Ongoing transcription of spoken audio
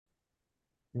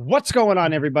What's going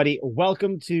on, everybody?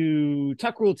 Welcome to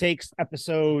Tuck Rule Takes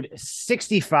episode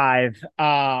 65.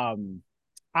 I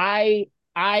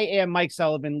I am Mike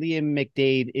Sullivan. Liam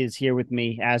McDade is here with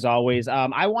me as always.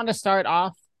 I want to start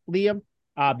off, Liam,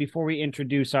 before we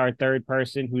introduce our third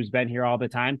person who's been here all the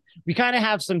time. We kind of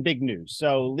have some big news.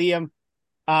 So, Liam,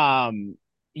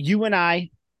 you and I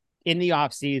in the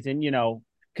off season,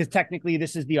 because technically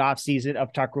this is the off season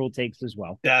of Tuck Rule Takes as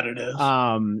well. That it is.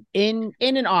 In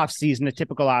an off season, a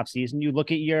typical off season, you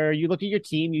look at your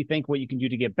team, you think what you can do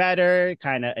to get better,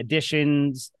 kind of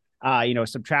additions,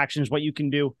 subtractions, what you can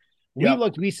do.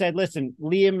 We said, listen,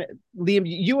 Liam,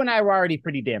 you and I were already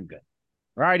pretty damn good.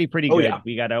 We're already pretty good. Yeah.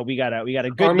 We got a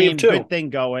good Army game, of two. good thing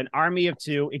going. Army of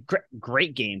two,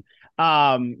 great game.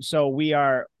 So we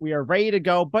are ready to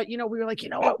go. But we were like, you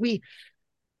know what,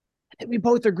 I think we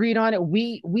both agreed on it.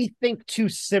 We think too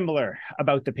similar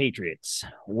about the Patriots,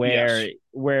 where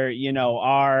Yes.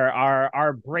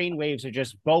 our brain waves are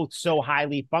just both so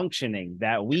highly functioning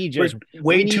that We're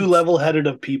way we too need level-headed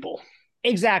of people.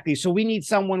 exactly. So we need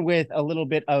someone with a little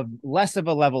bit of less of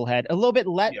a level head, a little bit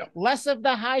Yeah. less of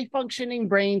the high functioning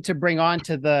brain to bring on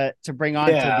to the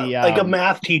Like a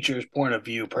math teacher's point of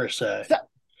view per se. so,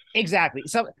 exactly.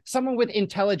 So someone with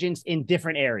intelligence in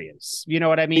different areas. You know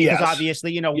what I mean? Because Yes.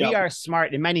 obviously, we Yep. are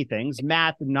smart in many things.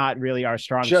 Math not really our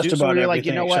strong Just suit. So about we were like,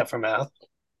 everything except for math.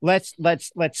 let's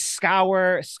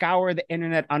scour the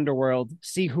internet underworld,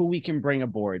 see who we can bring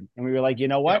aboard. And we were like, you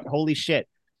know what? Yep. Holy shit.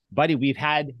 Buddy, we've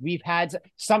had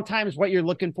sometimes what you're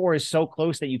looking for is so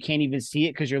close that you can't even see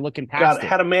it because you're looking past God it.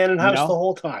 had a man in you house know? the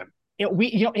whole time.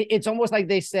 It's almost like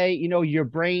they say, your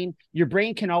brain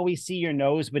can always see your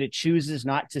nose, but it chooses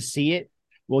not to see it.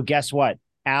 Well, guess what,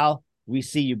 Al? We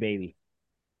see you, baby.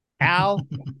 Al,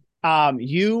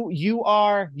 you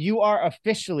are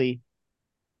officially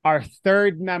our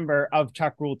third member of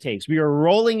Chuck Rule Takes. We are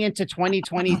rolling into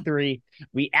 2023.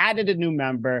 We added a new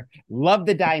member. Love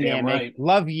the dynamic. Right.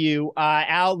 Love you,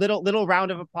 Al. Little round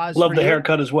of applause. Love for the you.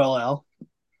 haircut as well, Al.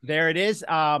 There it is.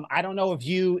 I don't know if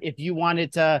you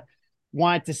wanted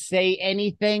to say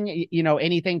anything,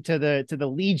 anything to the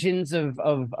legions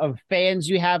of fans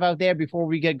you have out there before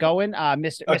we get going.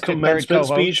 Mr. A Mr. Third commencement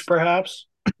co-host. speech, perhaps.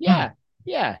 Yeah,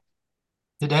 yeah.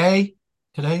 Today,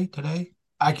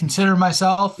 I consider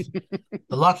myself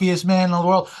the luckiest man in the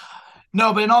world.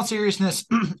 No, but in all seriousness,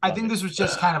 I think this was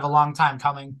just kind of a long time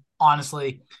coming,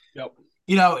 honestly. Yep.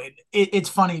 It's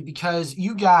funny because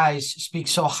you guys speak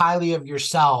so highly of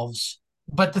yourselves,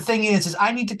 but the thing is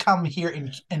I need to come here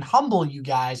and humble you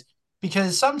guys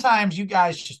because sometimes you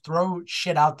guys just throw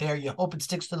shit out there. You hope it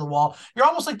sticks to the wall. You're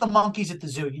almost like the monkeys at the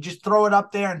zoo. You just throw it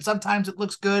up there, and sometimes it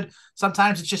looks good.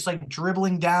 Sometimes it's just like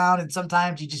dribbling down, and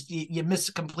sometimes you miss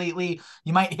it completely.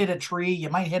 You might hit a tree. You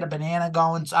might hit a banana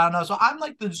going. So I don't know. So I'm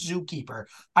like the zookeeper.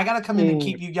 I got to come in and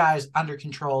keep you guys under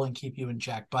control and keep you in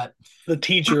check. But The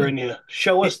teacher in you.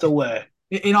 Show us the way.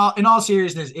 in all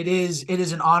seriousness, it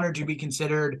is an honor to be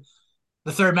considered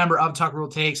the third member of Tuck Rule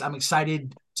Takes. I'm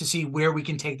excited to see where we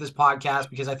can take this podcast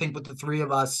because I think with the three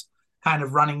of us kind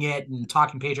of running it and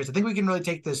talking Patriots, I think we can really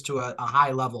take this to a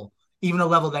high level, even a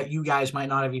level that you guys might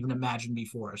not have even imagined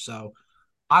before. So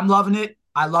I'm loving it.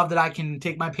 I love that I can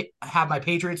have my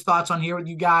Patriots thoughts on here with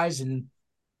you guys, and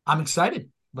I'm excited.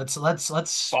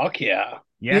 Let's. Fuck yeah.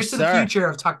 Yes, Here's to the sir. future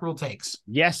of Tuck Rule Takes.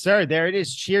 Yes, sir. There it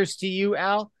is. Cheers to you,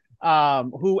 Al. Al,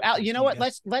 you know what?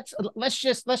 Let's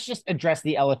just address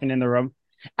the elephant in the room.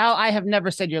 Al, I have never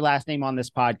said your last name on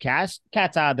this podcast.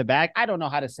 Cat's out of the bag. I don't know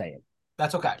how to say it.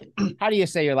 That's okay. How do you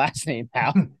say your last name,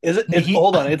 Al?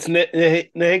 Hold on. It's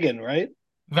Nagan, right?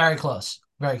 Very close.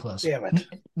 Very close. Damn it.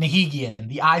 Nahigian.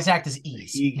 The I's act is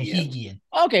E's. Nahigian. Nahigian.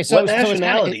 Okay, so What so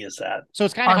nationality is that?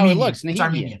 it's kind of how it looks. It's Nahigian.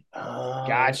 Armenian.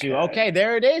 Got you. Okay,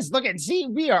 there it is. Look at see,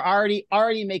 we are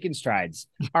already making strides.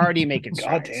 Already making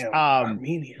strides. Goddamn.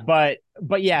 Armenian. But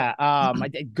yeah,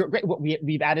 great.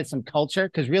 We've added some culture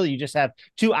because really you just have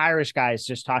two Irish guys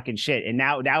just talking shit, and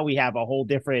now we have a whole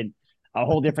different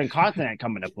continent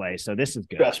coming to play. So this is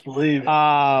good. Best believe.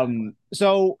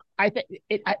 So I think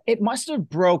it must have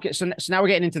broke. So now we're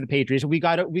getting into the Patriots. We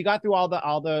got through all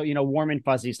the warm and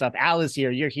fuzzy stuff. Al is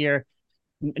here. You're here.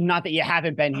 Not that you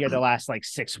haven't been here the last like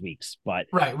 6 weeks, but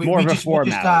right. more of a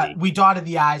formality. We dotted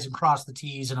the I's and crossed the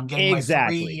T's, and I'm getting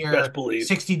Exactly. my 3-year Best believe.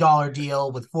 $60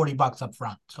 deal with $40 up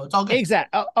front. So it's all good.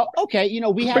 Exactly. Okay.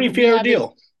 Pretty fair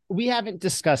deal. We haven't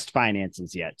discussed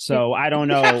finances yet, so I don't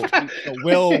know.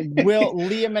 Will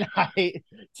Liam and I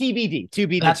TBD to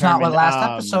be That's determined. not what last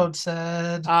episode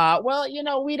said. Well,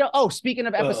 we don't. Oh, speaking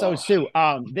of episodes too,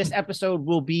 this episode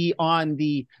will be on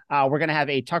the. We're gonna have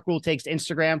a Tuck Rule Takes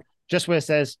Instagram, just where it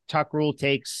says Tuck Rule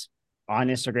Takes on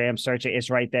Instagram. Search it. It's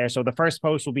right there. So the first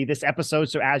post will be this episode.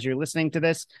 So as you're listening to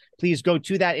this, please go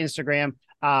to that Instagram,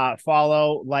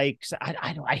 follow, like.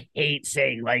 I hate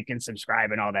saying like and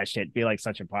subscribe and all that shit. Be like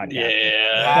such a podcast.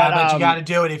 Yeah, but you got to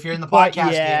do it if you're in the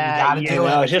podcast game. You got to do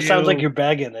it. It just sounds like you're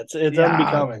begging. It's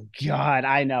unbecoming. God,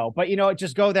 I know, but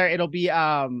just go there. It'll be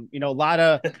a lot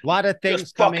of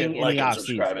things coming in the off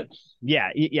season.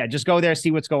 Yeah. Just go there,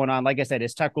 see what's going on. Like I said,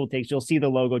 it's Tech Cool Takes. You'll see the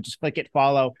logo. Just click it,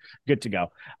 follow. Good to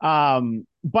go.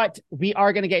 But we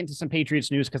are going to get into some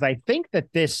Patriots news because I think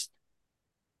that this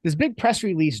big press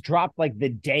release dropped like the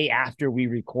day after we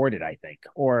recorded, I think,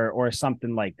 or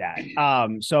something like that.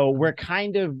 So we're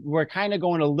kind of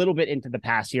going a little bit into the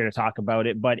past here to talk about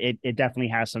it, but it definitely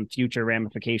has some future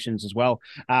ramifications as well.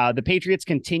 The Patriots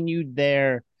continued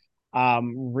their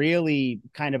really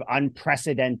kind of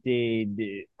unprecedented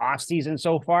offseason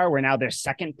so far. We're now their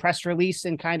second press release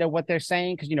and kind of what they're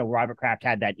saying, because Robert Kraft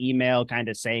had that email kind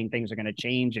of saying things are going to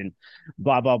change and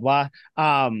blah blah blah.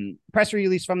 Press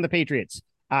release from the Patriots.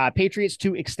 Patriots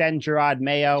to extend Jerod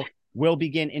Mayo, will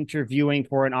begin interviewing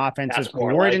for an offensive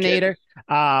coordinator.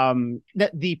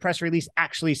 The press release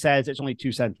actually says, it's only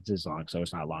 2 sentences long, so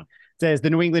it's not long. It says the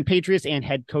New England Patriots and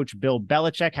head coach Bill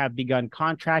Belichick have begun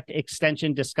contract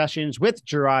extension discussions with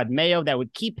Jerod Mayo that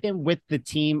would keep him with the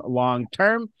team long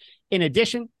term. In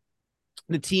addition,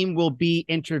 the team will be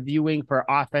interviewing for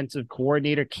offensive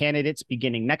coordinator candidates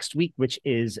beginning next week, which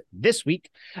is this week.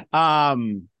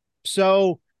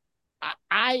 So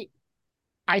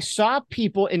I saw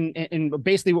people in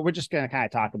basically what we're just going to kind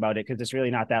of talk about it because it's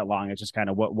really not that long. It's just kind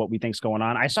of what we think's going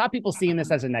on. I saw people seeing this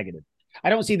as a negative. I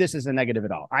don't see this as a negative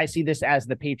at all. I see this as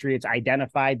the Patriots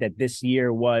identified that this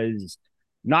year was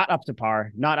not up to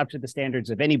par, not up to the standards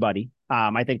of anybody.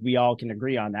 I think we all can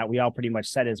agree on that. We all pretty much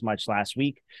said as much last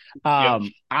week. Yep.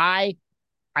 I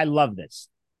love this.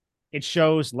 It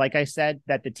shows, like I said,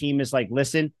 that the team is like,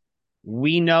 listen,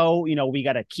 we know, we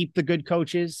got to keep the good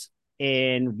coaches.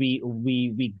 And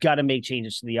we got to make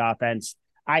changes to the offense.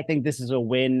 I think this is a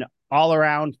win all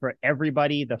around for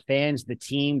everybody, the fans, the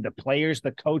team, the players,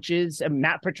 the coaches, and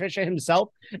Matt Patricia himself.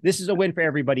 This is a win for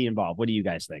everybody involved. What do you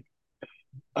guys think?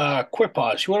 Quick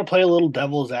pause. You want to play a little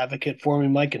devil's advocate for me,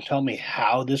 Mike, and tell me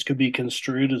how this could be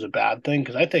construed as a bad thing?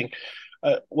 Because I think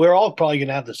we're all probably going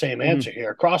to have the same answer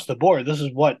here. Across the board, this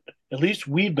is what at least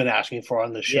we've been asking for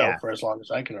on this show for as long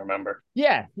as I can remember.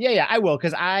 Yeah. I will,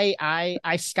 because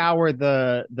I scour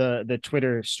the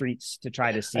Twitter streets to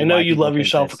try to see. I know you love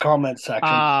yourself a comment section.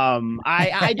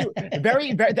 I do.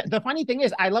 Very, very. The funny thing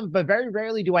is, I love it, but very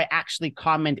rarely do I actually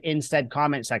comment in said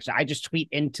comment section. I just tweet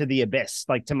into the abyss,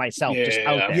 like to myself, just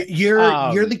out there.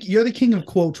 You're the king of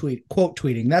quote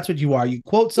tweeting. That's what you are. You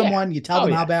quote someone, you tell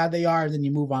them how bad they are, and then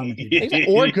you move on with it.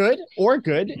 Or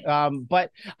good.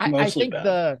 But I think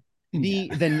bad.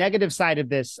 The negative side of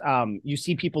this, you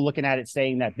see people looking at it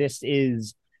saying that this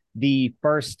is the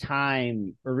first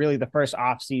time, or really the first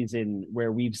offseason,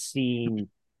 where we've seen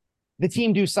the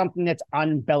team do something that's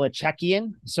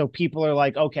un-Belichickian. So people are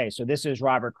like, okay, so this is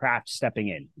Robert Kraft stepping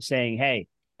in, saying, hey,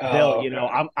 Bill,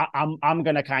 I'm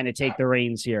going to kind of take the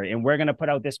reins here, and we're going to put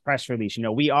out this press release.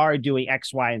 We are doing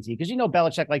X, Y, and Z, because,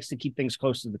 Belichick likes to keep things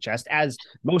close to the chest, as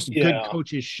most good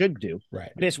coaches should do.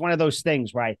 Right. But it's one of those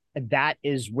things, right? That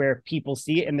is where people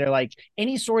see it, and they're like,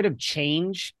 any sort of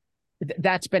change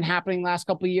that's been happening last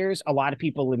couple of years, a lot of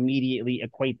people immediately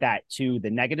equate that to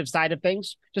the negative side of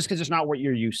things, just because it's not what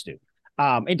you're used to.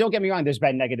 And don't get me wrong, there's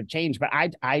been negative change, but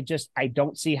I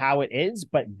don't see how it is,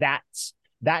 but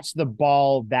that's the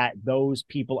ball that those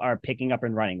people are picking up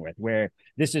and running with, where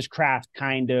this is Kraft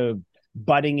kind of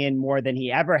butting in more than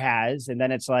he ever has. And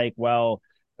then it's like, well,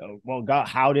 God,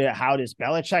 how does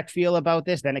Belichick feel about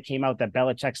this? Then it came out that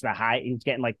Belichick's he's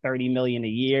getting like $30 million a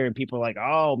year, and people are like,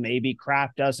 oh, maybe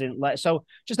Kraft doesn't let. So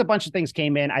just a bunch of things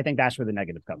came in. I think that's where the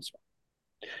negative comes from.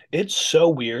 It's so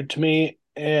weird to me.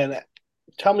 And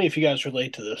tell me if you guys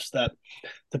relate to this, that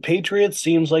the Patriots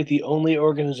seems like the only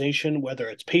organization, whether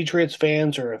it's Patriots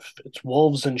fans or if it's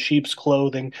wolves in sheep's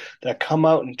clothing, that come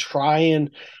out and try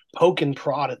and poke and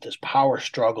prod at this power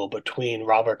struggle between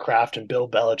Robert Kraft and Bill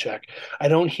Belichick. I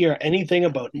don't hear anything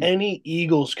about any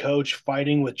Eagles coach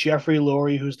fighting with Jeffrey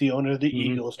Lurie, who's the owner of the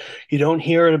Eagles. You don't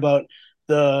hear it about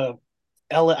the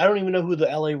I don't even know who the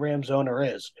LA Rams owner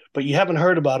is, but you haven't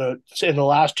heard about it in the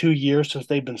last 2 years since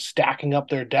they've been stacking up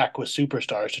their deck with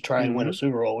superstars to try and win a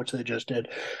Super Bowl, which they just did.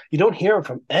 You don't hear it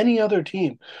from any other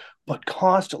team, but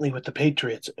constantly with the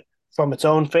Patriots, from its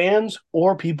own fans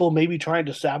or people maybe trying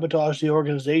to sabotage the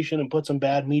organization and put some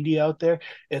bad media out there.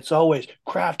 It's always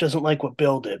Kraft doesn't like what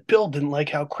Bill did. Bill didn't like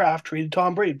how Kraft treated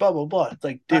Tom Brady, blah, blah, blah. It's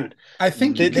like, dude, I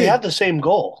think they have the same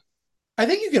goal. I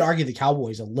think you could argue the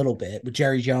Cowboys a little bit with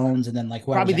Jerry Jones and then like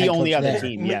probably the only other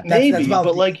team. Yeah, maybe,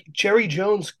 but like Jerry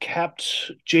Jones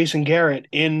kept Jason Garrett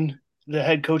in the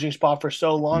head coaching spot for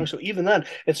so long. So even then,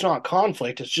 it's not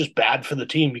conflict. It's just bad for the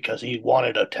team because he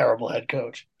wanted a terrible head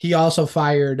coach. He also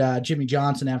fired Jimmy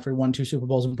Johnson after he won 2 Super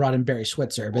Bowls and brought in Barry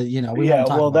Switzer. But we won't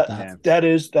talk about that.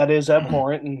 That is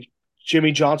abhorrent. And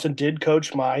Jimmy Johnson did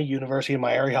coach my University of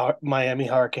Miami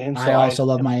Hurricanes. So I also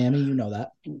love Miami. You know that.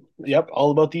 Yep,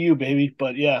 all about the U, baby.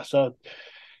 But yeah, so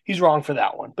he's wrong for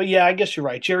that one. But yeah, I guess you're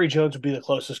right. Jerry Jones would be the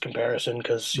closest comparison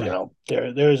because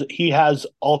he has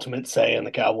ultimate say in the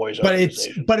Cowboys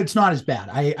organization. But it's not as bad.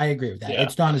 I agree with that. Yeah.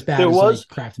 It's not as bad as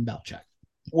Kraft and Belichick.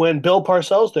 When Bill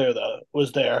Parcells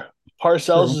was there.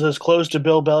 Parcells is as close to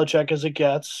Bill Belichick as it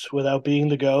gets without being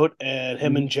the GOAT, and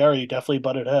him and Jerry definitely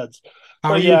butted heads.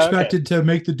 How are you expected to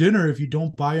make the dinner if you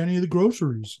don't buy any of the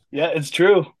groceries? Yeah, it's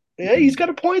true. Yeah, he's got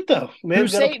a point though.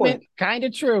 Man's got a point. Kind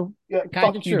of true. Yeah,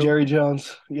 kind of true. Jerry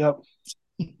Jones. Yep.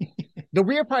 The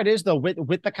weird part is though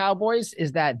with the Cowboys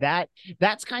is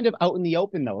that's kind of out in the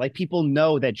open though. Like people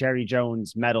know that Jerry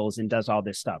Jones meddles and does all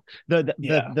this stuff.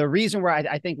 The reason where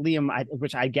I think Liam,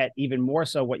 which I get even more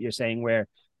so what you're saying, where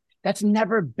that's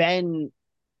never been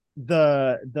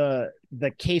the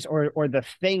case or the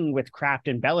thing with Kraft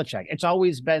and Belichick. It's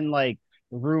always been like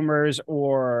rumors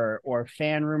or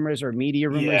fan rumors or media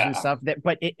rumors and stuff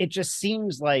but it just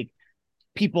seems like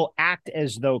people act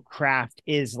as though Kraft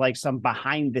is like some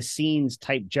behind the scenes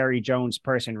type Jerry Jones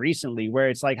person recently, where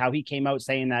it's like how he came out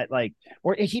saying that, like,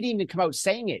 or he didn't even come out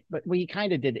saying it, but he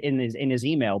kind of did in his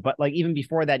email, but like even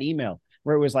before that email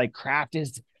where it was like Kraft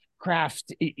is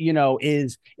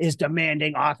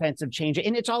demanding offensive change.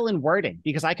 And it's all in wording,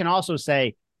 because I can also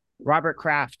say Robert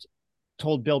Kraft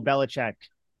told Bill Belichick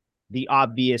the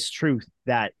obvious truth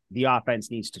that the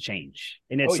offense needs to change.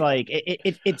 And it's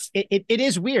it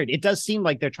is weird. It does seem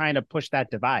like they're trying to push that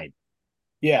divide.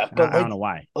 Yeah, but I don't know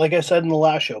why. Like I said in the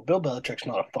last show, Bill Belichick's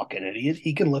not a fucking idiot.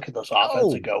 He can look at those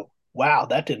offense and go, wow,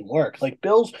 that didn't work. Like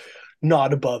Bill's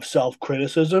not above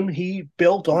self-criticism. He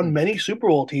built on many Super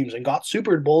Bowl teams and got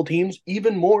Super Bowl teams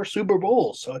even more Super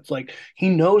Bowls. So it's like he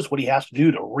knows what he has to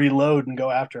do to reload and go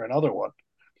after another one.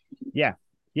 Yeah.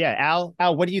 Yeah.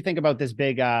 Al, what do you think about this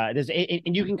big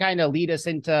and you can kind of lead us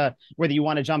into whether you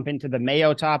want to jump into the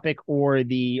Mayo topic or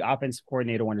the offensive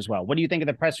coordinator one as well. What do you think of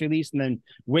the press release? And then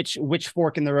which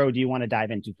fork in the road do you want to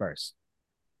dive into first?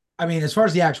 I mean, as far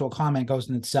as the actual comment goes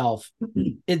in itself,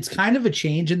 it's kind of a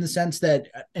change in the sense that,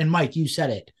 and Mike, you said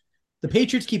it, the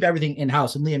Patriots keep everything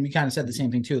in-house. And Liam, you kind of said the same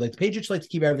thing too. Like the Patriots like to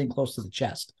keep everything close to the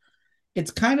chest.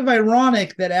 It's kind of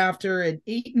ironic that after an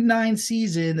 8-9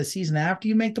 season, the season after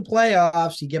you make the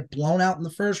playoffs, you get blown out in the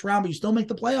first round, but you still make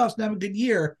the playoffs and have a good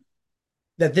year,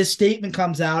 that this statement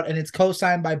comes out and it's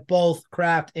co-signed by both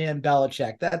Kraft and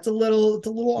Belichick. It's a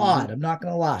little odd. I'm not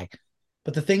going to lie.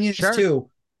 But the thing is too,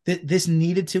 that this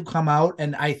needed to come out.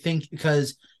 And I think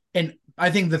I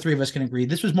think the three of us can agree,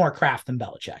 this was more Kraft than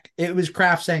Belichick. It was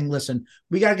Kraft saying, listen,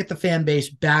 we got to get the fan base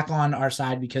back on our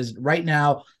side, because right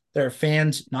now there are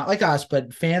fans, not like us,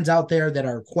 but fans out there that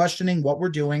are questioning what we're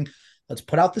doing. Let's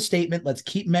put out the statement. Let's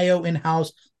keep Mayo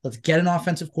in-house. Let's get an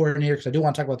offensive coordinator, because I do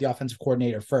want to talk about the offensive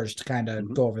coordinator first to kind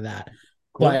of go over that.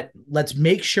 Cool. But let's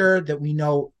make sure that we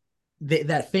know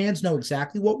that fans know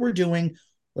exactly what we're doing.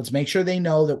 Let's make sure they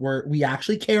know that we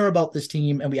actually care about this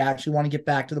team and we actually want to get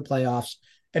back to the playoffs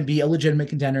and be a legitimate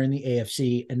contender in the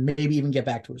AFC and maybe even get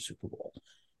back to a Super Bowl.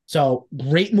 So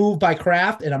great move by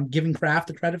Kraft, and I'm giving Kraft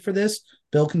the credit for this.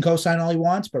 Bill can co-sign all he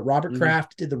wants, but Robert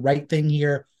Kraft did the right thing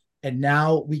here. And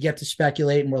now we get to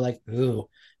speculate, and we're like, ooh,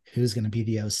 who's going to be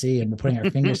the OC? And we're putting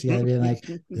our fingers together, being like,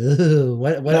 ooh,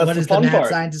 what is the mad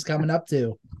scientist coming up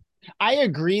to? I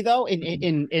agree, though,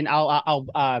 and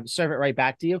I'll serve it right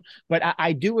back to you. But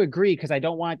I do agree, because I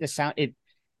don't want it to sound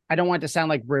I don't want it to sound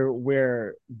like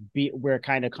we're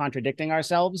kind of contradicting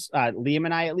ourselves, Liam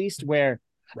and I at least. Where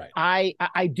I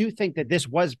do think that this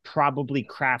was probably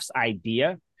Kraft's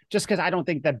idea, just because I don't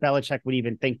think that Belichick would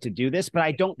even think to do this. But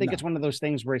I don't think it's one of those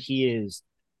things where he is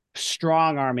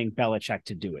strong arming Belichick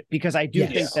to do it, because I do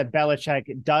think that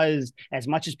Belichick does, as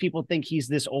much as people think he's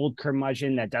this old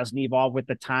curmudgeon that doesn't evolve with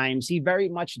the times, he very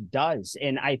much does.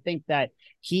 And I think that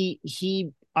he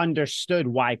understood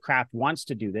why Kraft wants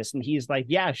to do this. And he's like,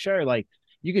 yeah, sure. Like,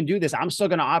 you can do this. I'm still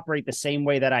going to operate the same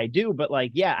way that I do. But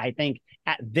like, yeah, I think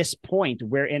at this point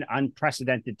we're in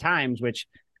unprecedented times, which,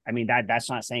 I mean, that's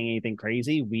not saying anything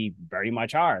crazy. We very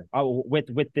much are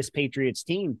with this Patriots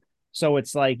team. So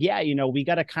it's like, yeah, we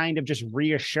got to kind of just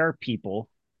reassure people.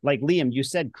 Like Liam, you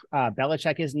said,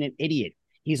 Belichick isn't an idiot.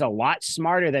 He's a lot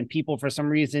smarter than people for some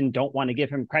reason don't want to give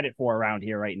him credit for around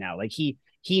here right now. Like he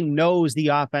he knows the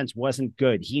offense wasn't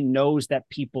good. He knows that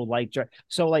people like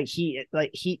so like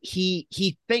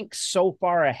he thinks so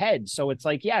far ahead. So it's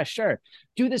like, yeah, sure,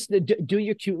 do this, do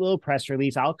your cute little press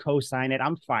release. I'll co-sign it.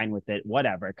 I'm fine with it,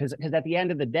 whatever. Because at the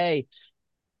end of the day,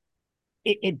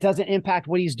 it doesn't impact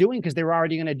what he's doing because they were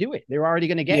already going to do it. They were already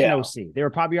going to get an OC. They were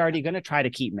probably already going to try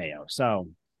to keep Mayo. So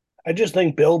I just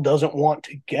think Bill doesn't want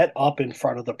to get up in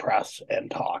front of the press and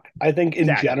talk. I think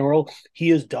in general, he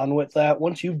is done with that.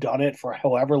 Once you've done it for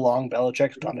however long,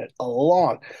 Belichick's done it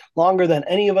longer than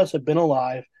any of us have been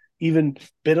alive, even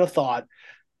been a thought.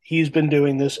 He's been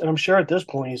doing this. And I'm sure at this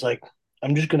point, he's like,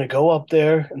 I'm just going to go up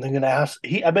there and they're going to ask.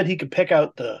 I bet he could pick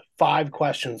out the 5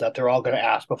 questions that they're all going to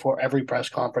ask before every press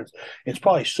conference. It's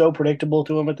probably so predictable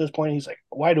to him at this point. He's like,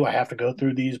 why do I have to go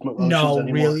through these motions anymore?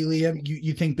 Really, Liam?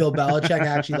 You think Bill Belichick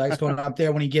actually likes going up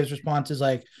there when he gives responses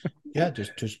like, yeah,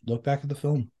 just look back at the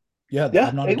film. Yeah,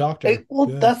 I'm not a doctor.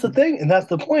 That's the thing. And that's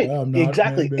the point.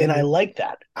 Exactly. And I like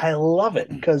that. I love it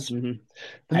because the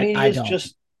media is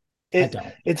just,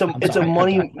 it's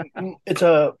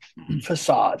a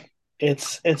facade.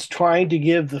 It's trying to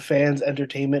give the fans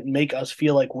entertainment and make us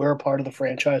feel like we're a part of the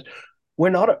franchise. We're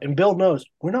not, and Bill knows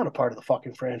we're not a part of the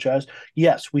fucking franchise.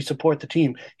 Yes, we support the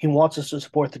team. He wants us to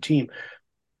support the team.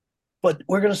 But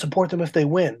we're going to support them if they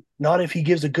win, not if he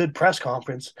gives a good press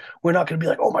conference. We're not going to be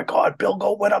like, oh my God,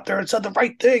 Bill went up there and said the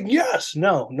right thing. Yes.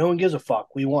 No one gives a fuck.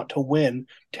 We want to win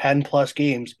 10 plus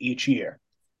games each year.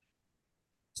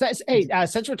 So, hey,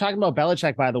 since we're talking about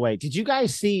Belichick, by the way, did you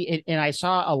guys see it? And I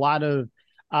saw a lot of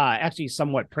actually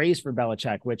somewhat praise for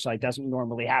Belichick, which like doesn't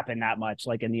normally happen that much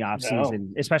like in the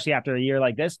offseason, especially after a year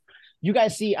like this. You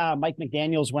guys see Mike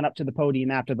McDaniels went up to the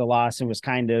podium after the loss and was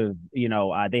kind of,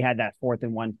 they had that 4th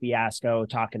and 1 fiasco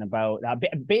talking about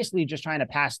basically just trying to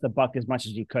pass the buck as much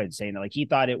as he could, saying that like he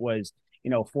thought it was,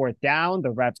 4th down, the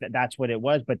refs, that's what it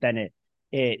was. But then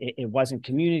it wasn't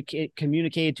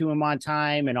communicated to him on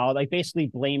time and all, like basically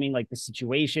blaming like the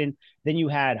situation. Then you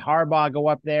had Harbaugh go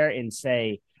up there and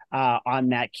say, on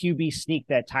that QB sneak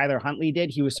that Tyler Huntley did,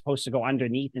 he was supposed to go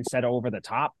underneath instead of over the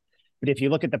top. But if you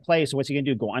look at the play, so what's he going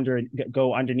to do?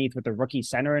 Go underneath with the rookie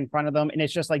center in front of them. And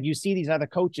it's just like you see these other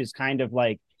coaches kind of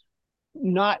like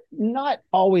not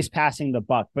always passing the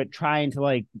buck, but trying to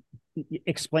like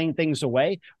explain things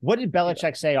away. What did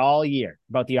Belichick say all year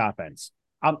about the offense?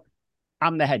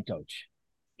 I'm the head coach.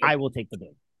 I will take the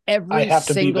bid every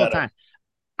single time.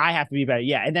 I have to be better.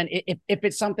 Yeah. And then if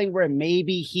it's something where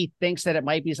maybe he thinks that it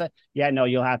might be, like, yeah, no,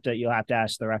 you'll have to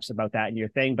ask the refs about that in your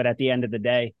thing. But at the end of the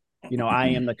day, I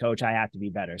am the coach. I have to be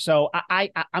better. So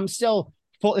I'm still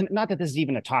full. Not that this is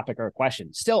even a topic or a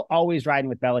question. Still always riding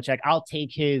with Belichick. I'll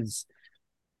take his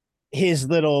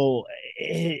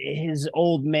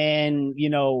old man,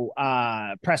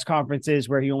 press conferences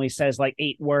where he only says like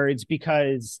 8 words,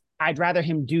 because I'd rather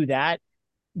him do that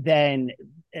than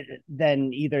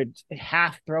either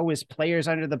half throw his players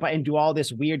under the bus and do all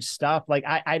this weird stuff. Like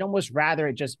I'd almost rather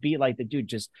it just be like the dude,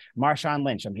 just Marshawn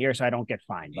Lynch. I'm here so I don't get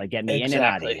fined. Like get me in and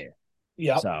out of here.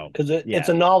 Yeah. So because it's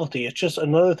a novelty. It's just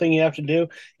another thing you have to do.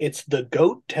 It's the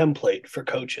GOAT template for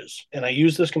coaches. And I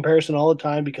use this comparison all the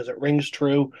time because it rings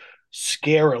true,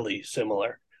 scarily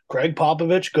similar. Greg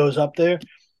Popovich goes up there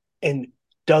and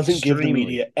doesn't give the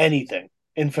media anything.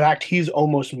 In fact, he's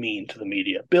almost mean to the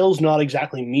media. Bill's not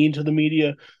exactly mean to the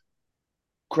media.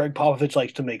 Greg Popovich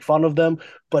likes to make fun of them,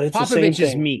 but it's the same thing.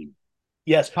 Is mean.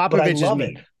 Yes, Popovich is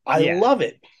mean. I love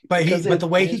it. But the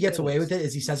way he gets away with it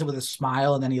is he says it with a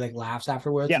smile and then he like laughs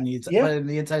afterwards. Yeah. And but in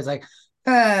the inside he's like,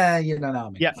 you don't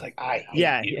know me. Yeah. It's like, I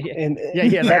hate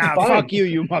you. Like, fuck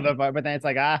you motherfucker. But then it's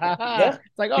like, yeah.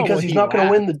 It's like, because he's not going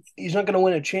to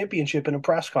win a championship in a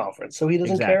press conference, so he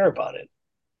doesn't care about it.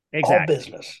 Exactly. All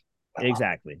business.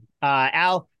 Exactly.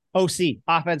 Al, OC,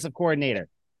 offensive coordinator.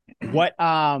 What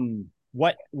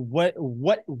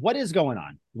is going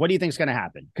on? What do you think is going to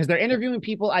happen? Because they're interviewing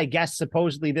people, I guess,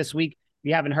 supposedly this week.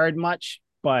 We haven't heard much,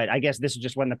 but I guess this is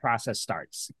just when the process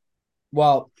starts.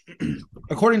 Well,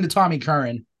 according to Tommy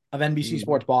Curran of NBC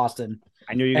Sports Boston,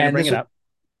 I knew you were going to bring it up.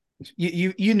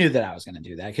 You knew that I was going to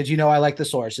do that because I like the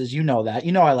sources. You know that.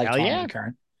 I like Tommy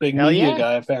Curran. Big media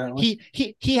guy, apparently.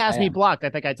 He has me blocked. I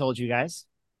think I told you guys.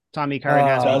 Tommy Curran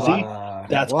has me blocked.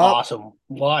 That's awesome.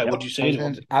 Why? What'd you say to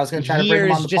him? I was going to try to bring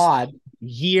him on the pod.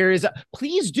 Years,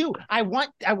 please do. I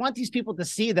want these people to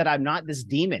see that I'm not this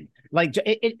demon. Like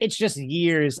it's just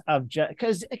years of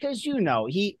because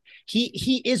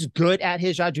he is good at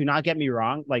his job. Do not get me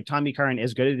wrong. Like Tommy Curran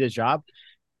is good at his job,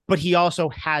 but he also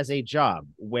has a job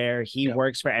where he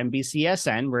works for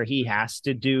NBCSN, where he has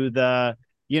to do the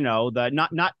the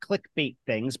not clickbait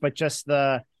things, but just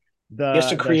the the He has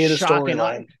to create a shock and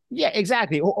storyline. yeah,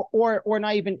 exactly. Or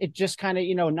not even it just kind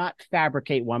of, not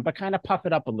fabricate one, but kind of puff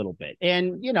it up a little bit.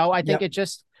 And I think it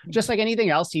just like anything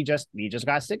else, he just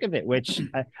got sick of it, which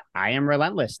I am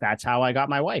relentless. That's how I got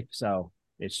my wife. So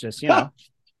it's just,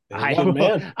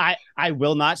 I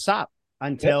will not stop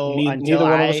until neither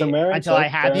one of us are married, until I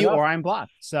have you enough. Or I'm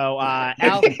blocked. So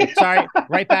Al, sorry,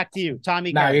 right back to you,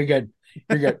 Tommy. No, you're good.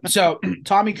 You're good. So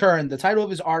Tommy Curran, the title of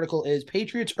his article is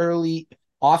Patriots Early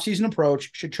Offseason Approach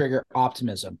Should Trigger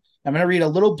Optimism. I'm going to read a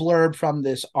little blurb from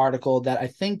this article that I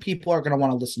think people are going to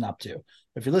want to listen up to.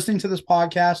 If you're listening to this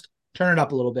podcast, turn it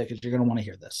up a little bit because you're going to want to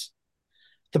hear this.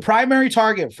 The primary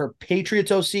target for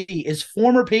Patriots OC is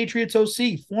former Patriots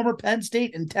OC, former Penn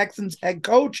State and Texans head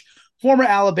coach, former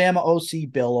Alabama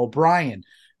OC Bill O'Brien.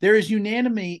 There is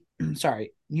unanimity,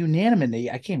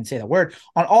 I can't even say that word,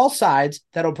 on all sides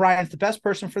that O'Brien's the best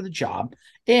person for the job.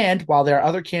 And while there are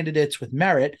other candidates with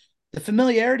merit, the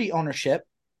familiarity ownership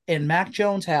and Mac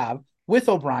Jones have with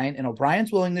O'Brien and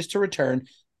O'Brien's willingness to return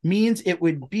means it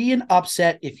would be an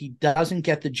upset if he doesn't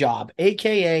get the job,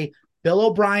 a.k.a. Bill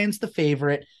O'Brien's the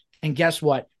favorite, and guess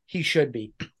what? He should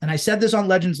be. And I said this on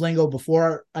Legends Lingo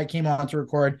before I came on to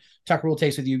record Tucker Rule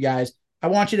Takes with you guys. I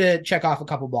want you to check off a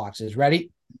couple boxes.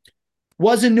 Ready?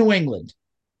 Was in New England.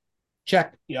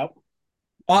 Check. Yep.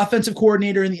 Offensive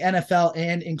coordinator in the NFL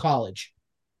and in college.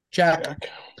 Check.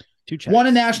 Two checks. Won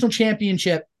a national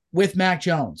championship with Mac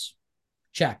Jones.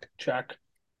 Check.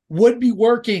 Would be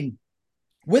working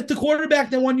with the quarterback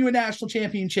that won you a national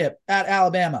championship at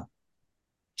Alabama.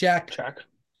 Check.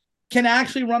 Can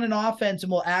actually run an offense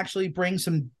and will actually bring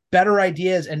some better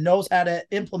ideas and knows how to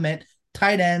implement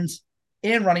tight ends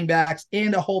and running backs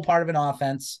and a whole part of an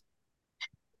offense.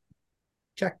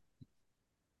 Check.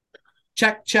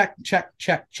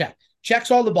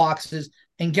 Checks all the boxes.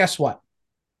 And guess what?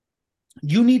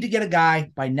 You need to get a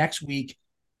guy by next week.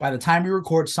 By the time we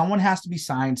record, someone has to be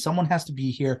signed. Someone has to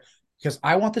be here because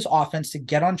I want this offense to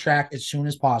get on track as soon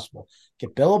as possible.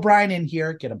 Get Bill O'Brien in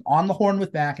here, get him on the horn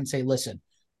with Mac and say, listen,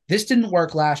 this didn't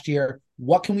work last year.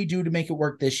 What can we do to make it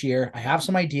work this year? I have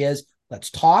some ideas. Let's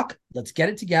talk. Let's get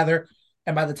it together.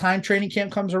 And by the time training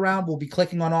camp comes around, we'll be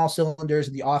clicking on all cylinders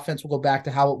and the offense will go back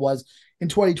to how it was in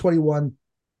 2021,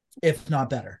 if not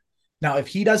better. Now, if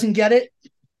he doesn't get it,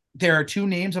 there are two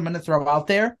names I'm going to throw out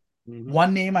there. Mm-hmm.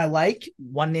 One name I like,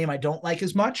 one name I don't like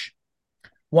as much.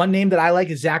 One name that I like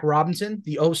is Zach Robinson,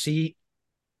 the OC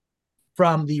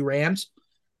from the Rams.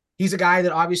 He's a guy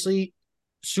that obviously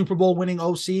Super Bowl winning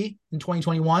OC in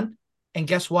 2021. And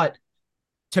guess what?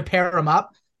 To pair him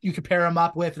up, you could pair him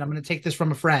up with, and I'm going to take this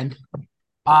from a friend,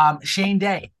 Shane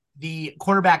Day, the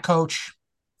quarterback coach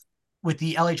with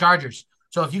the LA Chargers.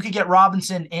 So if you could get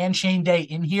Robinson and Shane Day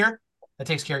in here, that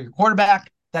takes care of your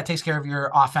quarterback. That takes care of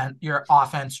your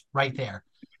offense right there.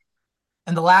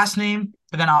 And the last name,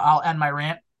 but then I'll end my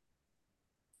rant,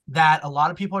 that a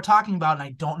lot of people are talking about, and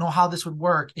I don't know how this would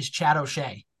work, is Chad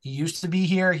O'Shea. He used to be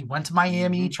here. He went to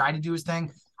Miami, tried to do his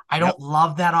thing. I don't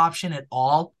love that option at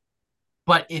all.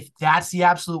 But if that's the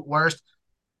absolute worst,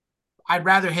 I'd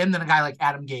rather him than a guy like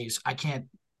Adam Gase. I can't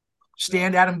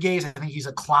stand Adam Gase. I think he's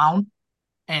a clown,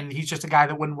 and he's just a guy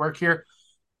that wouldn't work here.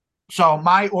 So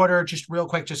my order, just real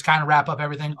quick, just kind of wrap up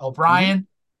everything. O'Brien,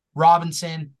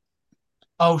 Robinson,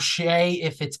 O'Shea,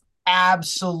 if it's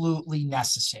absolutely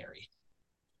necessary.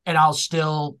 And I'll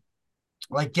still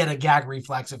get a gag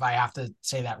reflex if I have to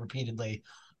say that repeatedly,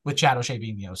 with Chad O'Shea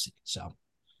being the OC. So,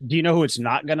 do you know who it's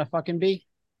not going to fucking be?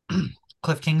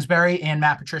 Cliff Kingsbury and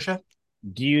Matt Patricia.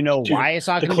 Do you know why it's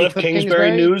not going to be Cliff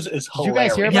Kingsbury news is hilarious. Did you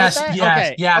guys hear about that?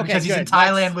 Yes, yeah, because he's in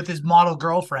Thailand with his model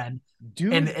girlfriend.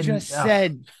 Dude just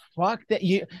said, fuck that.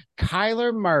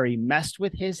 Kyler Murray messed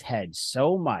with his head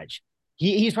so much.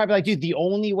 He's probably like, dude, the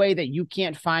only way that you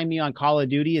can't find me on Call of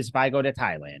Duty is if I go to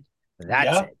Thailand.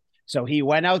 That's it. So he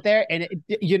went out there, and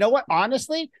you know what?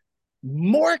 Honestly,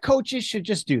 more coaches should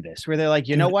just do this, where they're like,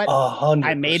 you know what? 100%.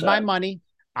 I made my money.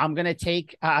 I'm gonna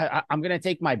take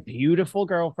my beautiful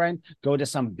girlfriend, go to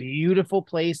some beautiful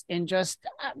place, and just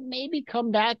maybe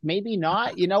come back, maybe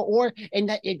not,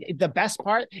 the best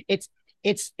part, it's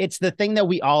the thing that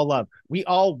we all love. We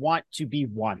all want to be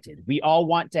wanted. We all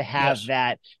want to have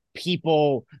that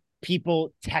people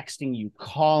texting you,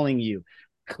 calling you.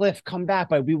 Cliff, come back,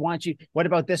 but we want you. What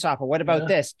about this offer? What about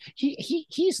this?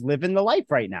 He's living the life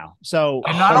right now. So,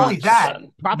 and not only that,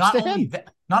 props to him.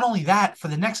 Not only that, for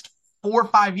the next 4 or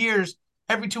 5 years,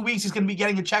 every 2 weeks, he's going to be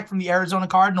getting a check from the Arizona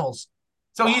Cardinals.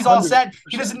 So he's all set.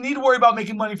 He doesn't need to worry about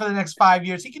making money for the next 5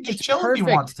 years. He can just chill if he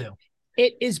wants to.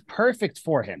 It is perfect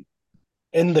for him.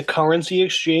 In the currency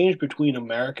exchange between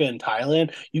America and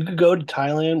Thailand, you could go to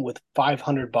Thailand with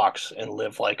 $500 and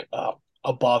live like a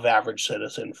above average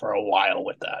citizen for a while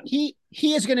with that. He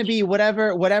is going to be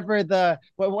whatever what are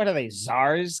they,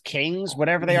 czars, kings,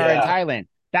 whatever they are in Yeah. Thailand.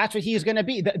 That's what he's going to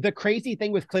be. The crazy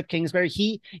thing with Cliff Kingsbury,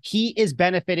 he is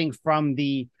benefiting from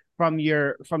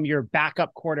your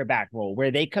backup quarterback role,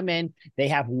 where they come in, they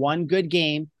have one good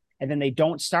game, and then they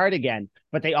don't start again,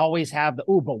 but they always have but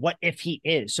what if he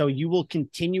is? So you will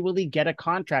continually get a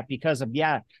contract because of,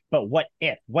 but what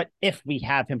if we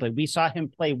have him play? We saw him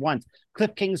play once.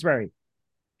 Cliff Kingsbury,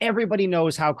 everybody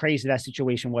knows how crazy that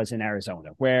situation was in Arizona,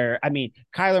 where, I mean,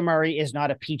 Kyler Murray is not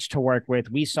a peach to work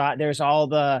with. We saw there's all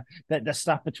the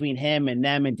stuff between him and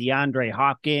them and DeAndre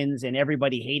Hopkins, and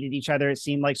everybody hated each other, it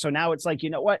seemed like. So now it's like, you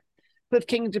know what? Cliff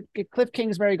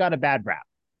Kingsbury got a bad rap.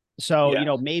 So,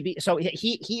 maybe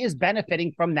he is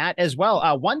benefiting from that as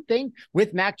well. One thing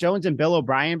with Mac Jones and Bill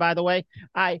O'Brien, by the way,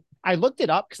 I looked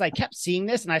it up because I kept seeing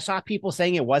this and I saw people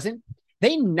saying it wasn't.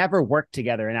 They never worked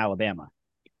together in Alabama,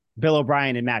 Bill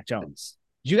O'Brien and Mac Jones.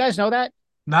 Did you guys know that?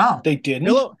 No, they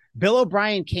didn't. Bill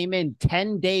O'Brien came in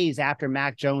 10 days after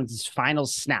Mac Jones's final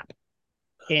snap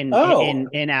in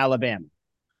Alabama.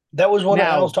 That was one of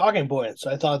Al's talking points.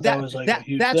 I thought that was like a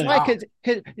huge that's thing. why, because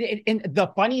the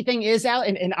funny thing is, Al,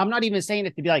 and I'm not even saying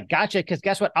it to be like, gotcha, because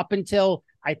guess what? Up until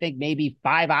I think maybe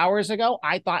 5 hours ago,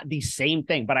 I thought the same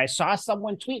thing. But I saw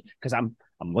someone tweet, because I'm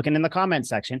looking in the comment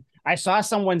section. I saw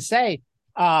someone say,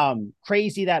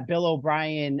 crazy that Bill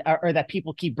O'Brien, or that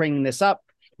people keep bringing this up,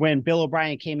 when Bill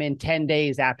O'Brien came in 10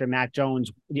 days after Mac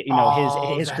Jones,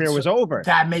 his career was over.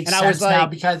 That makes sense now,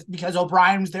 because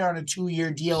O'Brien was there on a 2-year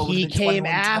deal. He came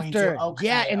after. Okay,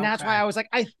 and that's why I was like,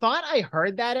 I thought I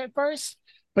heard that at first,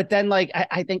 but then like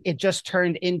I think it just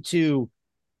turned into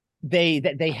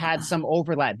they had some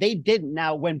overlap. They didn't.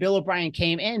 Now, when Bill O'Brien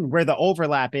came in, where the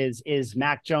overlap is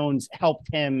Mac Jones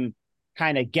helped him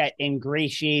kind of get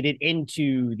ingratiated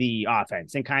into the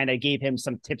offense and kind of gave him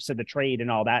some tips of the trade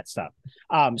and all that stuff.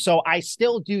 So I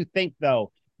still do think,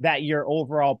 though, that your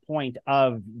overall point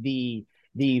of the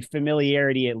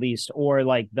familiarity, at least, or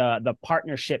like the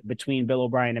partnership between Bill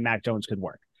O'Brien and Mac Jones could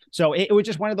work. So it was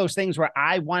just one of those things where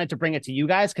I wanted to bring it to you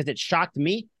guys because it shocked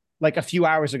me like a few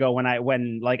hours ago when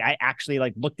I actually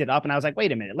like looked it up and I was like,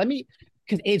 wait a minute,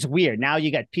 because it's weird. Now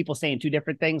you got people saying two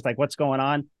different things, like what's going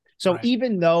on. So right.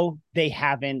 Even though they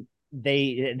haven't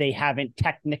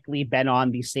technically been on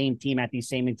the same team at the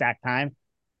same exact time,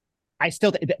 I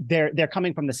still they're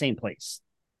coming from the same place.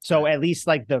 So at least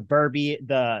like the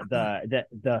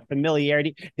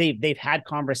familiarity, they've had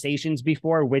conversations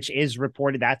before, which is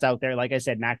reported. That's out there. Like I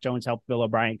said, Mac Jones helped Bill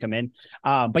O'Brien come in.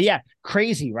 But yeah,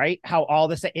 crazy, right? How all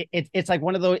this it's like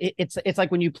one of those. It's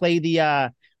like when you play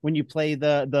the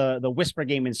whisper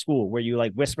game in school, where you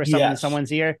like whisper something in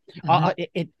someone's ear.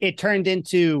 Mm-hmm. It turned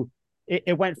into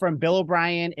it went from Bill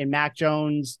O'Brien and Mac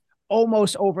Jones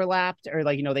almost overlapped, or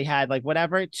like they had like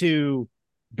whatever, to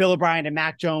Bill O'Brien and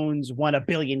Mac Jones won 1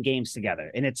 billion games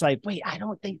together. And it's like, wait, I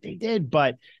don't think they did,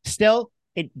 but still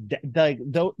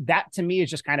that to me is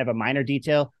just kind of a minor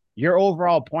detail. Your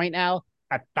overall point, Al,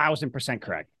 1,000%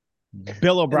 correct.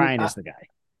 Bill O'Brien is the guy.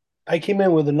 I came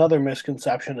in with another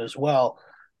misconception as well.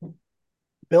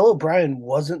 Bill O'Brien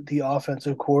wasn't the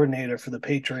offensive coordinator for the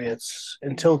Patriots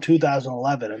until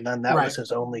 2011. And then that was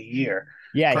his only year.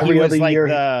 Yeah, he was like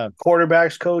the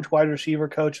quarterbacks coach, wide receiver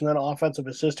coach, and then offensive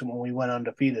assistant when we went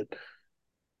undefeated.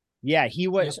 Yeah, he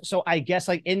was. So I guess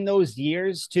like in those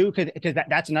years too, because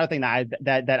that's another thing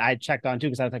that I checked on too,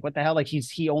 because I was like, what the hell? Like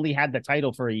he only had the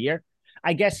title for a year.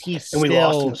 I guess and we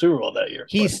lost in the Super Bowl that year.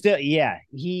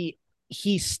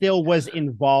 He still was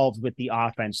involved with the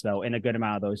offense though in a good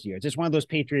amount of those years. It's one of those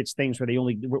Patriots things where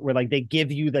they give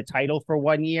you the title for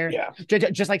 1 year. Yeah,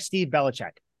 just like Steve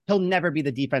Belichick. He'll never be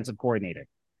the defensive coordinator.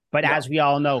 But as we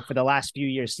all know, for the last few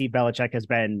years, Steve Belichick has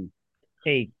been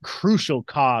a crucial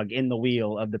cog in the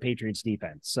wheel of the Patriots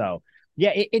defense. So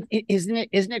yeah, isn't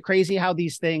it crazy how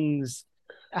these things,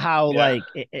 but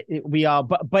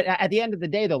at the end of the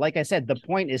day, though, like I said, the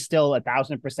point is still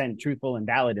 1,000% truthful and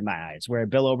valid in my eyes, where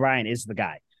Bill O'Brien is the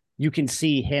guy. You can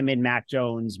see him and Mac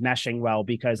Jones meshing well,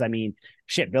 because I mean,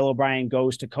 Bill O'Brien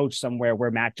goes to coach somewhere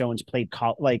where Mac Jones played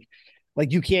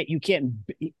you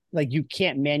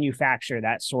can't manufacture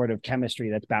that sort of chemistry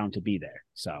that's bound to be there.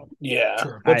 So yeah,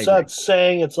 what's that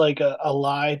saying? It's like a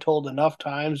lie told enough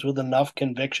times with enough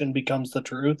conviction becomes the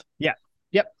truth. Yeah.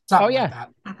 Yep. Something like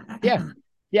that.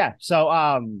 Yeah. So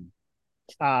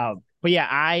but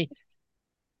yeah,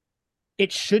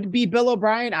 it should be Bill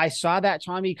O'Brien. I saw that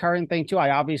Tommy Curran thing too.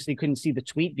 I obviously couldn't see the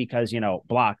tweet because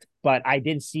blocked, but I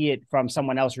did see it from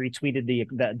someone else retweeted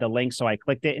the link, so I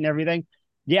clicked it and everything.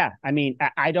 Yeah, I mean,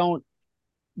 I don't.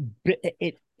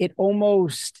 It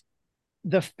almost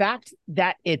the fact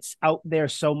that it's out there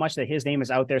so much, that his name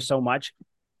is out there so much,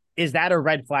 is that a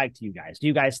red flag to you guys? Do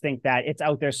you guys think that it's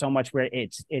out there so much where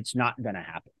it's not going to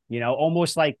happen?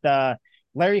 Almost like the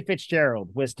Larry Fitzgerald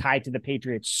was tied to the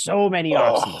Patriots so many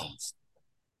off seasons.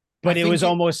 But it was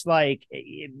almost like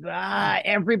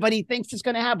everybody thinks it's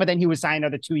going to happen. But then he would sign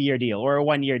another 2-year deal or a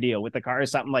 1-year deal with the car or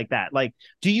something like that. Like,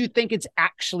 do you think it's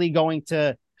actually going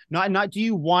to not do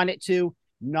you want it to,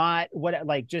 not what,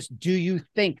 like, just do you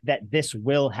think that this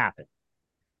will happen?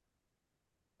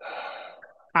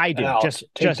 I do. Alex,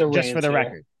 just for the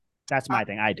record. That's my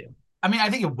thing. I do. I mean, I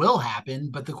think it will happen,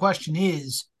 but the question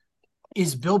is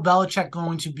Bill Belichick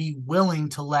going to be willing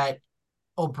to let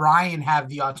O'Brien have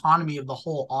the autonomy of the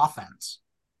whole offense?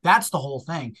 That's the whole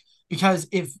thing. Because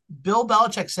if Bill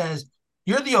Belichick says,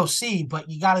 you're the OC, but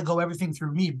you got to go everything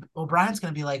through me, O'Brien's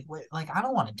going to be like, I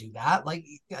don't want to do that. Like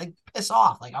piss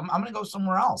off. Like, I'm going to go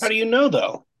somewhere else. How do you know,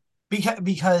 though?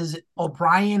 Because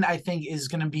O'Brien, I think, is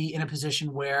going to be in a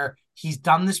position where he's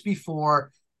done this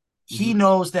before. He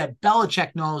knows that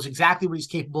Belichick knows exactly what he's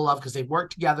capable of because they've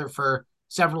worked together for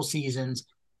several seasons.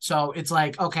 So it's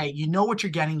like, okay, you know what you're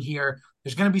getting here.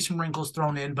 There's going to be some wrinkles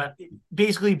thrown in, but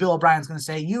basically Bill O'Brien's going to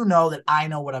say, that I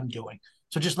know what I'm doing.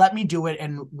 So just let me do it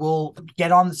and we'll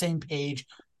get on the same page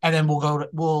and then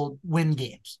we'll win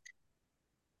games.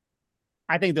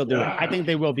 I think they'll do it. I think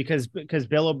they will because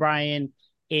Bill O'Brien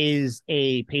is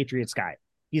a Patriots guy.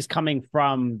 He's coming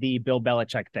from the Bill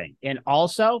Belichick thing. And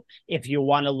also, if you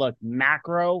want to look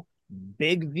macro,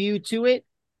 big view to it,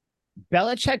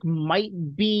 Belichick might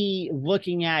be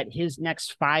looking at his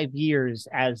next 5 years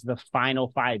as the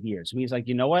final 5 years. So he's like,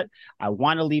 you know what? I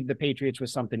want to leave the Patriots with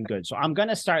something good. So I'm going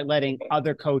to start letting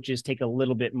other coaches take a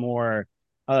little bit more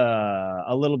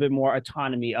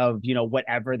autonomy of,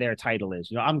 whatever their title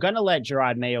is. I'm going to let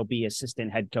Gerard Mayo be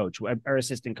assistant head coach or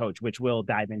assistant coach, which we'll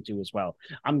dive into as well.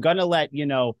 I'm going to let,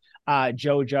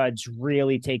 Joe Judge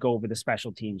really take over the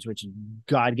special teams, which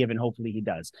God given, hopefully he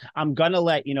does. I'm going to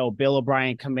let, Bill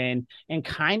O'Brien come in and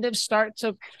kind of start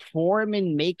to form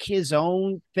and make his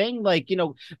own thing. Like,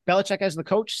 Belichick as the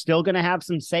coach still going to have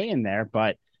some say in there,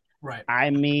 but right.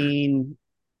 I mean,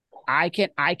 I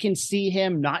can see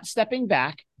him not stepping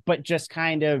back, but just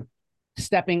kind of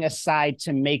stepping aside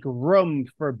to make room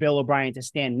for Bill O'Brien to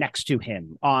stand next to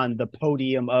him on the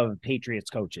podium of Patriots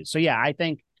coaches. So yeah, I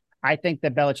think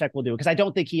that Belichick will do it because I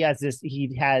don't think he has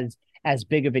as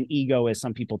big of an ego as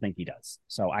some people think he does.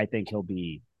 So I think he'll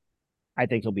be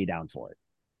down for it.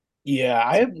 Yeah,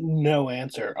 I have no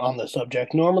answer on the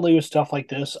subject. Normally with stuff like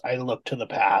this, I look to the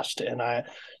past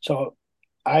so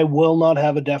I will not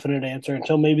have a definite answer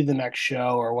until maybe the next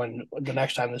show or when the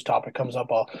next time this topic comes up.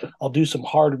 I'll do some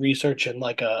hard research and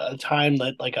like a time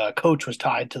that like a coach was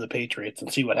tied to the Patriots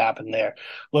and see what happened there.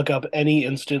 Look up any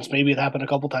instance. Maybe it happened a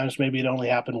couple times. Maybe it only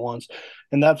happened once.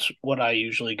 And that's what I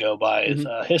usually go by is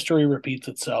history repeats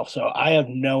itself. So I have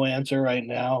no answer right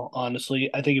now. Honestly,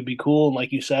 I think it'd be cool. And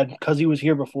like you said, because he was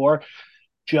here before,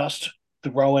 just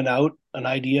throwing out an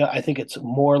idea. I think it's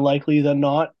more likely than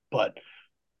not, but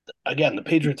again, the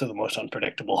Patriots are the most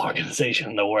unpredictable organization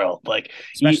in the world. Like,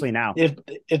 especially now, if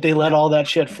they let all that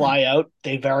shit fly out,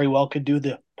 they very well could do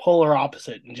the polar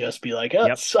opposite and just be like,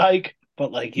 psych.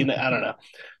 But like, I don't know.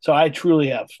 So I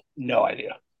truly have no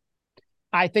idea.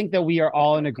 I think that we are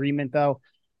all in agreement, though.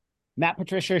 Matt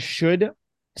Patricia should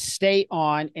stay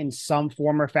on in some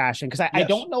form or fashion because I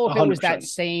don't know if 100%. It was that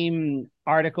same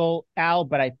article, Al,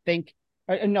 but I think.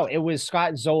 No, it was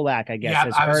Scott Zolak, I guess.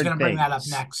 Yeah, I was going to bring that up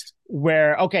next.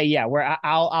 Where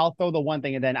I'll throw the one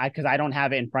thing and then because I don't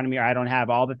have it in front of me or I don't have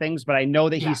all the things, but I know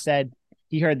that he said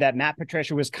he heard that Matt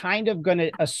Patricia was kind of going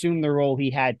to assume the role he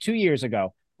had 2 years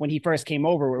ago when he first came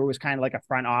over, where it was kind of like a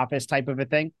front office type of a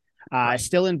thing.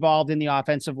 Still involved in the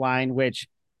offensive line, which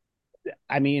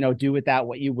I mean, do with that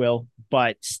what you will,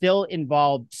 but still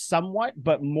involved somewhat,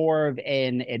 but more of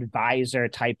an advisor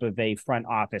type of a front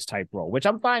office type role, which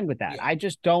I'm fine with that. Yeah. I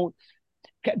just don't,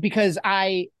 because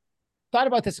I thought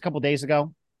about this a couple of days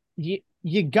ago.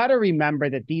 You got to remember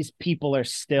that these people are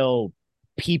still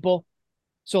people.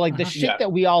 So like the shit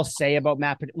that we all say about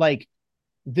Matt, like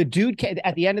the dude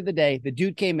at the end of the day, the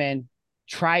dude came in,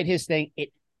 tried his thing.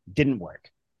 It didn't work.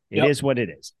 It is what it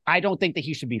is. I don't think that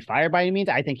he should be fired by any means.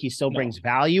 I think he still brings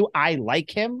value. I like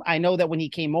him. I know that when he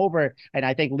came over, and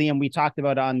I think, Liam, we talked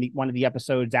about on one of the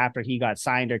episodes after he got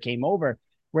signed or came over,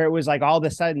 where it was like all of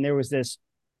a sudden there was this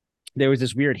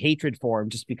weird hatred for him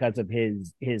just because of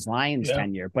his Lions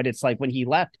tenure. But it's like when he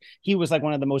left, he was like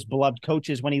one of the most beloved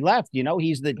coaches when he left.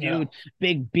 He's the dude,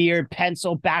 big beard,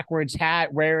 pencil, backwards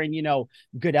hat, wearing,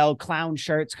 Goodell clown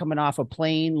shirts coming off a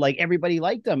plane. Like everybody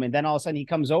liked him. And then all of a sudden he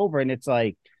comes over and it's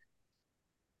like,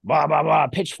 blah blah blah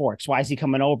pitchforks. Why is he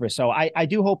coming over? So I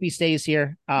do hope he stays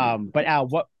here. But Al,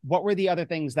 what were the other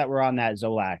things that were on that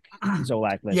Zolak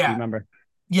list? Do you Yeah. remember?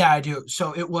 Yeah, I do.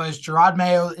 So it was Gerard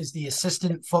Mayo is the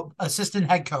assistant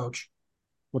head coach.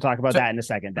 We'll talk about So- that in a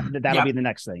second. That'll Yeah. be the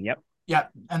next thing. Yep. Yeah.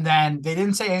 And then they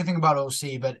didn't say anything about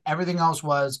OC, but everything else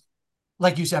was,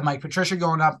 like you said, Mike, Patricia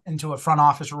going up into a front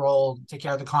office role, take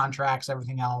care of the contracts,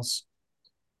 everything else.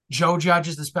 Joe Judge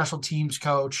is the special teams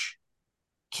coach.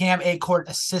 Cam Acorn,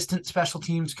 assistant special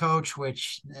teams coach,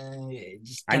 which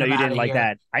just I get know him you outta didn't like here.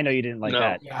 that. I know you didn't like No.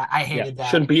 that. Yeah, I hated that.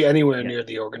 Shouldn't be anywhere Yeah. near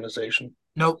the organization.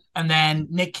 Nope. And then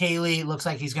Nick Cayley looks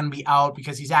like he's going to be out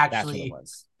because he's That's what actually it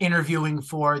was. interviewing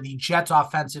for the Jets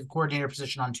offensive coordinator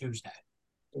position on Tuesday.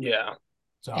 Yeah.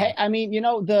 So Hey, I mean, I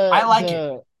like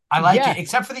it. I like yeah. it,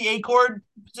 except for the Acorn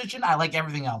position. I like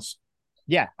everything else.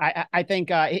 Yeah, I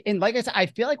think, and like I said, I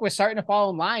feel like we're starting to fall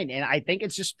in line, and I think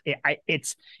it's just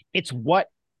it's what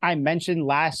I mentioned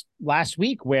last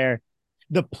week, where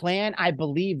the plan, I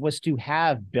believe, was to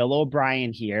have Bill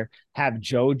O'Brien here, have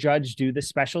Joe Judge do the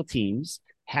special teams,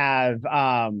 have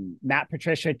Matt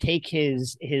Patricia take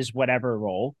his whatever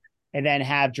role, and then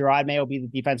have Gerard Mayo be the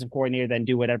defensive coordinator, then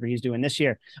do whatever he's doing this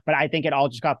year. But I think it all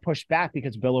just got pushed back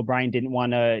because Bill O'Brien didn't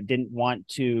want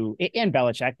to, and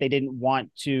Belichick, they didn't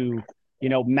want to,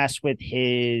 mess with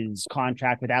his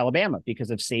contract with Alabama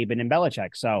because of Saban and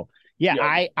Belichick. So yeah,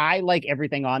 Yep. I like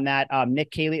everything on that.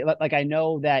 Nick Cayley, like I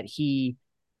know that he,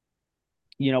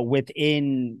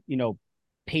 within,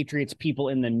 Patriots people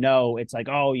in the know, it's like,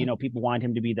 oh, people want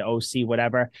him to be the OC,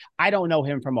 whatever. I don't know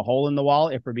him from a hole in the wall,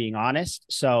 if we're being honest.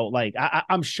 So like,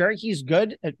 I'm sure he's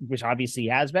good, which obviously he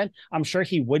has been. I'm sure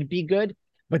he would be good,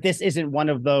 but this isn't one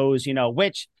of those,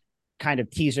 which kind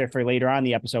of teaser for later on in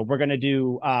the episode. We're going to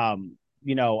do,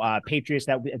 Patriots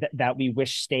that we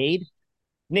wish stayed.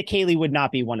 Nick Cayley would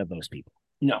not be one of those people.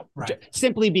 No. Right.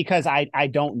 Simply because I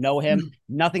don't know him.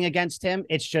 Nothing against him.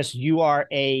 It's just you are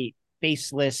a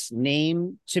faceless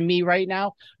name to me right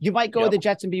now. You might go to the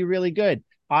Jets and be really good.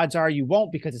 Odds are you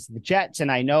won't because it's the Jets.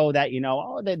 And I know that,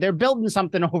 they're building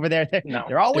something over there.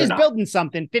 They're always building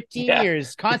something. 15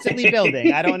 years, constantly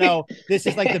building. I don't know. This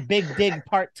is like the big dig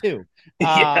part 2.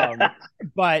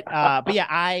 But yeah,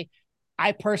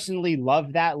 I personally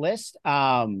love that list.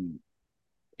 And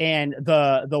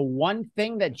the one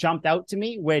thing that jumped out to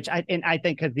me, which I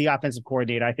think because the offensive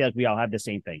coordinator, I feel like we all have the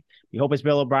same thing. We hope it's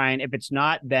Bill O'Brien. If it's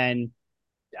not, then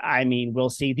I mean, we'll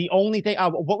see. The only thing,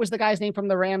 what was the guy's name from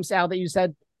the Rams, Al, that you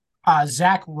said?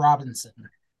 Zach Robinson.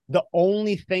 The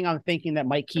only thing I'm thinking that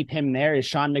might keep him there is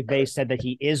Sean McVay said that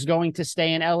he is going to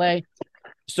stay in LA.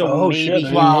 So maybe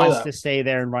he wants to stay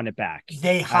there and run it back.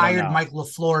 They hired Mike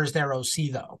LaFleur as their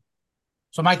OC though.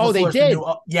 So Mike LaFleur's they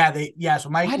did. So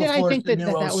Mike Why did LaFleur's I think the that new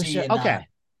that OC was in, okay?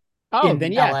 Oh,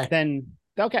 then yeah, LA. then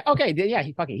okay, yeah,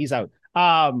 he's out.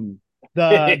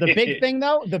 The big thing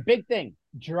though,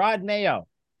 Gerard Mayo.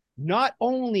 Not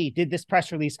only did this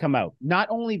press release come out, not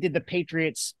only did the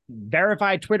Patriots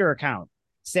verified Twitter account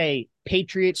say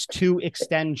Patriots to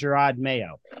extend Gerard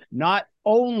Mayo, not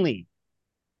only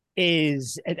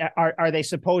are they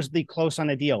supposedly close on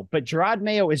a deal, but Gerard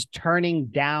Mayo is turning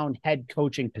down head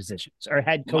coaching positions or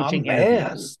head coaching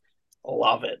interviews.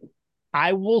 Love it.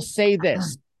 I will say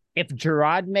this. If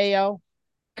Gerard Mayo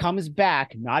comes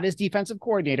back, not as defensive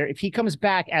coordinator, if he comes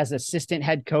back as assistant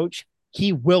head coach,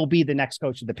 he will be the next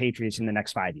coach of the Patriots in the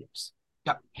next 5 years.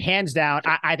 Yep. Hands down.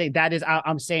 I think that is,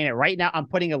 I'm saying it right now. I'm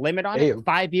putting a limit on it.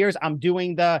 5 years. I'm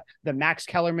doing the Max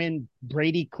Kellerman,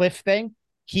 Brady Cliff thing.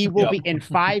 He will be in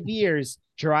 5 years.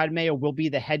 Gerard Mayo will be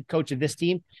the head coach of this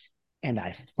team. And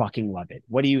I fucking love it.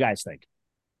 What do you guys think?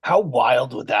 How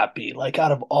wild would that be? Like,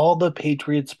 out of all the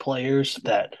Patriots players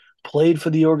that played for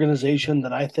the organization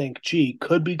that I think,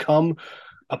 could become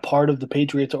a part of the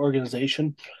Patriots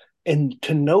organization, and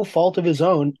to no fault of his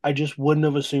own, I just wouldn't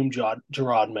have assumed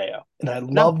Gerard Mayo. And I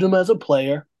loved him as a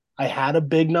player. I had a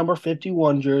big number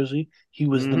 51 jersey. He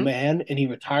was the man, and he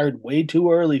retired way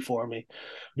too early for me.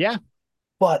 Yeah.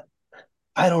 But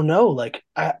I don't know. Like,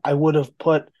 I would have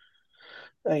put,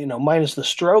 minus the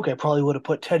stroke, I probably would have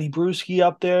put Teddy Bruschi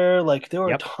up there. Like, there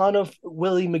were a ton of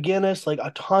Willie McGinnis, like a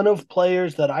ton of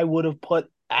players that I would have put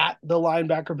at the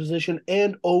linebacker position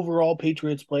and overall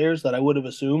Patriots players that I would have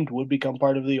assumed would become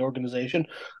part of the organization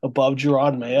above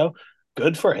Gerard Mayo.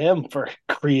 Good for him for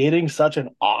creating such an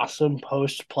awesome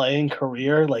post-playing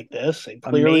career like this. And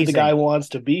clearly the guy wants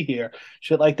to be here.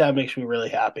 Shit like that makes me really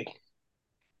happy.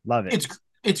 Love it.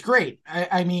 It's great.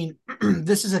 I mean,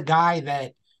 this is a guy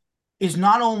that is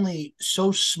not only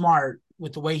so smart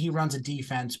with the way he runs a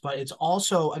defense, but it's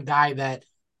also a guy that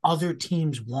other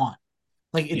teams want.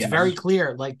 Like, it's Yes. very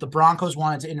clear. Like, the Broncos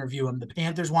wanted to interview him. The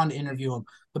Panthers wanted to interview him.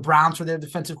 The Browns for their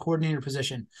defensive coordinator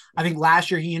position. I think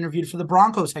last year he interviewed for the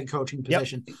Broncos head coaching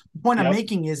position. The point I'm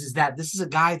making is that this is a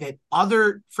guy that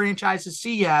other franchises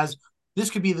see as, this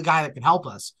could be the guy that can help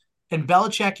us. And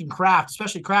Belichick and Kraft,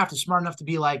 especially Kraft, is smart enough to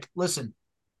be like, listen,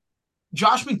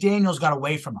 Josh McDaniels got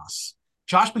away from us.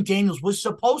 Josh McDaniels was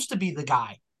supposed to be the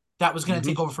guy that was going to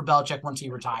take over for Belichick once he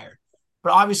retired.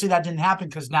 But obviously that didn't happen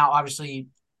because now obviously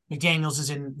McDaniels is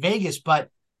in Vegas, but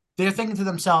they're thinking to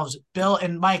themselves, Bill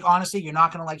and Mike, honestly, you're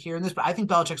not going to like hearing this, but I think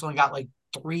Belichick's only got like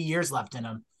 3 years left in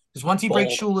him. Because once he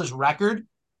breaks Shula's record,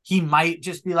 he might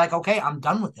just be like, okay, I'm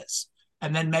done with this.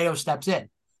 And then Mayo steps in.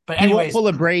 But anyways, he won't pull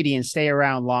a Brady and stay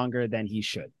around longer than he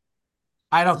should.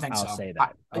 I don't think so. I'll say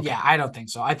that. Okay. Yeah, I don't think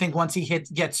so. I think once he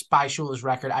gets by Shula's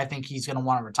record, I think he's going to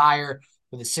want to retire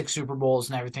with his 6 Super Bowls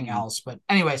and everything else. But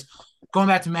anyways, going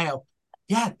back to Mayo,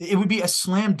 yeah, it would be a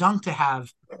slam dunk to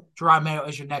have Jerod Mayo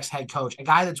as your next head coach, a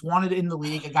guy that's wanted in the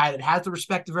league, a guy that has the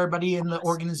respect of everybody in the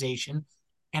organization,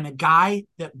 and a guy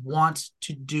that wants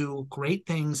to do great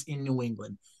things in New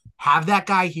England. Have that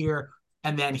guy here,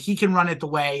 and then he can run it the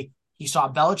way he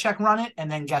saw Belichick run it, and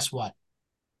then guess what?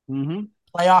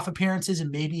 Playoff appearances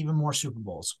and maybe even more Super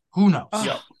Bowls. Who knows?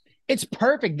 It's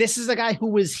perfect. This is a guy who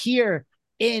was here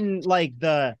in like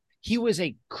he was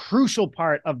a crucial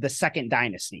part of the second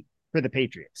dynasty for the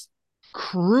Patriots.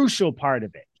 Crucial part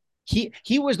of it.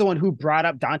 He was the one who brought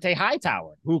up Dante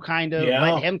Hightower, who kind of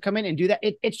let him come in and do that.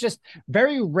 It's just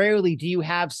very rarely do you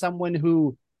have someone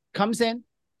who comes in,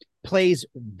 plays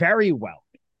very well,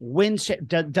 wins,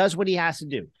 does what he has to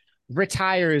do,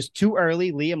 retires too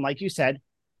early. Liam, like you said,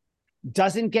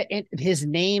 doesn't get in. His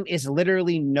name is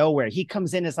literally nowhere. He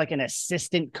comes in as like an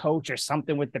assistant coach or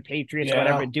something with the Patriots,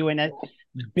 whatever, doing it,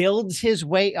 builds his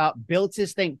way up, builds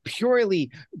his thing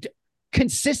purely,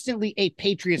 consistently a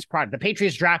Patriots product. The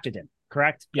Patriots drafted him,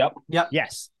 correct? Yep.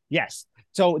 Yes.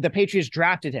 So the Patriots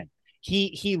drafted him.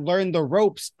 He learned the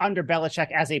ropes under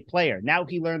Belichick as a player. Now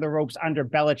he learned the ropes under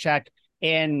Belichick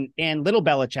and little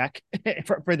Belichick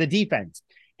for the defense.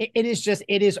 It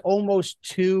is almost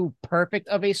too perfect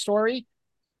of a story.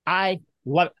 I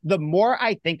love it. The more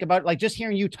I think about it, like just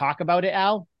hearing you talk about it,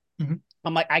 Al,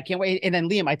 I'm like, I can't wait. And then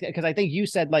Liam, because I think you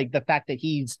said like the fact that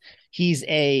he's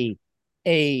a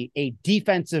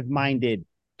defensive minded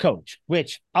coach,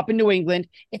 which up in New England,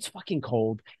 it's fucking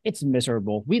cold. It's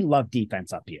miserable. We love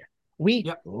defense up here.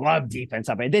 We love defense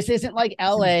up here. This isn't like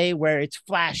LA where it's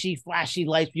flashy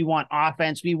lights. We want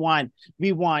offense. We want,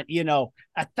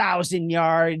 1,000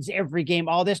 yards every game,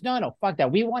 all this. No, fuck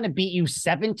that. We want to beat you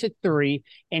 7-3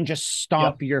 and just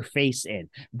stomp your face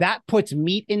in. That puts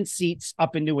meat in seats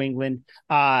up in New England.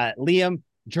 Liam,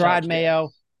 Jerod Mayo,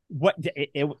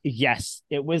 it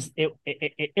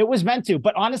was meant to,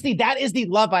 but honestly, that is the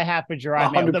love I have for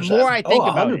Jerod Mayo. The more I think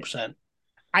about it,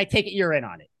 I take it you're in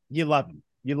on it. You love him.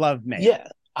 You love Mayo. Yeah.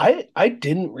 I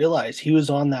didn't realize he was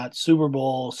on that Super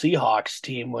Bowl Seahawks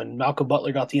team when Malcolm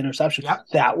Butler got the interception.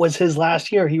 That was his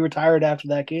last year. He retired after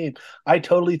that game. I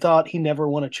totally thought he never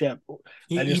won a chip.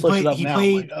 I just looked it up now.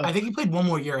 I think he played one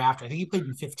more year after. I think he played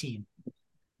in 15.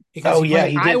 He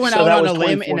did. I went out on a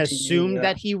limb and assumed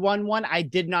that he won one. I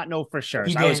did not know for sure.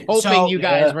 So I was hoping you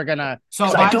guys were gonna. So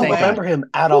I don't remember him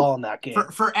at all in that game.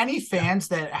 For any fans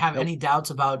that have any doubts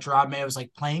about Jerod Mayo's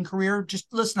like playing career,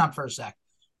 just listen up for a sec.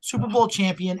 Super Bowl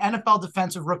champion, NFL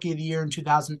Defensive Rookie of the Year in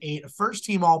 2008, a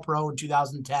first-team All-Pro in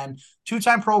 2010,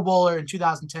 two-time Pro Bowler in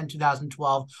 2010,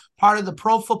 2012, part of the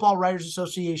Pro Football Writers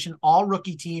Association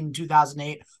All-Rookie team in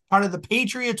 2008, part of the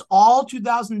Patriots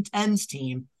All-2010s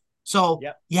team. So,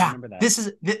 this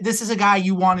is a guy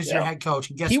you want as your head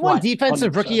coach. And guess what? He won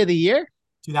Defensive 100%. Rookie of the Year?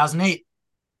 2008.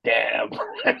 Damn.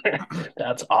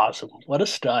 That's awesome. What a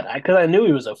stud. Because I knew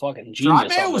he was a fucking genius. Jerod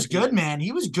Mayo was good, man.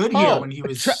 He was good here when he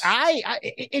was.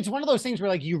 It's one of those things where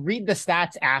like you read the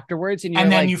stats afterwards and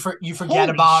then you forget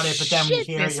about it, but then we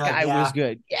hear this guy was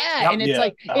good. Yeah. And it's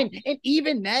like, and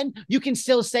even then you can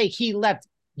still say he left.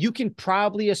 You can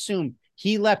probably assume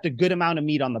he left a good amount of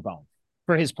meat on the bone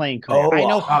for his playing career.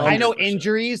 I know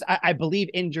injuries. I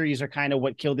believe injuries are kind of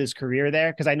what killed his career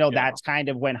there. Cause I know that's kind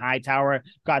of when Hightower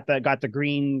got the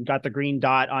green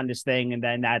dot on this thing. And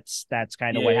then that's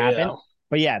kind of what happened.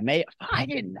 But I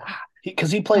didn't, because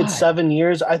he played 7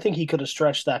 years. I think he could have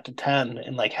stretched that to 10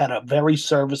 and like had a very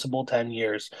serviceable 10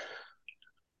 years.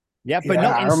 Yeah. But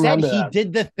no, instead he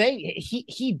did the thing.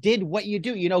 He did what you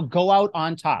do, go out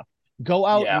on top, go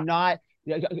out,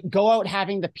 go out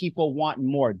having the people want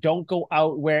more. Don't go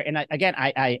out where, and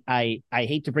I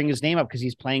hate to bring his name up because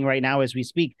he's playing right now as we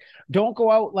speak. Don't go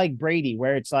out like Brady,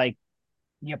 where it's like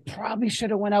you probably should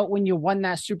have went out when you won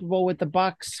that Super Bowl with the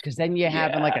Bucks, because then you're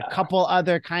having like a couple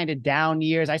other kind of down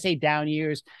years. I say down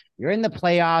years. You're in the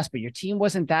playoffs, but your team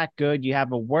wasn't that good. You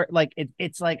have a work like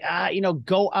it's like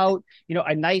go out,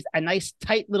 a nice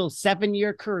tight little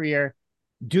 7-year career,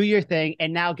 do your thing,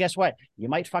 and now guess what? You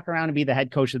might fuck around and be the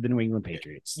head coach of the New England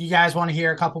Patriots. You guys want to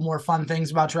hear a couple more fun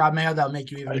things about Jerod Mayo that'll make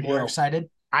you even more excited?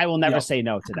 I will never say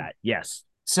no to that. Yes.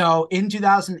 So in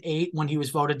 2008, when he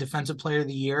was voted Defensive Player of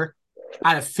the Year,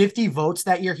 out of 50 votes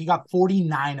that year, he got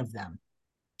 49 of them.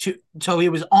 So he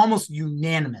was almost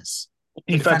unanimous.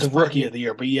 Defensive Rookie of the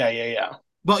Year, but yeah.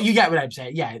 Well, you get what I'm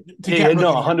saying. Yeah.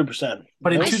 100%.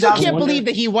 But in I still can't believe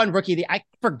that he won Rookie of the Year. I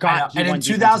forgot. And in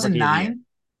 2009,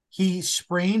 he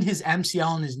sprained his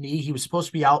MCL in his knee. He was supposed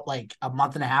to be out like a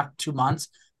month and a half, 2 months.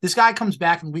 This guy comes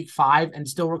back in week 5 and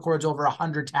still records over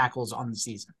 100 tackles on the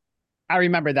season. I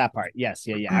remember that part. Yes.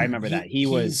 Yeah. I remember that.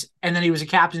 And then he was a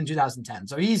captain in 2010.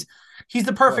 So he's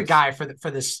the perfect guy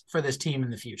for this team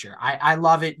in the future. I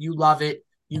love it. You love it.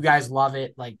 You guys love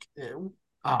it. Like,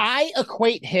 I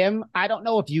equate him. I don't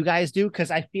know if you guys do,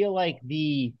 because I feel like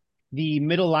the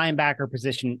middle linebacker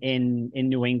position in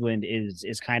New England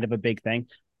is kind of a big thing.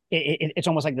 It's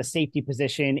almost like the safety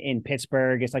position in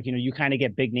Pittsburgh. It's like, you kind of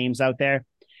get big names out there.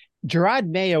 Jerod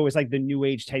Mayo is like the new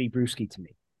age Teddy Bruschi to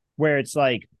me, where it's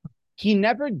like, he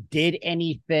never did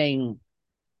anything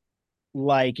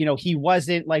like, he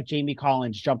wasn't like Jamie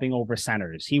Collins jumping over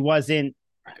centers. He wasn't,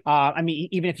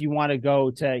 even if you want to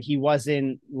go to, he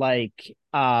wasn't like,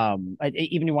 even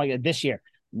if you want to go this year,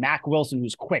 Mack Wilson,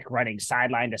 who's quick running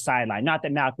sideline to sideline. Not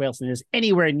that Mack Wilson is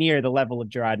anywhere near the level of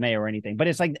Jerod Mayo or anything, but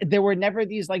it's like, there were never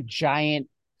these like giant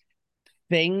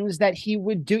things that he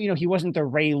would do. He wasn't the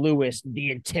Ray Lewis,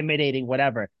 the intimidating,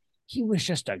 whatever. He was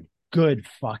just a good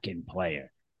fucking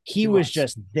player. He was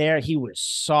just there. He was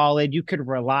solid. You could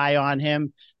rely on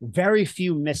him. Very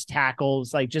few missed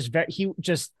tackles. Like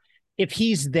if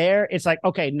he's there, it's like,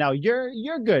 okay, no,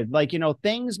 you're good. Like,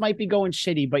 things might be going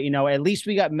shitty, but at least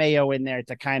we got Mayo in there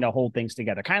to kind of hold things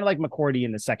together. Kind of like McCourty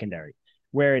in the secondary,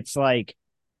 where it's like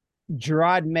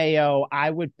Jerod Mayo, I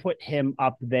would put him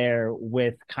up there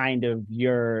with kind of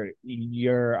your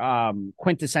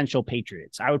quintessential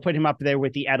Patriots. I would put him up there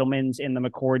with the Edelmans and the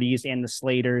McCourtys and the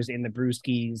Slaters and the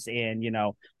Brewskis and,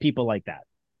 people like that.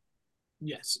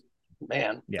 Yes.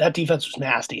 Man, that defense was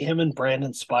nasty. Him and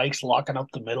Brandon Spikes locking up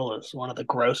the middle is one of the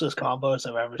grossest combos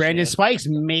I've ever seen. Brandon Spikes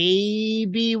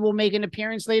maybe will make an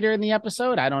appearance later in the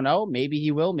episode. I don't know. Maybe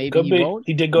he will. Maybe he won't.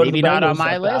 He did go maybe to the not Bengals, on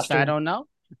my list. Bastard. I don't know.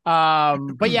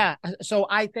 But yeah, so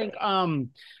I think,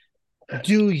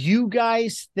 do you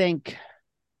guys think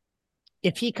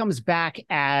if he comes back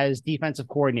as defensive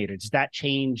coordinator, does that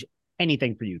change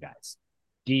anything for you guys?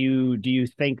 Do you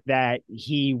think that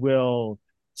he will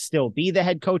still be the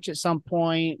head coach at some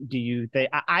point? Do you think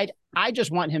I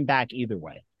just want him back either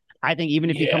way? I think even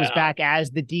if he comes back as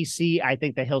the DC, I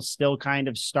think that he'll still kind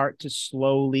of start to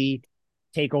slowly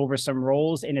take over some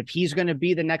roles. And if he's going to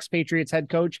be the next Patriots head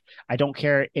coach, I don't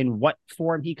care in what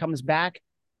form he comes back.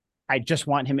 I just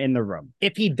want him in the room.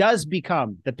 If he does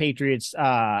become the Patriots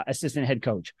assistant head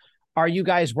coach, are you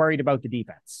guys worried about the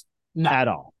defense? Not at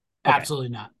all. Okay. Absolutely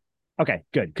not. Okay,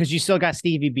 good. Because you still got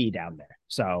Stevie B down there.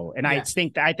 So, and I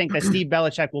think that Steve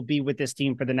Belichick will be with this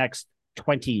team for the next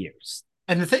 20 years.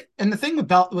 And the thing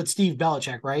with Steve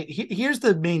Belichick, right? Here's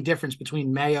the main difference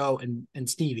between Mayo and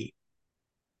Stevie.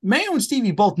 Mayo and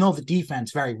Stevie both know the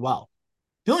defense very well.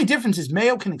 The only difference is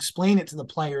Mayo can explain it to the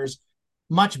players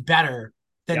much better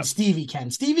than Stevie can.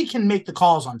 Stevie can make the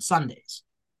calls on Sundays,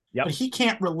 but he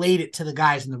can't relate it to the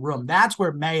guys in the room. That's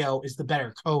where Mayo is the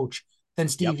better coach than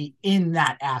Stevie in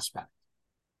that aspect.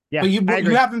 Yeah, but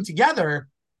you have them together,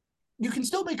 you can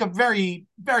still make a very,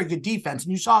 very good defense,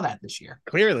 and you saw that this year.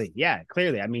 Clearly.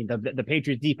 I mean, the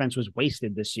Patriots defense was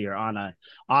wasted this year on an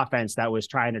offense that was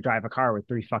trying to drive a car with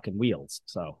 3 fucking wheels.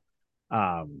 So,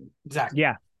 exactly.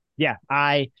 Yeah.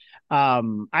 I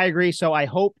agree. So I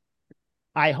hope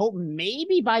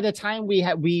maybe by the time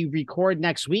we record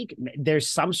next week, there's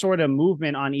some sort of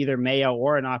movement on either Mayo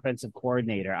or an offensive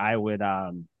coordinator. I would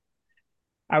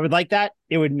like that.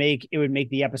 It would make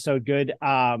the episode good.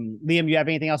 Liam, you have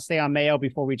anything else to say on Mayo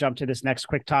before we jump to this next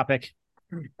quick topic?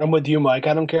 I'm with you, Mike.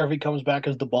 I don't care if he comes back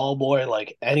as the ball boy.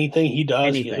 Like anything he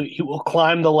does, he will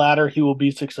climb the ladder. He will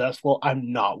be successful.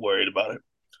 I'm not worried about it.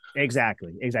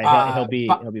 Exactly. He'll be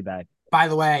back. By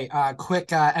the way, quick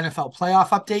NFL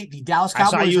playoff update. The Dallas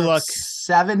Cowboys are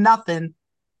 7-0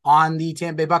 on the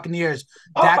Tampa Bay Buccaneers.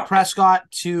 Dak Prescott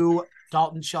to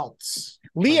Dalton Schultz.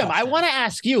 Liam, I want to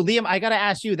ask you. Liam, I got to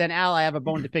ask you. Then, Al, I have a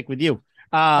bone to pick with you.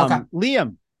 Okay.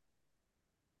 Liam,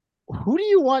 Who do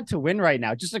you want to win right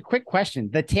now? Just a quick question.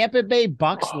 The Tampa Bay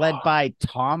Bucks led by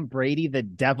Tom Brady, the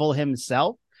devil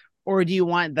himself, or do you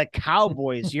want the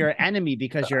Cowboys, your enemy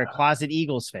because you're a closet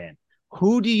Eagles fan?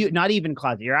 Who do you, not even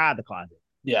closet, you're out of the closet.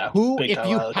 Yeah. Who, if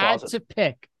you had to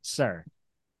pick, sir,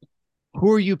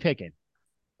 who are you picking?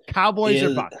 Cowboys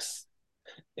or Bucks?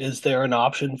 Is there an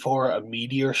option for a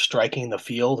meteor striking the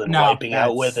field and wiping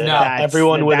out within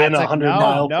everyone within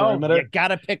 100-mile perimeter? You got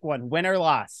to pick one, win or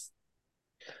loss.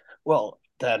 Well,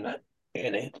 then,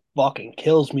 and it fucking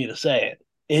kills me to say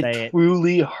it. It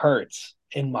truly hurts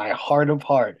in my heart of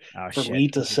heart for me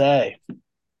to say,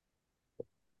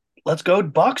 let's go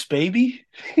Bucks, baby.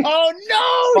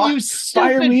 Oh, no, you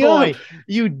stupid boy.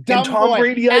 You dumb and Tom boy.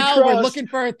 Brady, I trust. We're looking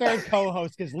for a third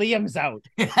co-host because Liam's out.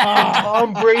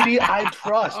 Tom Brady, I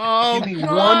trust.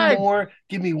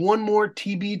 Give me one more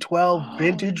TB12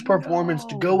 vintage performance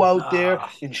to go out there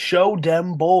and show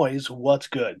them boys what's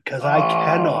good. Because I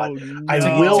cannot. No.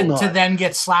 I will not. To then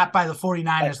get slapped by the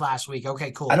 49ers last week.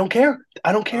 Okay, cool. I don't care.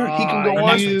 He can go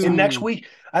on in next week.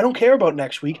 I don't care about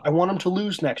next week. I want him to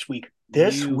lose next week.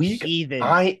 This week,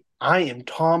 I am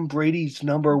Tom Brady's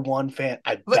number one fan.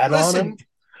 I bet on him.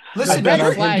 Listen,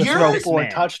 to throw 4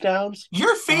 touchdowns.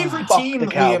 Your favorite team,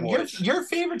 Liam, your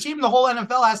favorite team in the whole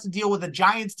NFL has to deal with a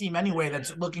Giants team anyway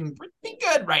that's looking pretty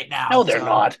good right now. No, they're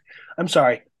not. I'm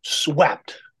sorry.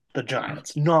 Swept the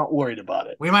Giants. Not worried about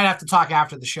it. We might have to talk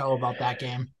after the show about that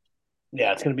game.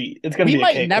 Yeah, it's gonna be. We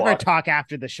might never talk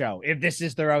after the show if this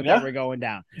is the road that we're going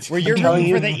down. Where you're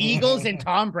rooting for the Eagles and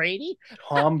Tom Brady.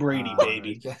 Tom Brady,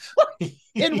 baby.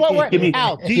 In what way?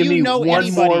 Al, do you know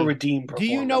anybody? Do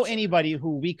you know anybody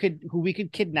who we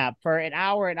could kidnap for an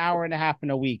hour and a half in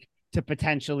a week to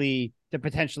potentially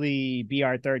be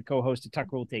our third co-host of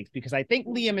Tuck Rule Takes? Because I think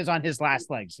Liam is on his last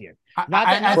legs here. Not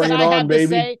that I have to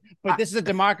say, but this is a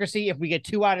democracy. If we get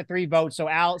 2 out of 3 votes, so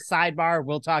Al, sidebar,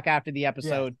 we'll talk after the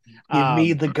episode. Give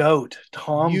me the GOAT,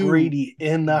 Tom Brady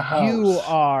in the house. You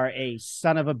are a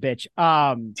son of a bitch.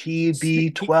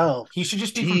 TB12. He should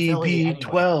just be from Philly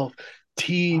TB12.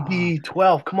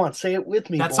 TB12. Come on, say it with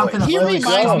me. That's boy. something. He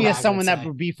reminds me of someone that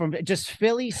would be from just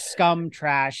Philly scum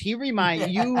trash. He reminds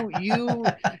you.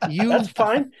 That's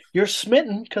fine. You're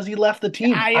smitten because he left the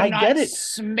team. I get it.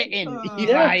 Smitten.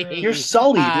 You're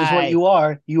sullied, is what you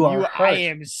are. You are. I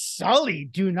am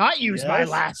sullied. Do not use my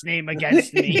last name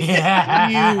against me. You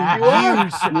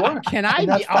are. Can I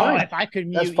be? If I could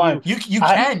mute you, you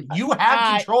can. You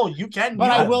have control. You can.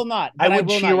 But I will not. I would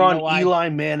cheer on Eli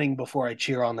Manning before I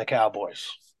cheer on the Cowboys.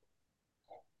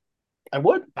 I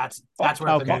would. That's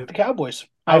where the Cowboys.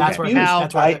 Okay.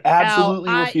 I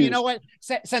absolutely refuse. You know what?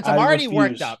 Since I'm already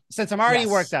worked up.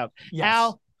 Yes.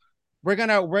 Al, we're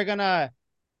gonna.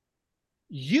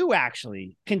 You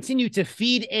actually continue to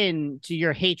feed into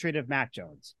your hatred of Mac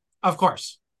Jones. Of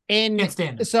course.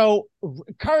 So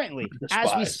currently,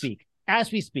 as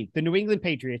we speak, the New England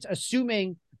Patriots,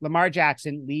 assuming Lamar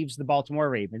Jackson leaves the Baltimore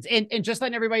Ravens. And just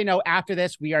letting everybody know, after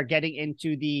this, we are getting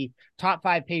into the top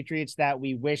 5 Patriots that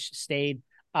we wish stayed.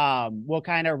 We'll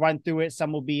kind of run through it.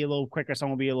 Some will be a little quicker,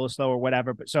 some will be a little slower,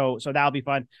 whatever. But so that'll be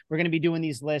fun. We're going to be doing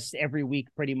these lists every week,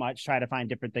 pretty much, try to find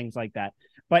different things like that.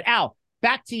 But Al,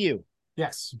 back to you.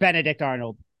 Yes. Benedict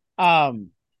Arnold. The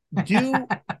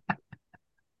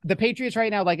Patriots right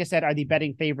now, like I said, are the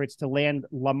betting favorites to land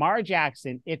Lamar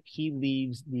Jackson if he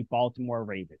leaves the Baltimore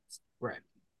Ravens. Right.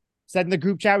 Said in the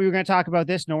group chat we were going to talk about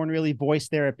this. No one really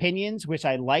voiced their opinions, which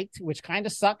I liked, which kind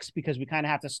of sucks because we kind of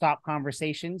have to stop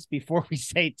conversations before we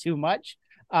say too much.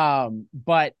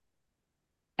 But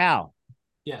Al.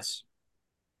 Yes.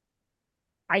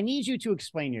 I need you to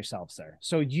explain yourself, sir.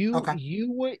 So you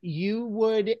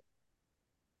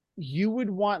would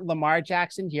want Lamar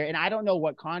Jackson here, and I don't know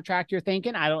what contract you're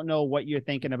thinking. I don't know what you're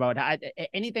thinking about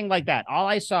anything like that. All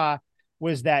I saw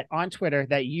was that on Twitter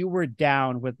that you were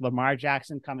down with Lamar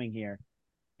Jackson coming here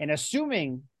and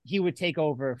assuming he would take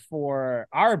over for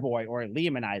our boy or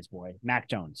Liam and I's boy, Mac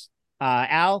Jones.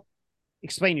 Al,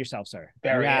 explain yourself, sir.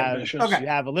 Very ambitious. Okay. You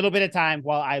have a little bit of time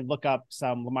while I look up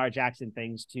some Lamar Jackson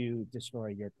things to destroy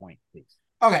your point, please.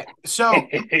 Okay. So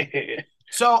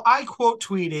I quote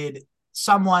tweeted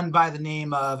someone by the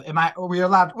name of, we're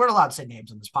allowed to say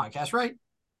names on this podcast, right?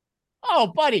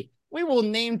 Oh, buddy. We will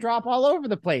name drop all over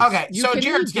the place. Okay, so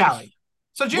Jared Scally.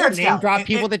 Name drop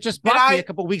people that just blocked me a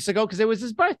couple weeks ago because it was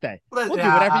his birthday. We'll do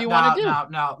whatever you want to do.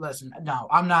 No, listen, no,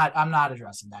 I'm not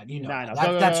addressing that. You know,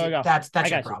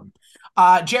 that's your problem.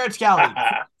 Jared Scally,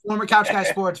 former Couch Guy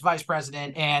Sports vice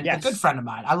president and a good friend of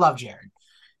mine. I love Jared,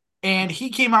 and he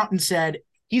came out and said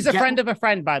he's a friend of a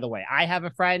friend. By the way, I have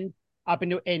a friend up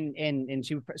in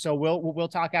so we'll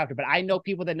talk after. But I know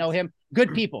people that know him.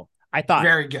 Good people. I thought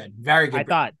Very good. Very good. I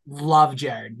thought Love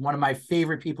Jared. One of my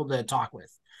favorite people to talk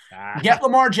with. uh, Get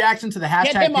Lamar Jackson to the Get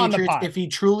him hashtag on the Patriots pod. if he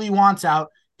truly wants out.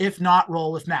 If not,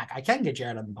 roll with Mac. I can get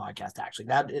Jared on the podcast,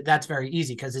 actually. That's very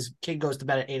easy because his kid goes to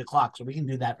bed at 8 o'clock, so we can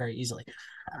do that very easily.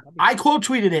 I quote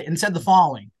tweeted it and said the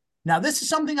following. Now, this is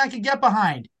something I could get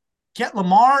behind. Get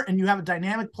Lamar, and you have a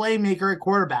dynamic playmaker at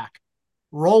quarterback.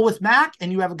 Roll with Mac,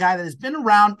 and you have a guy that has been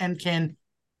around and can,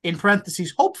 in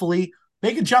parentheses, hopefully,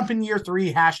 make a jump in year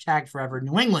 3, hashtag forever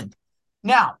New England.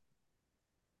 Now,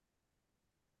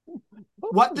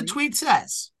 what the tweet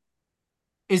says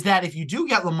is that if you do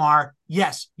get Lamar,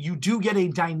 yes, you do get a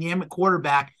dynamic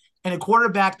quarterback, and a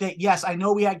quarterback that, yes, I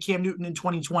know we had Cam Newton in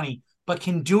 2020, but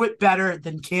can do it better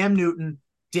than Cam Newton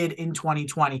did in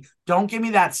 2020. Don't give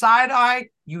me that side eye.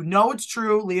 You know it's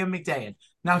true, Liam McDade.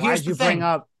 Now, here's the thing. Bring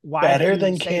up better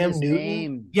than Cam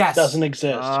Newton? Yes. Doesn't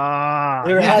exist.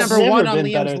 There has number never one on been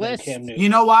Liam's better than list. Cam Newton. You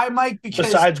know why, Mike? Because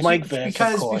Besides Mike Vick,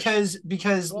 because of course.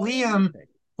 because Liam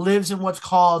lives in what's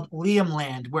called Liam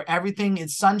Land, where everything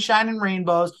is sunshine and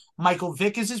rainbows. Michael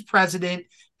Vick is his president,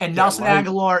 and Nelson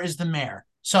Aguilar is the mayor.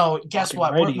 So guess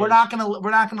what? We're not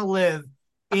gonna live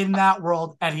in that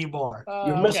world anymore.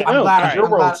 You're missing out. Your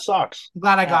world sucks. I'm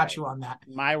glad I got you on that.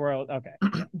 My world,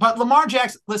 okay. But Lamar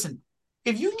Jackson, listen,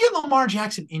 if you can get Lamar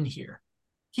Jackson in here,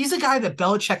 he's a guy that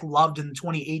Belichick loved in the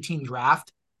 2018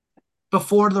 draft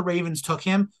before the Ravens took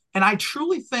him. And I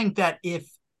truly think that if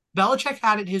Belichick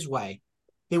had it his way,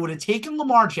 they would have taken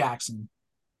Lamar Jackson.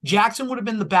 Jackson would have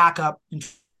been the backup in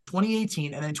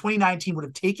 2018, and then 2019 would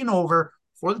have taken over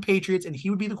for the Patriots, and he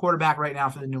would be the quarterback right now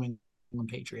for the New England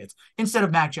Patriots instead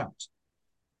of Mac Jones.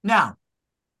 Now,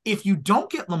 if you don't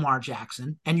get Lamar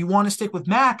Jackson and you want to stick with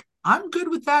Mac, I'm good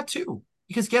with that too.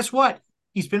 Because guess what?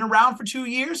 He's been around for 2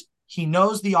 years. He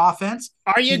knows the offense.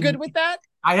 Are you good with that?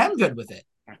 I am good with it.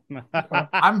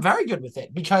 I'm very good with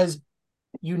it because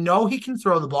you know he can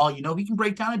throw the ball. You know he can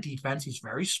break down a defense. He's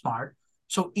very smart.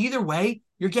 So either way,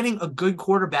 you're getting a good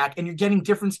quarterback and you're getting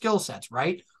different skill sets,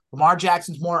 right? Lamar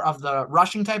Jackson's more of the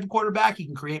rushing type of quarterback. He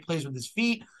can create plays with his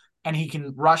feet and he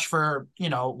can rush for,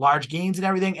 large gains and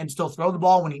everything and still throw the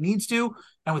ball when he needs to.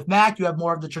 And with Mac, you have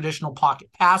more of the traditional pocket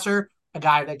passer, a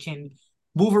guy that can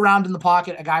move around in the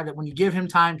pocket, a guy that when you give him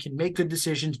time can make good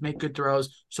decisions, make good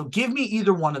throws. So give me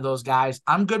either one of those guys.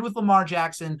 I'm good with Lamar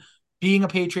Jackson being a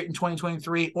Patriot in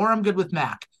 2023, or I'm good with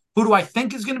Mac. Who do I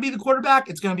think is going to be the quarterback?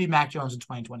 It's going to be Mac Jones in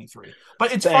 2023.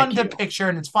 But it's fun to picture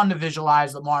and it's fun to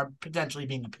visualize Lamar potentially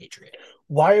being a Patriot.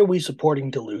 Why are we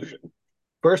supporting delusion?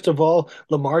 First of all,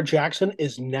 Lamar Jackson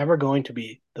is never going to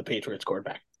be the Patriots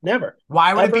quarterback. Never.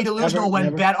 Why would it be delusional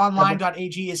when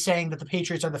betonline.ag is saying that the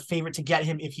Patriots are the favorite to get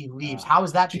him if he leaves? How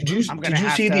is that? Did you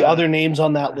see the other names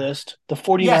on that list? The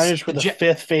 49ers were the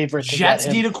fifth favorite to Jets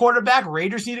get him. need a quarterback.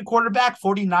 Raiders need a quarterback.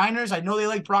 49ers, I know they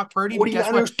like Brock Purdy.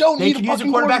 49ers don't need a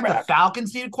fucking quarterback. The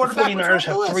Falcons need a quarterback. The 49ers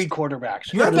have 3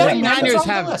 quarterbacks. The 49ers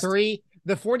have 3.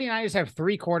 The 49ers have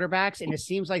 3 quarterbacks, and it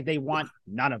seems like they want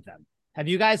none of them. Have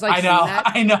you guys seen that?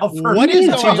 I know. What is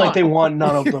it? Seems like they want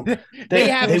none of them. They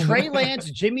have Trey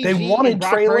Lance, Jimmy G. They wanted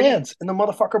Trey Lance, and the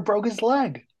motherfucker broke his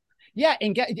leg. Yeah,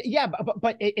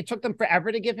 but it took them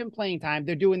forever to give him playing time.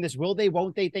 They're doing this will they,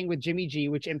 won't they thing with Jimmy G,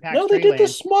 which impacts Trey Lance. No, they did the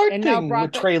smart thing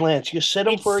with Trey Lance. You sit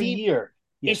him for a year.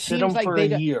 You sit him for a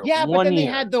year. Yeah, but then they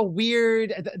had the weird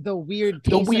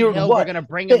Taysom Hill. We're going to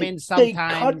bring him in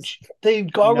sometimes. They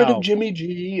got rid of Jimmy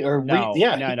G. He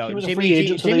was a free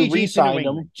agent, so they re-signed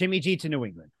him. Jimmy G to New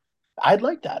England. I'd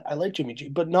like that. I like Jimmy G,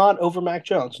 but not over Mac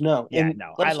Jones. No. Yeah,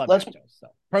 no. I love Mac Jones. So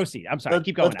proceed. I'm sorry.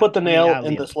 Keep going. Let's put the nail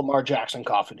in this Lamar Jackson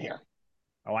coffin here.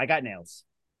 Oh, I got nails.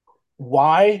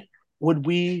 Why would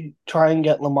we try and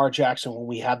get Lamar Jackson when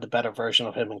we had the better version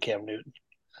of him and Cam Newton?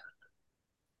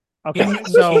 Okay,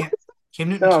 so Cam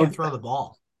Newton can't throw the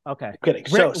ball. Okay, I'm kidding.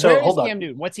 So hold on. Cam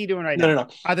Newton? What's he doing right now? No.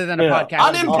 Other than a podcast,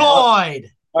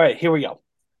 unemployed. All right, here we go.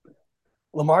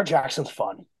 Lamar Jackson's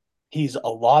fun. He is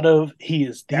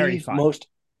the most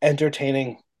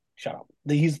entertaining. Shut up.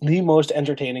 He's the most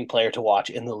entertaining player to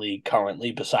watch in the league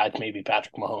currently, besides maybe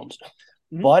Patrick Mahomes.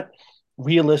 Mm-hmm. But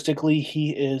realistically, he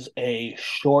is a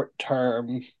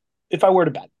short-term. If I were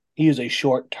to bet, he is a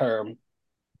short-term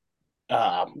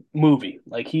movie.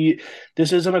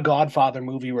 This isn't a Godfather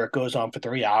movie where it goes on for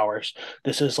 3 hours.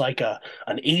 This is like an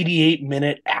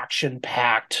 88-minute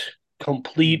action-packed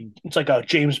complete. It's like a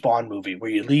James Bond movie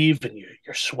where you leave and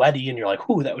you're sweaty and you're like,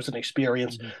 "Ooh, that was an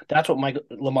experience." Mm-hmm. That's what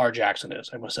Lamar Jackson is.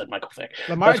 I almost said Michael Vick.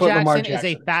 Lamar Jackson is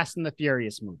a Fast and the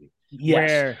Furious movie. Yes.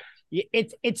 Where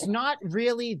it's not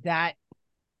really that.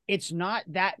 It's not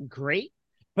that great.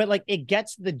 But it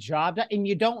gets the job done, and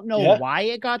you don't know why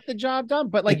it got the job done.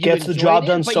 But it gets the job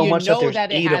done so much that there's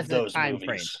 8 of those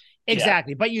movies.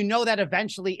 Exactly. But you know that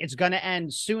eventually it's going to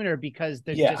end sooner because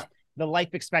there's just the life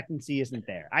expectancy isn't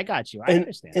there. I got you. I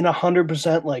understand. And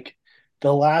 100%, like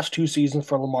the last 2 seasons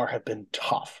for Lamar have been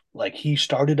tough. Like he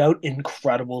started out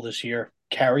incredible this year,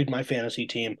 carried my fantasy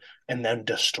team, and then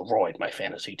destroyed my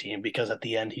fantasy team because at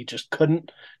the end he just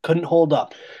couldn't hold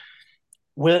up.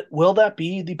 Will that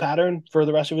be the pattern for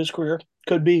the rest of his career?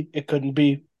 Could be. It couldn't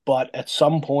be. But at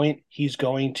some point, he's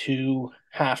going to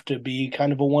have to be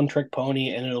kind of a one-trick pony,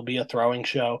 and it'll be a throwing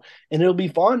show, and it'll be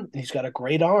fun. He's got a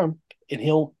great arm, and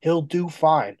he'll do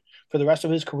fine for the rest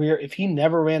of his career. If he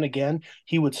never ran again,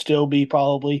 he would still be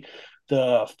probably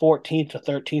the 14th to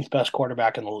 13th best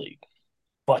quarterback in the league.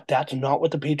 But that's not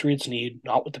what the Patriots need,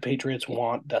 not what the Patriots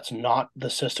want. That's not the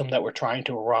system that we're trying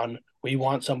to run. We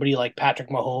want somebody like Patrick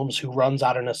Mahomes who runs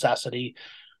out of necessity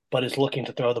but is looking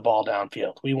to throw the ball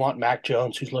downfield. We want Mac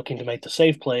Jones who's looking to make the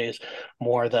safe plays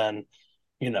more than,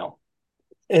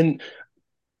 And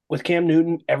with Cam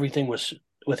Newton, everything was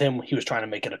with him. He was trying to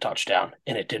make it a touchdown,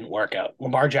 and it didn't work out.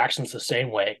 Lamar Jackson's the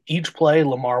same way. Each play,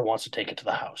 Lamar wants to take it to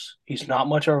the house. He's not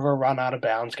much of a run out of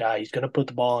bounds guy. He's going to put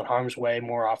the ball in harm's way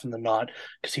more often than not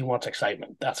because he wants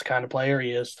excitement. That's the kind of player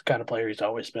he is, the kind of player he's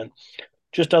always been.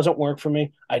 Just doesn't work for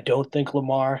me. I don't think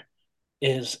Lamar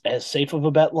is as safe of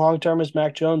a bet long-term as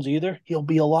Mac Jones either. He'll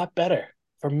be a lot better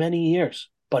for many years,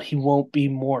 but he won't be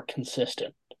more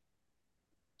consistent.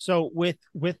 So with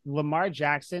Lamar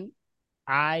Jackson,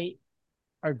 I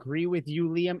agree with you,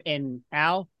 Liam and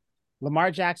Al.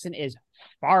 Lamar Jackson is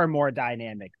far more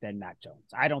dynamic than Mac Jones.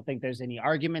 I don't think there's any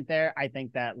argument there. I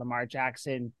think that Lamar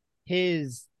Jackson,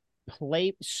 his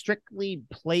strictly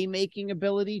playmaking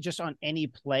ability, just on any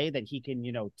play that he can,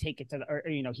 take it to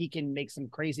he can make some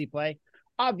crazy play,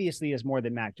 obviously is more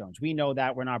than Mac Jones. We know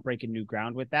that. We're not breaking new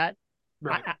ground with that.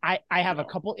 Right. I have a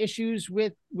couple issues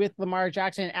with Lamar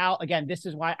Jackson. Al, again, this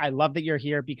is why I love that you're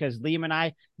here, because Liam and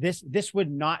I, this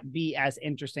would not be as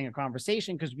interesting a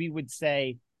conversation because we would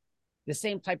say the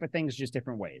same type of things, just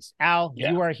different ways. Al,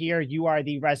 you are here. You are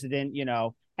the resident,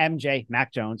 MJ,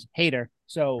 Mac Jones hater.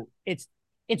 So it's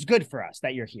good for us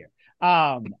that you're here.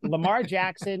 Lamar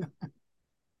Jackson,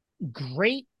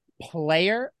 great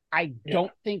player. I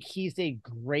don't think he's a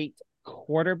great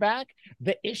quarterback.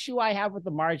 The issue I have with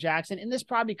Lamar Jackson, and this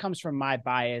probably comes from my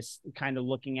bias, kind of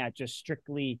looking at just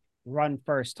strictly run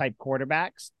first type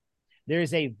quarterbacks,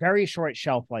 there's a very short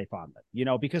shelf life on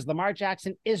them, because Lamar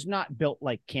Jackson is not built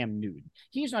like Cam Newton.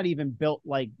 He's not even built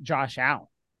like Josh Allen,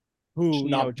 who,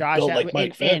 Josh Allen, like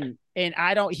Mike and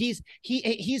I don't,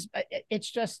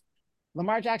 it's just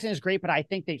Lamar Jackson is great, but I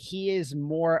think that he is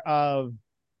more of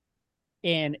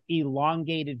an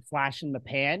elongated flash in the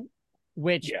pan.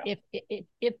 Which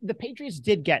if the Patriots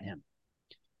did get him,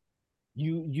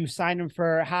 you sign him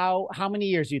for how many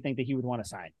years do you think that he would want to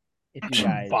sign? If you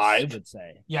guys 5 would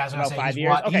say, I was going to say 5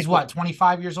 years. He's what,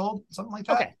 25 years old, something like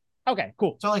that. Okay,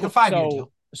 cool. So like a 5-year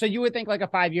deal. So you would think like a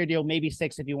 5-year deal, maybe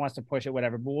 6 if he wants to push it,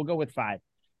 whatever. But we'll go with 5.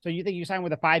 So you think you sign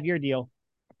with a 5-year deal?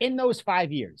 In those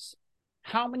 5 years,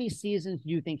 how many seasons do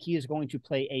you think he is going to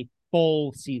play a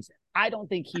full season? I don't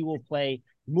think he will play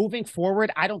moving forward.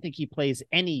 I don't think he plays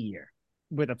any year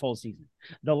with a full season.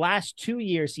 The last 2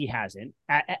 years he hasn't.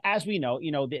 As we know,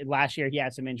 last year he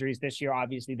had some injuries. This year,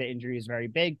 obviously, the injury is very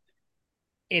big.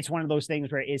 It's one of those things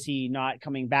where is he not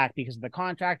coming back because of the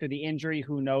contract or the injury?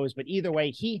 Who knows? But either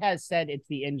way, he has said it's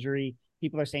the injury.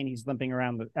 People are saying he's limping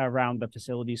around the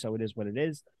facility, so it is what it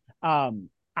is.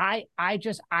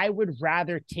 I would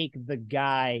rather take the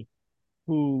guy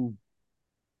who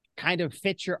kind of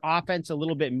fits your offense a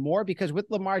little bit more, because with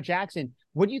Lamar Jackson,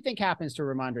 what do you think happens to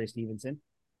Ramondre Stevenson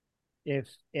if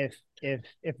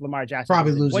Lamar Jackson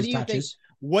probably loses touches?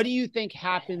 What do you think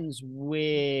happens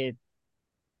with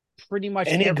pretty much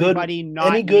any everybody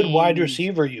good wide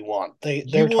receiver you want?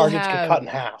 Their targets get cut in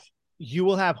half. You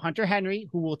will have Hunter Henry,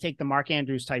 who will take the Mark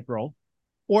Andrews type role,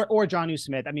 or Jonnu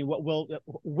Smith. I mean,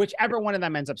 whichever one of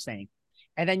them ends up staying.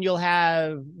 And then you'll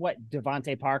have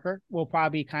Devontae Parker will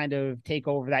probably kind of take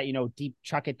over that, deep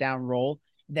chuck it down role.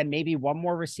 Then maybe one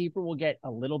more receiver will get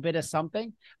a little bit of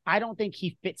something. I don't think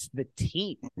he fits the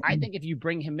team. I think if you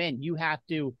bring him in, you have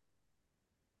to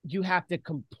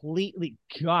completely,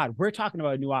 God, we're talking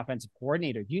about a new offensive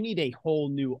coordinator. You need a whole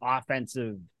new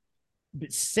offensive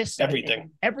system.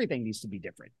 Everything needs to be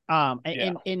different.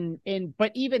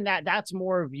 But even that's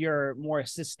more of your more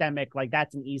systemic, like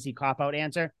that's an easy cop-out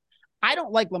answer. I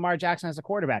don't like Lamar Jackson as a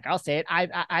quarterback. I'll say it.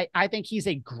 I think he's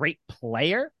a great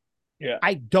player. Yeah.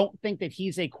 I don't think that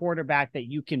he's a quarterback that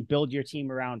you can build your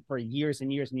team around for years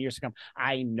and years and years to come.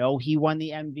 I know he won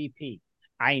the MVP.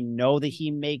 I know that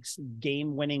he makes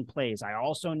game-winning plays. I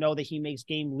also know that he makes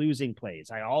game-losing plays.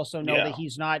 I also know that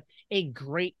he's not a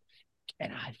great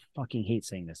and I fucking hate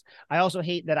saying this. I also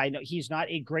hate that I know he's not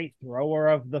a great thrower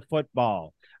of the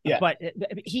football. Yeah. But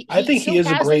I think he is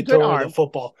a great thrower of the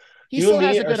football. You and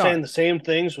me are saying the same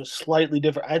things with slightly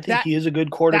different. I think he is a good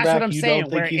quarterback. That's what I'm you saying,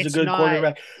 don't think he's a good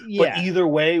quarterback. Yeah. But either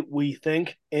way, we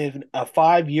think in a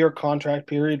 5-year contract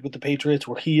period with the Patriots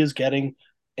where he is getting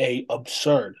a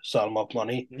absurd sum of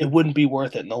money, it wouldn't be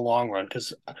worth it in the long run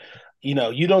because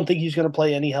you don't think he's going to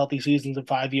play any healthy seasons in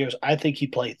 5 years. I think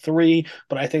he'd play 3,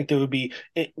 but I think there would be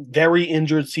very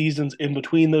injured seasons in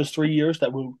between those 3 years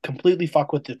that would completely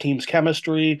fuck with the team's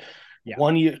chemistry. Yeah.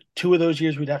 1 year, 2 of those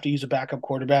years, we'd have to use a backup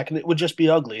quarterback, and it would just be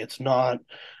ugly. It's not.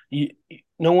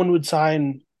 No one would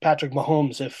sign Patrick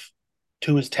Mahomes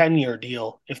to his 10-year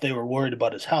deal if they were worried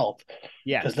about his health.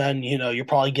 Yeah, because then you're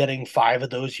probably getting 5 of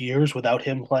those years without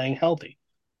him playing healthy.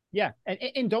 Yeah,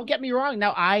 and don't get me wrong.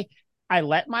 Now I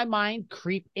let my mind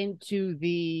creep into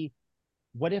the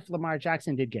what if Lamar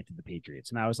Jackson did get to the Patriots,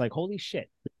 and I was like, holy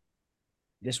shit,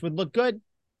 this would look good.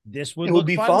 This would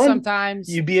be fun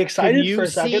sometimes. You'd be excited for a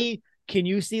second. Can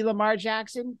you see Lamar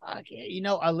Jackson?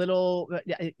 A little,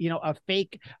 a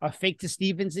fake to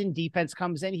Stevenson defense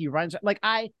comes in. He runs like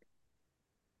I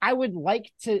would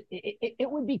like to. It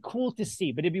would be cool to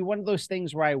see, but it'd be one of those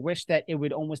things where I wish that it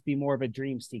would almost be more of a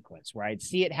dream sequence where I'd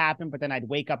see it happen, but then I'd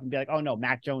wake up and be like, oh no,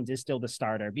 Mac Jones is still the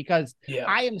starter because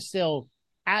I am still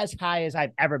as high as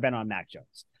I've ever been on Mac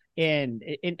Jones. And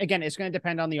again, it's going to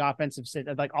depend on the offensive,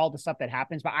 like all the stuff that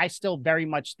happens. But I still very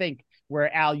much think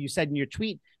where, Al, you said in your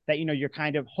tweet that, you're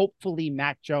kind of hopefully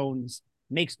Mac Jones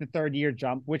makes the 3rd-year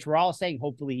jump, which we're all saying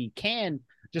hopefully he can.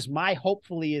 Just my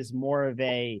hopefully is more of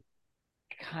a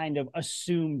kind of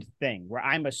assumed thing where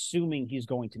I'm assuming he's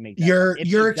going to make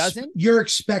that. You're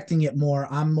expecting it more.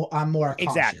 I'm more cautious,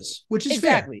 exactly, which is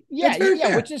exactly fair.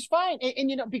 Yeah, which is fine.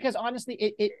 And because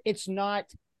honestly, it's not.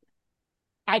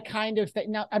 I kind of think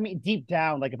now, I mean, deep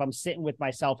down, like if I'm sitting with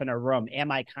myself in a room,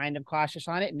 am I kind of cautious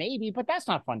on it? Maybe, but that's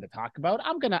not fun to talk about.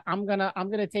 I'm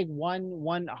gonna take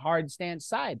one hard stance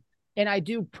side. And I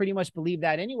do pretty much believe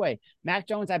that anyway. Mac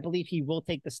Jones, I believe he will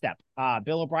take the step.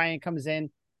 Bill O'Brien comes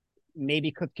in,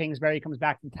 maybe Cliff Kingsbury comes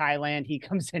back from Thailand. He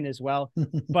comes in as well.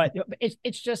 But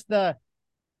it's just the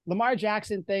Lamar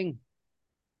Jackson thing.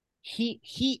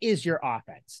 He is your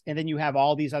offense. And then you have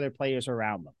all these other players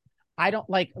around them. I don't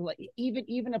like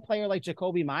even a player like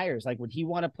Jacoby Myers. Like, would he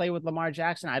want to play with Lamar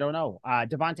Jackson? I don't know.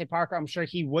 Devontae Parker, I'm sure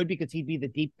he would because he'd be the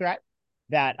deep threat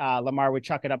that Lamar would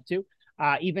chuck it up to.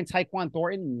 Even Tyquan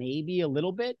Thornton, maybe a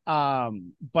little bit.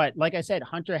 But like I said,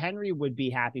 Hunter Henry would be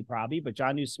happy probably, but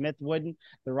Jonnu Smith wouldn't.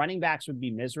 The running backs would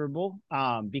be miserable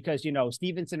because,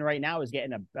 Stevenson right now is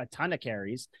getting a ton of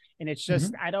carries. And it's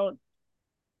just, I don't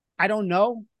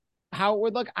know how it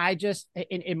would look.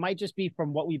 It might just be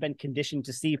from what we've been conditioned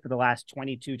to see for the last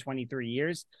 22, 23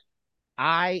 years.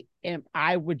 I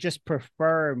would just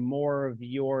prefer more of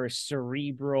your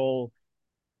cerebral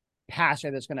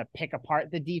passer that's going to pick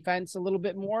apart the defense a little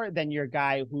bit more than your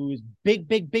guy who's big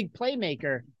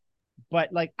playmaker.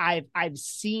 But like I've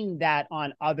seen that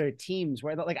on other teams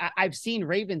where like I've seen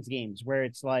Ravens games where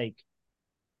it's like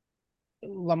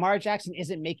Lamar Jackson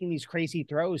isn't making these crazy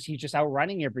throws. He's just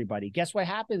outrunning everybody. Guess what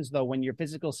happens though when your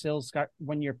physical skills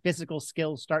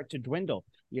start to dwindle?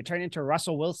 You turn into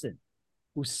Russell Wilson,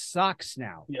 who sucks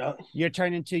now. Yeah. You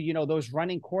turn into, those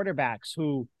running quarterbacks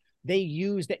who they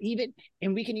use that even,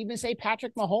 and we can even say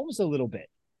Patrick Mahomes a little bit,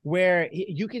 where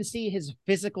you can see his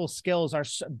physical skills are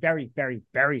very, very,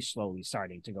 very slowly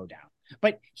starting to go down.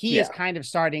 But he is kind of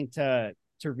starting to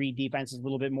read defenses a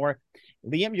little bit more.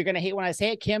 Liam, you're going to hate when I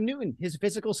say it. Cam Newton, his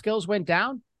physical skills went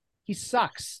down. He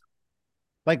sucks.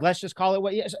 Like, let's just call it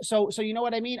what. So you know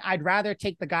what I mean? I'd rather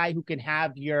take the guy who can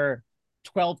have your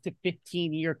 12 to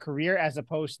 15 year career as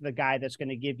opposed to the guy that's going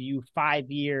to give you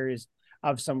 5 years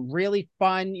of some really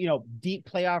fun, deep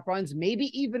playoff runs, maybe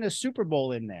even a Super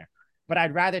Bowl in there. But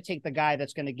I'd rather take the guy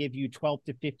that's going to give you 12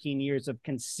 to 15 years of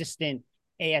consistent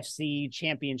AFC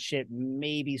championship,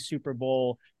 maybe Super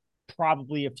Bowl,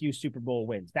 probably a few Super Bowl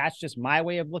wins. That's just my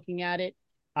way of looking at it.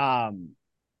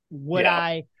 Would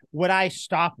I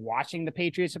stop watching the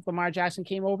Patriots if Lamar Jackson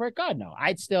came over? God, no.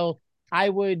 I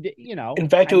would, In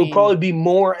fact, it would probably be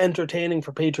more entertaining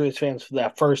for Patriots fans for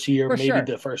that first year, maybe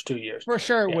the first 2 years. For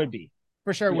sure it would be.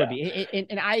 For sure it would be.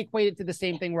 And I equate it to the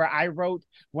same thing where I wrote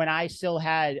when I still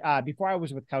had, before I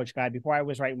was with Couch Guy, before I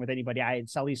was writing with anybody, I had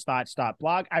Sully's Thoughts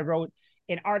blog. I wrote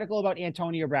an article about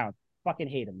Antonio Brown. Fucking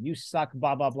hate him. You suck,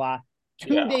 blah, blah, blah.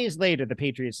 2 days later, the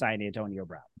Patriots signed Antonio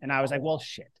Brown. And I was like, well,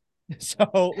 shit.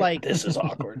 So, like, this is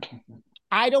awkward.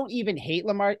 I don't even hate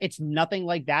Lamar. It's nothing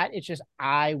like that. It's just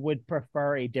I would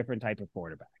prefer a different type of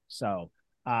quarterback. So,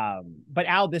 but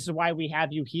Al, this is why we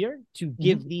have you here to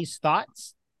give these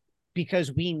thoughts.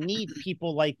 because we need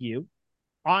people like you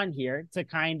on here to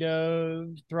kind of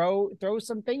throw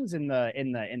some things in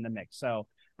the mix. So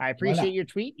I appreciate your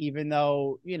tweet, even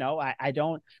though, I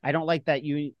don't like that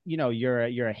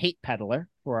you're a hate peddler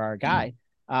for our guy,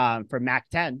 for Mac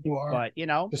 10. You are. But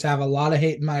just have a lot of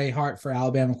hate in my heart for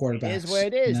Alabama quarterbacks. It is what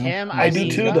it is. Him, I do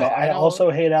too, though. I also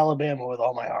hate Alabama with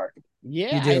all my heart.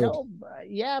 Yeah, I know.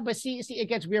 Yeah, but see, it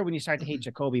gets weird when you start to hate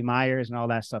Jacoby Myers and all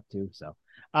that stuff too. So,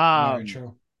 very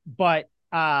true. But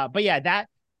yeah, that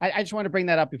I just want to bring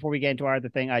that up before we get into our other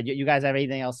thing. You guys have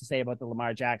anything else to say about the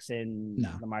Lamar Jackson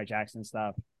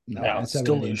stuff? No, it's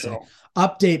still new show.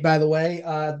 Update, by the way,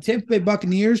 the Tampa Bay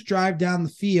Buccaneers drive down the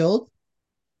field,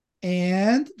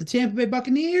 and the Tampa Bay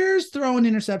Buccaneers throw an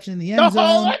interception in the end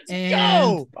zone. Let's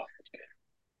go!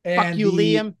 Fuck you,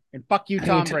 Liam, and fuck you,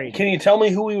 Tom Brady. Can you tell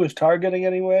me who he was targeting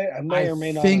anyway? I may or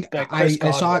may not. I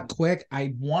saw it quick.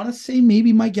 I want to say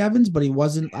maybe Mike Evans, but he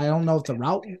wasn't. I don't know if the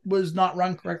route was not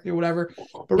run correctly or whatever.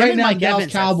 But right now,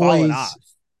 Dallas Cowboys,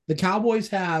 the Cowboys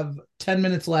have 10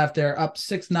 minutes left. They're up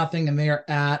 6-0, and they are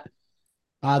at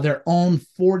their own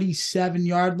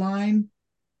 47-yard line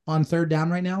on third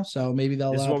down right now. So maybe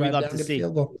they'll drive down and get the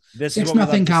field goal.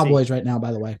 6-0 Cowboys right now,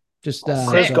 by the way. Just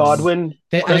Chris Godwin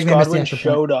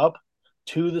showed up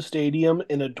to the stadium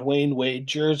in a Dwayne Wade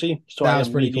jersey. So that was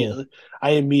pretty cool.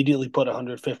 I immediately put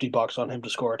 $150 on him to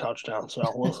score a touchdown. So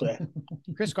we'll see.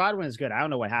 Chris Godwin is good. I don't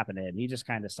know what happened to him. He just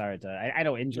kind of started to. I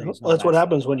know injuries. That's what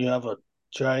happens when you have a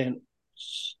giant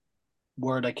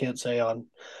word I can't say on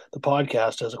the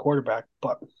podcast as a quarterback.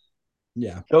 But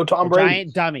yeah, go Tom Brady.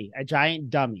 A giant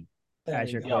dummy.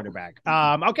 As your quarterback.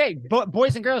 Okay,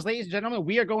 boys and girls, ladies and gentlemen,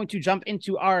 we are going to jump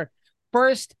into our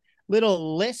first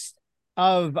little list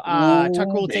of Tuck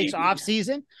Rule Takes off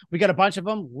season. We got a bunch of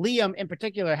them. Liam in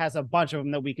particular has a bunch of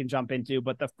them that we can jump into,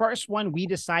 but the first one we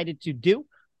decided to do,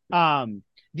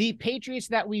 the Patriots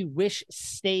that we wish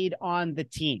stayed on the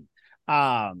team.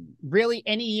 Really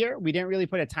any year. We didn't really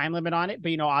put a time limit on it,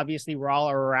 but obviously we're all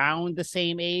around the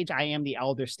same age. I am the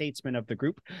elder statesman of the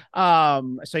group.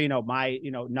 So my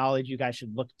knowledge, you guys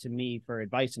should look to me for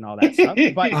advice and all that stuff.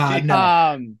 But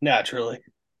naturally.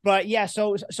 But yeah,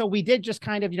 so we did just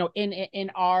kind of,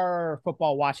 in our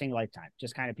football watching lifetime,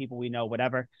 just kind of people we know,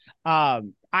 whatever.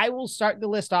 I will start the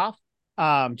list off.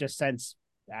 Just since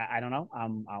I don't know,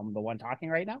 I'm the one talking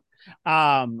right now.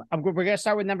 We're gonna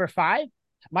start with number 5.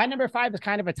 My number 5 is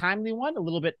kind of a timely one, a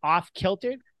little bit off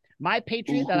kiltered. My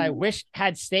Patriot that I wish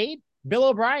had stayed, Bill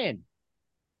O'Brien.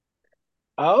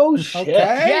 Oh shit! Okay.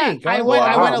 Yeah, I went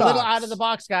a little out of the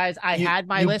box, guys. I had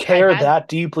my list. You care that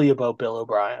deeply about Bill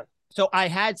O'Brien. So I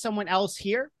had someone else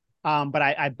here, but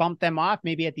I bumped them off.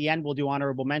 Maybe at the end we'll do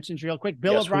honorable mentions real quick.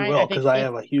 Bill O'Brien, because I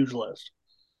have a huge list.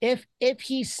 If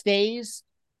he stays,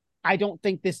 I don't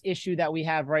think this issue that we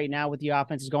have right now with the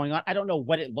offense is going on. I don't know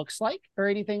what it looks like or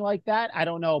anything like that. I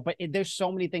don't know, but there's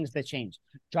so many things that change.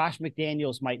 Josh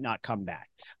McDaniels might not come back.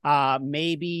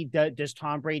 Maybe does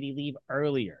Tom Brady leave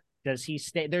earlier? Does he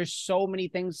stay? There's so many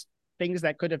things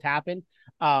that could have happened.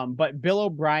 But Bill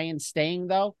O'Brien staying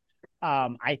though,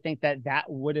 I think that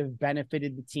would have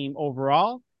benefited the team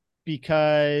overall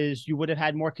because you would have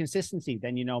had more consistency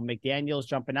than, McDaniels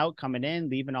jumping out, coming in,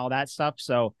 leaving, all that stuff.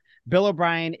 So Bill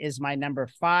O'Brien is my number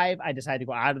 5. I decided to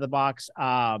go out of the box.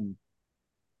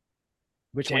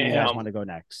 Which one do you guys want to go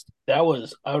next? That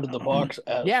was out of the box.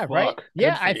 Yeah, fuck. right.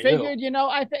 Yeah, I figured, you.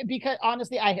 because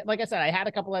honestly, like I said, I had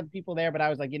a couple other people there, but I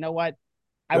was like, you know what?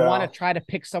 I want to try to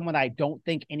pick someone I don't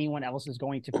think anyone else is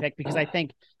going to pick because I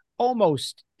think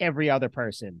almost every other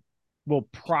person will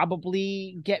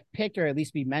probably get picked or at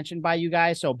least be mentioned by you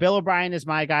guys. So Bill O'Brien is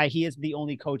my guy. He is the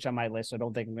only coach on my list, so I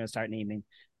don't think I'm going to start naming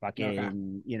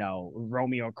fucking,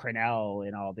 Romeo Crennel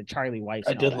and all the Charlie Weiss.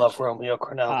 I did love Romeo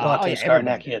Crennel. Dante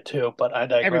Scarnecchia too, but I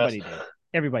digress.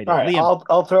 Everybody did. All right,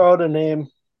 I'll throw out a name.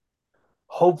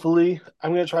 Hopefully,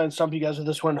 I'm going to try and stump you guys with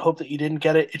this one. Hope that you didn't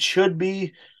get it. It should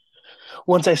be,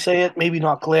 once I say it, maybe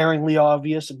not glaringly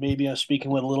obvious, and maybe I'm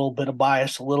speaking with a little bit of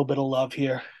bias, a little bit of love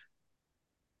here.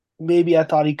 Maybe I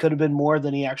thought he could have been more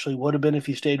than he actually would have been if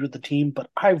he stayed with the team, but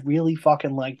I really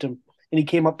fucking liked him, and he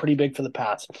came up pretty big for the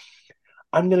Pats.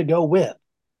 I'm going to go with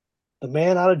the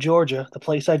man out of Georgia, the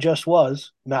place I just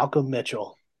was, Malcolm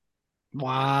Mitchell.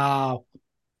 Wow.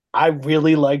 I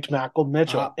really liked Malcolm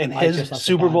Mitchell and his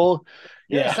Super Bowl.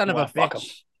 You're son of a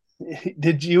bitch.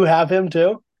 Did you have him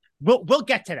too? We'll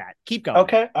get to that. Keep going.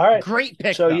 Okay, all right. Great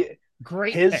pick. So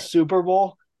great. His pick. Super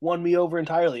Bowl won me over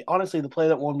entirely. Honestly, the play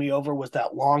that won me over was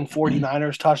that long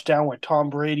 49ers touchdown where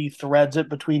Tom Brady threads it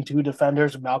between 2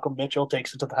 defenders and Malcolm Mitchell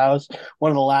takes it to the house.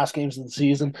 One of the last games of the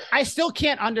season. I still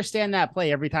can't understand that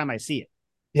play every time I see it.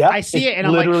 Yeah, I see it and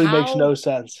I'm like, literally makes no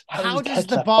sense. How he does catch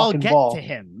the that ball fucking get ball? to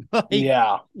him?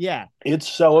 Yeah, Yeah. it's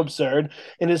so absurd.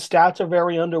 And his stats are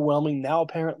very underwhelming. Now,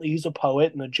 apparently, he's a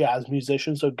poet and a jazz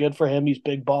musician, so good for him. He's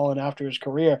big balling after his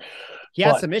career. He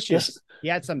had But some issues. He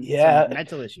had some yeah,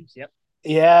 mental issues. Yep.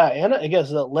 yeah, and I guess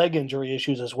the leg injury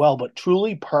issues as well, but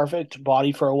truly perfect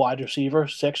body for a wide receiver.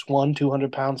 6'1",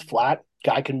 200 pounds flat.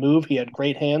 Guy can move. He had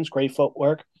great hands, great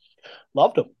footwork.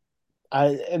 Loved him.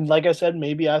 And like I said,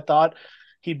 maybe I thought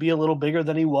he'd be a little bigger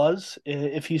than he was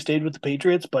if he stayed with the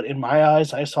Patriots, but in my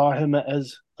eyes, I saw him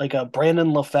as like a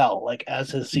Brandon LaFell, like as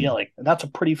his ceiling. And that's a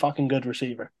pretty fucking good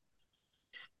receiver.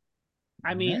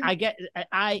 I mean, I get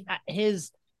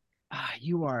his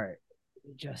you are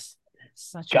just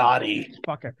such Gaudy. a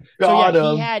fucker. Got so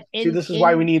yeah, him. he had See, this is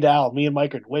why we need Al. Me and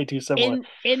Mike are way too similar.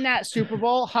 in that Super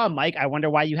Bowl, Mike, I wonder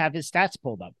why you have his stats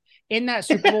pulled up. In that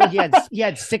Super Bowl, he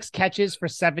had 6 catches for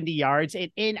 70 yards.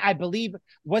 I believe,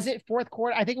 was it fourth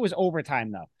quarter? I think it was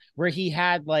overtime though, where he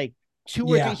had like 2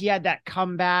 or 3. He had that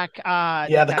comeback.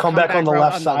 The comeback on the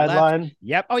left sideline.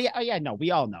 Yep. Oh yeah. No,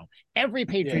 we all know. Every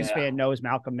Patriots fan knows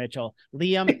Malcolm Mitchell.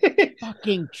 Liam,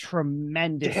 fucking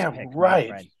tremendous Damn pick, right.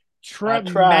 my friend.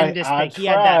 Tremendous pick. He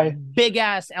had that big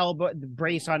ass elbow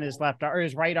brace on his left arm or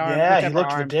his right arm. Yeah, he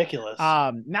looked ridiculous.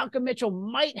 Malcolm Mitchell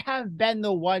might have been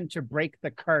the one to break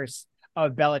the curse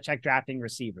of Belichick drafting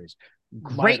receivers.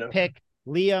 Great pick,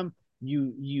 Liam.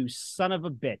 You son of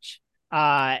a bitch.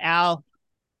 Al,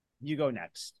 you go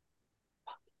next.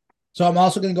 So I'm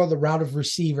also going to go the route of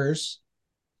receivers.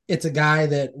 It's a guy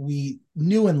that we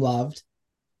knew and loved,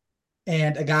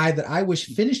 and a guy that I wish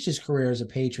finished his career as a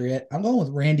Patriot. I'm going with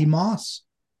Randy Moss.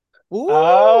 Ooh.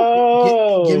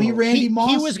 Oh, give me Randy Moss.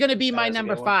 He was going to be my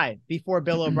number 5 before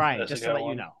Bill O'Brien, just to let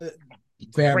you know.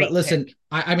 Fair, but listen,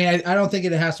 I mean, I don't think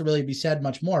it has to really be said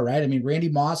much more, right? I mean, Randy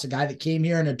Moss, a guy that came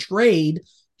here in a trade.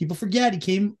 People forget he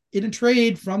came in a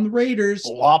trade from the Raiders.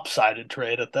 Lopsided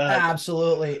trade at that.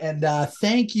 Absolutely. And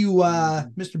thank you,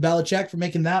 Mr. Belichick, for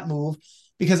making that move,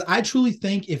 because I truly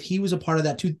think if he was a part of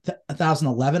that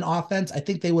 2011 offense, I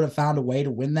think they would have found a way to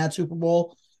win that Super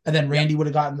Bowl, and then Randy would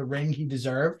have gotten the ring he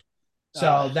deserved. So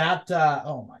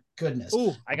oh my goodness.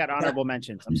 Ooh, I got honorable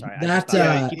mentions. I'm sorry.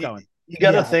 Keep going. You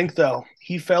got to think, though,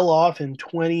 he fell off in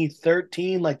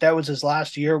 2013. Like, that was his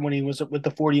last year when he was with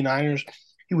the 49ers.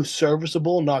 He was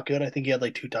serviceable, not good. I think he had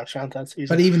like 2 touchdowns that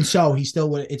season. But even so, it still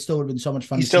would have been so much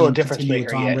fun. He's still a difference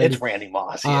maker. Yeah, it's Randy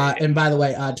Moss. And by the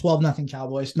way, 12-0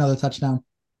 Cowboys, another touchdown.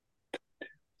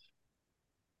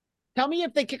 Tell me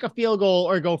if they kick a field goal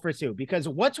or go for 2, because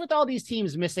what's with all these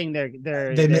teams missing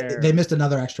they missed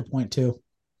another extra point too.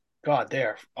 God,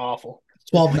 they're awful.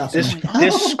 12-0.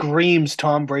 This screams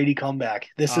Tom Brady comeback.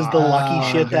 This is the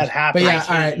lucky shit that happened. But yeah,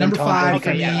 all right, number 5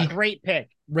 for me. Great pick,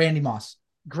 Randy Moss.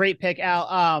 Great pick,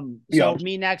 Al. So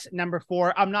me next, number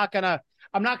 4. I'm not gonna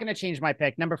change my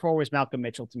pick. Number 4 was Malcolm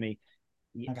Mitchell to me.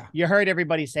 Okay. You heard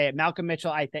everybody say it. Malcolm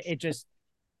Mitchell. I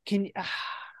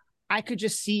could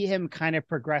just see him kind of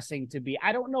progressing to be.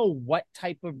 I don't know what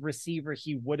type of receiver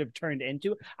he would have turned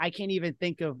into. I can't even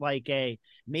think of like I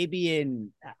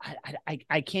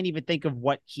can't even think of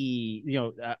what he,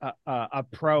 a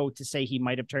pro to say he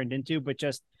might have turned into. But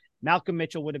just Malcolm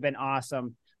Mitchell would have been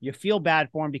awesome. You feel bad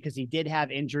for him because he did have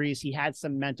injuries. He had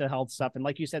some mental health stuff. And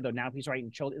like you said, though, now he's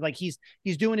writing children. Like he's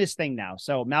doing his thing now.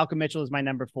 So Malcolm Mitchell is my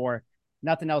number 4.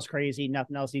 Nothing else crazy.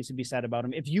 Nothing else needs to be said about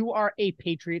him. If you are a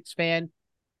Patriots fan,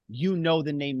 you know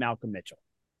the name Malcolm Mitchell.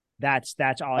 That's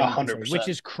all I can say, which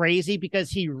is crazy because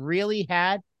he really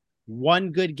had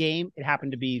one good game. It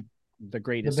happened to be the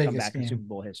greatest comeback in Super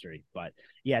Bowl history. But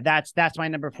yeah, that's my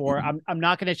number 4. I'm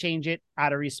not going to change it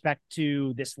out of respect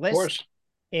to this list. Of course.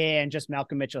 And just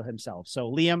Malcolm Mitchell himself. So,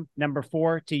 Liam, number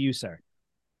 4 to you, sir.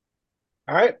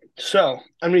 All right. So,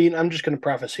 I mean, I'm just going to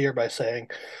preface here by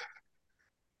saying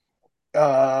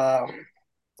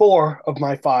 4 of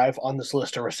my 5 on this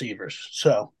list are receivers.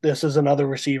 So, this is another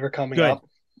receiver coming up.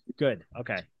 Good.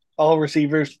 Okay. All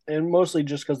receivers, and mostly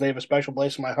just because they have a special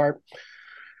place in my heart.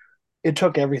 It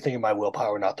took everything in my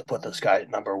willpower not to put this guy at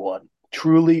number 1.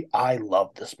 Truly, I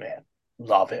love this man.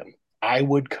 Love him. I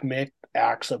would commit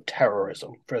acts of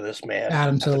terrorism for this man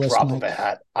at the drop of a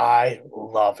hat. I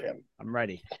love him. I'm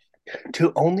ready.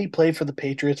 To only play for the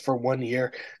Patriots for 1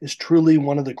 year is truly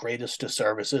one of the greatest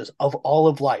disservices of all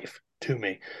of life to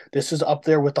me. This is up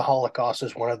there with the Holocaust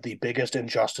as one of the biggest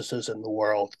injustices in the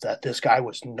world, that this guy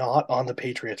was not on the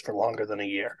Patriots for longer than a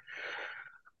year.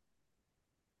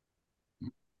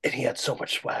 And he had so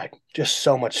much swag, just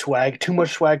so much swag, too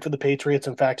much swag for the Patriots.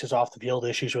 In fact, his off-the-field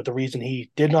issues were the reason he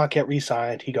did not get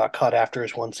re-signed. He got cut after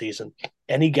his 1 season.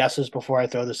 Any guesses before I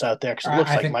throw this out there? Because it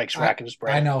looks like Mike's racking his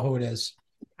brain. I know who it is.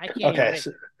 I can't. Okay,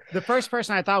 The first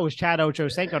person I thought was Chad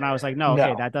Ochocinco, and I was like, no,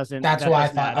 okay, No. that doesn't. That's that why I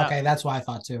doesn't add thought. up. Okay, that's why I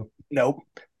thought too. Nope.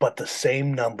 But the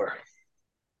same number.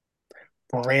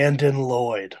 Brandon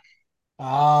Lloyd.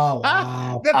 Oh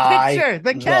wow! The picture,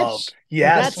 the catch.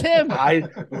 Yes, That's him. I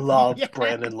loved Yeah.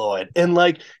 Brandon Lloyd. And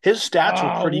like his stats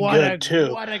were pretty good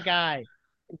too. What a guy.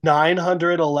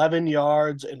 911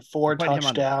 yards and 4 Put him on the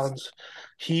touchdowns.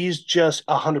 He's just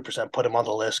 100% put him on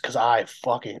the list because I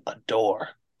fucking adore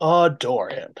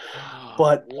him.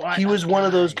 But What he a was one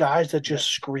of those guy. guys that just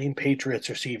screamed Patriots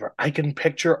receiver. I can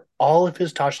picture all of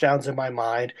his touchdowns in my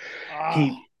mind.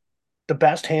 Oh, The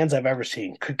best hands I've ever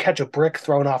seen. Could catch a brick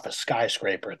thrown off a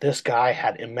skyscraper. This guy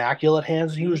had immaculate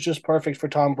hands. He was just perfect for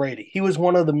Tom Brady. He was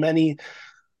one of the many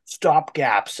stop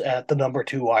gaps at the number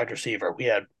 2 wide receiver. We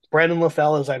had Brandon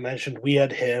LaFell, as I mentioned. We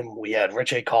had him. We had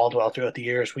Rich A. Caldwell throughout the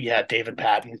years. We had David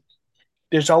Patton.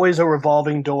 There's always a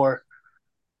revolving door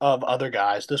of other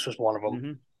guys. This was one of them.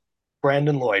 mhm.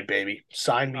 Brandon Lloyd, baby.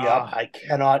 Sign me up. I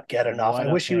cannot get enough. What I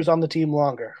a wish he was pick. on the team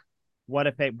longer. What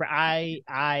a pick.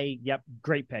 Yep.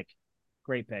 Great pick.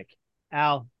 Great pick.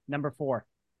 Al, number 4.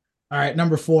 All right,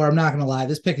 number 4. I'm not gonna lie,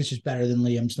 this pick is just better than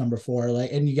Liam's number 4.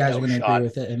 Like, and you guys No are gonna shot. agree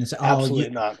with it. And it's Absolutely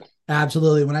not.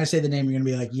 absolutely. When I say the name, you're gonna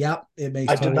be like, "Yep, it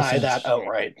makes." I total deny sense. that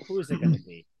outright. Who's it going to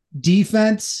be?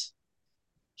 Defense,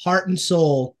 heart and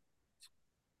soul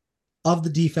of the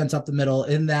defense up the middle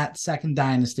in that second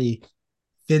dynasty,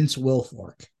 Vince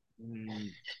Wilfork.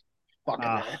 Fucking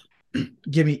Ah.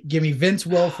 Give me Vince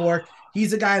Wilfork.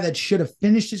 He's a guy that should have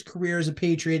finished his career as a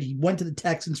Patriot. He went to the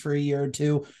Texans for a year or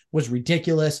two, was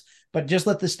ridiculous. But just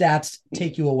let the stats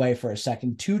take you away for a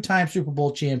second. 2-time Super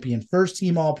Bowl champion, first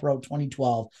team All-Pro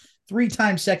 2012,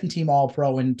 3-time second team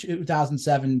All-Pro in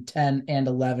 2007, 10, and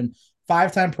 11,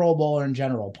 5-time Pro Bowler in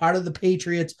general. Part of the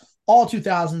Patriots all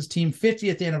 2000s team,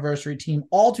 50th anniversary team,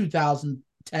 all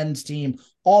 2010s team,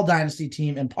 all dynasty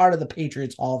team, and part of the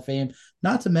Patriots Hall of Fame.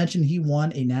 Not to mention he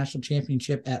won a national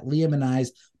championship at Liam and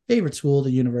I's favorite school,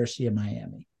 the University of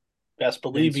Miami. Best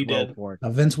believe he did.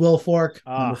 Vince Wilfork,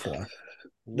 number 4.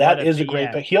 That is a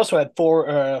great pick. He also had four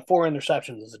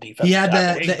interceptions as a defense. He had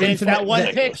tackle. the infamous that one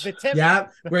pick, the tip. Yeah,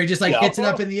 where he just like Yeah. hits it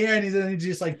up in the air and he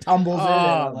just like tumbles in.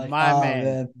 Oh, And like, my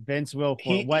man. Vince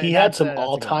Wilfork. He had some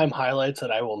all-time highlights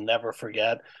that I will never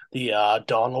forget. The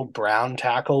Donald Brown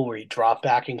tackle where he dropped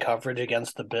back in coverage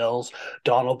against the Bills.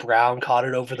 Donald Brown caught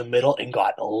it over the middle and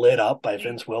got lit up by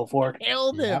Vince Wilfork.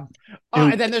 Killed him. Yeah. Oh,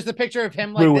 Dude, and then there's the picture of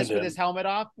him like this ruined with him. his helmet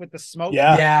off with the smoke.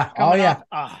 Yeah. Oh coming yeah.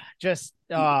 off.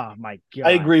 Oh my God.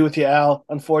 I agree with you, Al.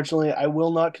 Unfortunately, I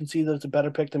will not concede that it's a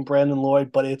better pick than Brandon Lloyd,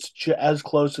 but it's as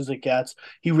close as it gets.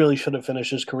 He really should have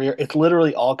finished his career. It's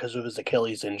literally all because of his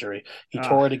Achilles injury. He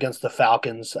tore it against the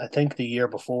Falcons, I think the year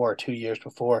before or 2 years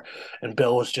before, and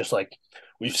Bill was just like,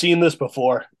 we've seen this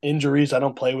before. Injuries, I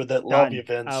don't play with it. Love Done. you,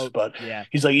 Vince. Out. But Yeah.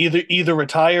 he's like, either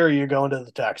retire or you're going to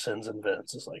the Texans. And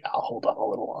Vince is like, I'll hold on a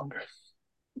little longer.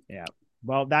 Yeah.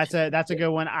 Well, that's a good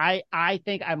one. I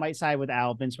think I might side with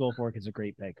Al. Vince Wilfork is a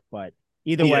great pick, but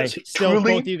either He way, is. still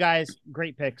Truly- both you guys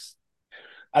great picks.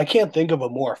 I can't think of a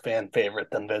more fan favorite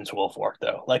than Vince Wilfork,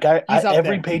 though. Like He's up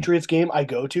every there. Patriots game I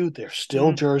go to, there's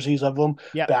still Mhm. jerseys of him.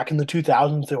 Yep. Back in the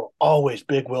 2000s, there were always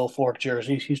big Wilfork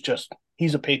jerseys.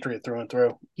 He's a Patriot through and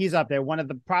through. He's up there. One of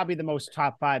the probably the most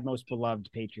top 5 most beloved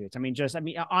Patriots.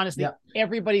 Honestly, Yep.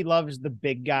 everybody loves the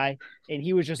big guy, and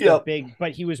he was just a Yep. big,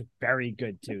 but he was very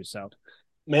good too. So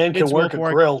Man can Vince work Wilfork.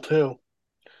 a grill too.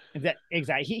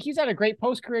 exactly. He's had a great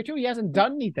post career too. He hasn't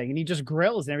done anything, and he just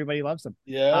grills, and everybody loves him.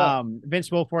 Yeah. Vince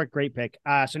Wilfork, great pick.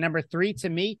 So number 3 to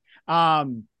me,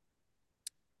 running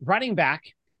back,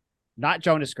 not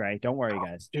Jonas Gray. Don't worry,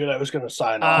 guys. Dude, I was going to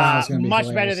sign off. That's gonna be Much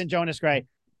hilarious. better than Jonas Gray.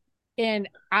 And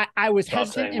I was Not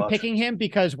hesitant saying in much. picking him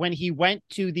because when he went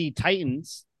to the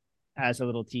Titans, as a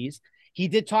little tease, he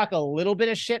did talk a little bit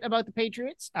of shit about the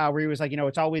Patriots, where he was like,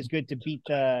 it's always good to beat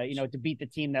the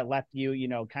team that left you,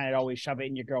 kind of always shove it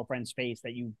in your girlfriend's face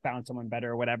that you found someone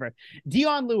better or whatever.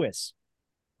 Dion Lewis.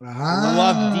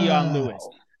 Loved Dion Lewis.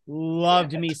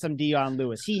 Loved me some Dion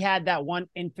Lewis. He had that one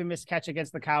infamous catch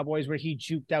against the Cowboys where he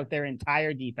juked out their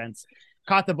entire defense,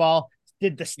 caught the ball,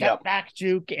 did the step back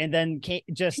juke, and then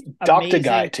just Ducked amazing. a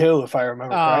guy too, if I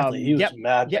remember correctly. He was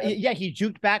mad. Yeah, he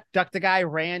juked back, ducked the guy,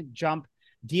 ran, jump.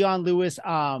 Dion Lewis,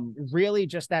 really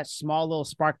just that small little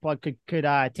spark plug could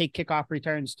take kickoff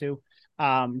returns too.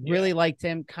 Really liked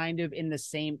him, kind of in the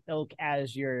same ilk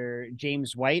as your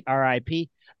James White, RIP.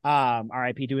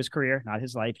 RIP to his career, not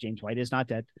his life. James White is not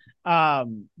dead.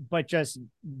 But just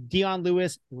Dion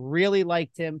Lewis, really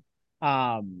liked him.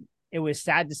 It was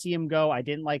sad to see him go. I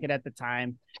didn't like it at the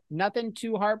time. Nothing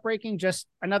too heartbreaking, just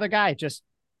another guy. Just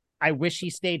I wish he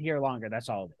stayed here longer. That's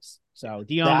all it is. So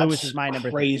Dion Lewis is my number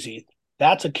 3. Crazy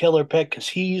That's a killer pick because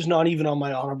he's not even on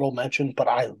my honorable mention, but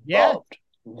I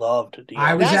loved Dion.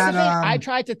 I was That's at the thing. I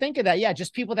tried to think of that. Yeah,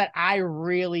 just people that I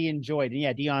really enjoyed.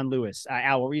 Yeah, Dion Lewis.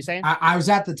 Al, what were you saying? I was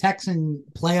at the Texan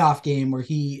playoff game where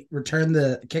he returned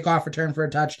the kickoff return for a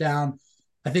touchdown.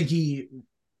 I think he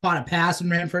caught a pass and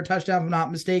ran for a touchdown, if I'm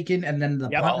not mistaken, and then the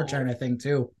punt return, I think,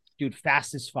 too. Dude,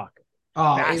 fast as fuck.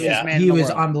 Oh, man he was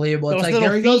unbelievable. It's like,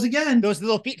 there he goes again. Those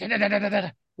little feet.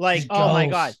 Like, oh my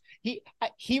God.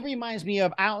 He reminds me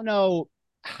of, I don't know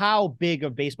how big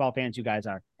of baseball fans you guys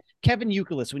are. Kevin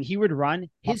Youkilis, when he would run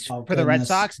for the Red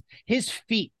Sox, his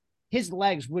feet, his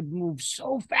legs would move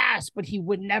so fast, but he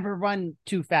would never run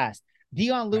too fast.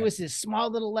 Dion Lewis's small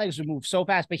little legs would move so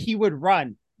fast, but he would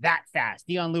run that fast.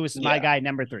 Dion Lewis is my guy,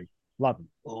 number 3. Love him.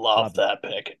 Love that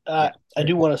pick. I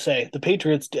do want to say the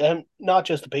Patriots, not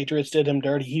just the Patriots did him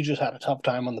dirty. He just had a tough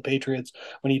time on the Patriots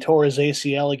when he tore his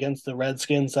ACL against the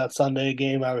Redskins that Sunday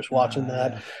game. I was watching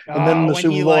that. And then the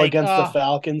Super Bowl against the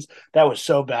Falcons. That was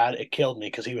so bad. It killed me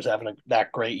because he was having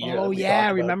that great year. Oh, yeah.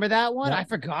 Remember that one? I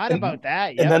forgot about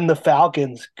that. Yep. And then the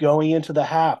Falcons going into the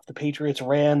half, the Patriots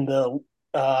ran the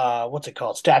what's it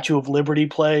called? Statue of Liberty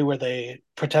play where they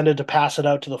pretended to pass it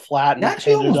out to the flat. And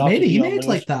actually almost made it. He made it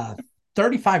like the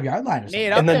 35-yard line or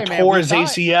something. And then tore his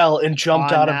ACL and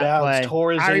jumped out of bounds.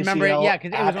 Tore his ACL. I remember it, yeah,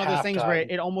 because it was one of those things where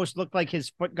it almost looked like his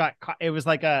foot got caught. It was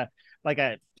like a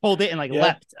pulled it and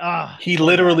leapt. He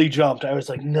literally jumped. I was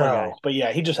like, no. But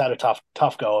yeah, he just had a tough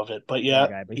go of it. But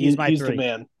yeah, but he's the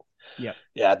man. Yep.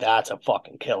 Yeah, that's a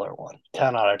fucking killer one.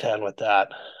 10 out of 10 with that.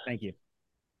 Thank you.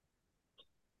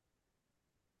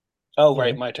 Oh,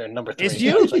 right, my turn. Number 3. It's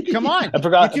you. Come on. I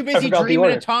forgot. You're too busy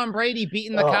dreaming of Tom Brady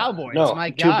beating the Cowboys. No,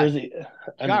 my God. Too busy.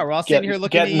 God, we're all sitting here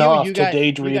looking at you. You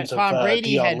got Tom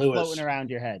Brady Dion head Lewis floating around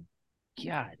your head.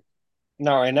 God.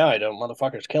 No, right now I don't.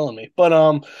 Motherfucker's killing me.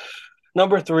 But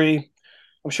number 3,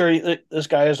 I'm sure this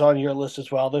guy is on your list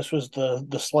as well. This was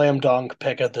the slam dunk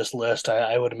pick of this list.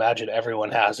 I would imagine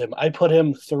everyone has him. I put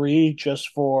him 3 just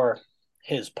for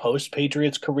his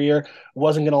post-Patriots career.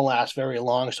 Wasn't going to last very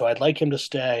long, so I'd like him to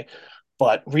stay.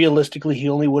 But realistically, he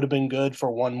only would have been good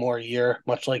for one more year,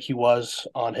 much like he was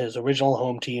on his original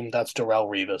home team. That's Darrelle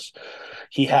Revis.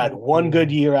 He had one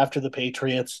good year after the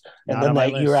Patriots, and then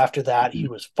that year after that, he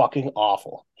was fucking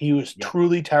awful. He was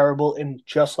truly terrible, and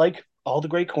just like all the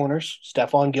great corners,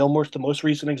 Stephon Gilmore's the most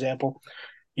recent example,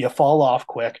 you fall off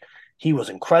quick. He was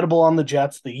incredible on the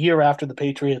Jets the year after the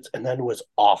Patriots, and then was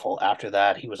awful after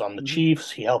that. He was on the Chiefs.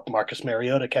 He helped Marcus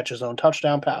Mariota catch his own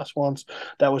touchdown pass once.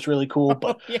 That was really cool.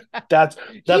 But that's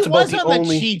about the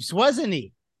only Chiefs, wasn't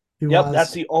he?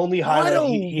 That's the only highlight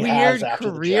he has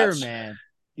after career, the Jets. Man.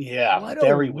 Yeah,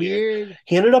 very weird.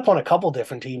 He ended up on a couple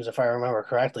different teams, if I remember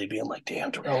correctly, being like,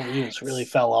 "Damn, Darrelle Revis really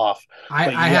fell off." I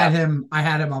had him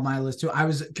on my list too. I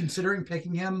was considering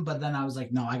picking him, but then I was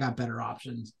like, "No, I got better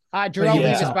options." Darrelle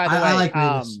Revis, by the way, I like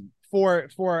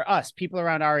for us, people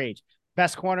around our age,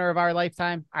 best corner of our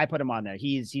lifetime. I put him on there.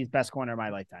 He's best corner of my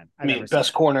lifetime.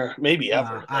 Best corner maybe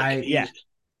ever.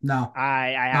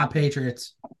 Not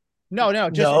Patriots. No,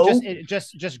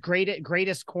 just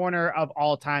greatest corner of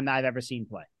all time that I've ever seen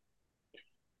play.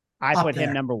 I put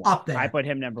him number 1. I put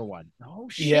him number 1. Oh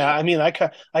shit. Yeah, I mean, I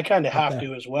kind of have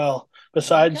to as well.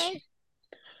 Besides,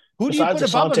 who do you put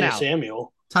above him now?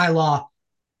 Samuel, Ty Law.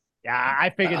 Yeah, I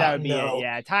figured that would be it.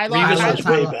 Yeah, Ty Law. Revis was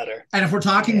way better. And if we're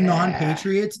talking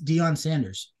non-Patriots, Deion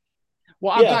Sanders.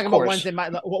 Well, I'm talking about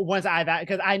ones I've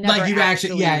because I never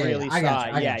really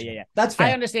saw it. Yeah. That's fair.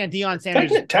 I understand Deion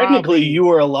Sanders. Technically, you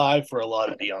were alive for a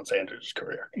lot of Deion Sanders'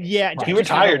 career. Yeah, he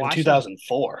retired in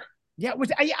 2004. Yeah,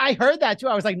 I heard that too.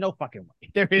 I was like, no fucking way.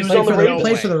 There is he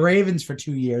played for the Ravens for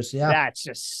 2 years. Yeah, that's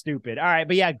just stupid. All right,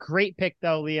 but yeah, great pick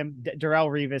though, Liam. Darrelle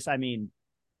Revis. I mean,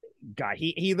 God,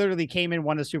 he literally came in,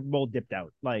 won the Super Bowl, dipped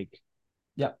out. Like,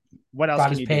 yep. What else?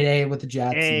 Got his payday with the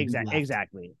Jets.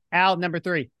 Exactly. Al, number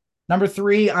 3. Number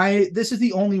 3, this is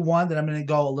the only one that I'm going to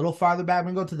go a little farther back. I'm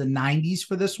going to go to the 90s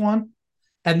for this one.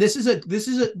 And this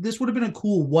would have been a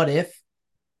cool what if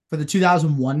for the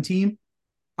 2001 team.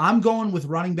 I'm going with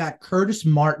running back Curtis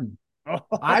Martin.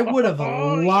 I would have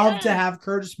loved to have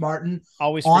Curtis Martin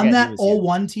on that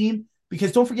 01 team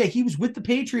because don't forget, he was with the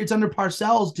Patriots under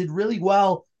Parcells, did really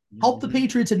well, helped the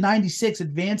Patriots in 96,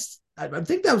 advanced. I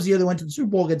think that was the year they went to the Super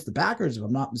Bowl against the Packers, if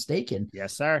I'm not mistaken.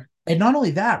 Yes, sir. And not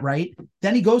only that, right?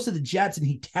 Then he goes to the Jets and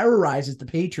he terrorizes the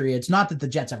Patriots. Not that the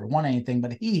Jets ever won anything,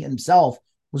 but he himself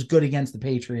was good against the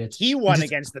Patriots. He won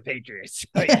against the Patriots.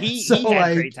 He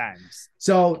had great times.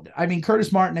 So, I mean,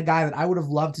 Curtis Martin, a guy that I would have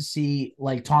loved to see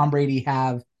like Tom Brady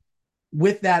have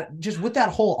with that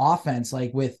whole offense,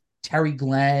 like with Terry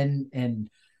Glenn and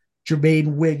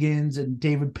Jermaine Wiggins and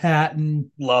David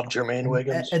Patton. Love Jermaine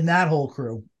Wiggins. And that whole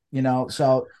crew.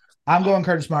 So I'm going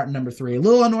Curtis Martin number 3. A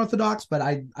little unorthodox, but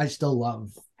I still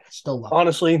love.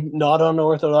 Honestly, not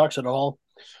unorthodox at all.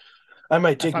 I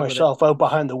might dig fine with myself out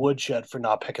behind the woodshed for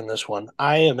not picking this one.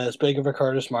 I am as big of a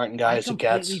Curtis Martin guy I as it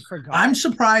gets. completely forgot. I'm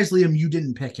surprised, Liam, you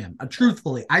didn't pick him.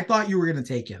 Truthfully, I thought you were going to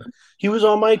take him. He was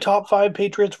on my top 5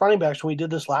 Patriots running backs when we did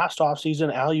this last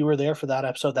offseason. Al, you were there for that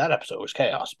episode. That episode was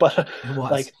chaos. But It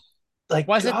was. like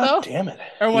Was it, God though? damn it.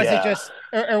 Or was Yeah. it just,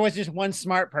 or was just one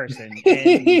smart person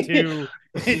and two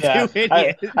Yeah,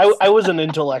 idiots? I was an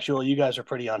intellectual. You guys are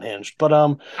pretty unhinged, but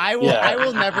I yeah.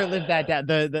 will never live that down.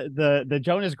 The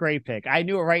Jonas Gray pick. I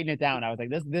knew it writing it down. I was like,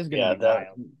 this is gonna be wild.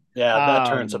 That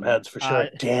turned some heads for sure. uh,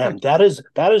 Damn, that is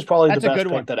probably the That's a best good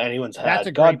pick one. that anyone's had. That's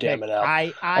a God great damn pick. it,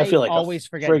 Al. I feel like a always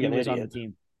forget he friggin' was on the idiot.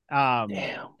 team. Damn.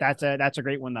 That's a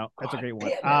great one though. That's a great one.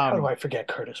 Damn it. How do I forget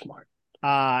Curtis Martin?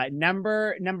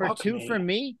 Number Fuck 2 me. for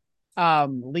me.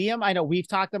 Liam, I know we've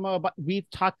talked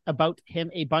about him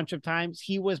a bunch of times.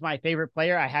 He was my favorite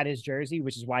player. I had his jersey,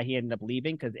 which is why he ended up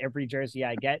leaving, because every jersey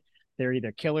I get, they're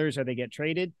either killers or they get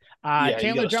traded. Yeah, Chandler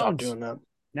you gotta stop Jones, doing that.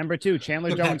 number 2, Chandler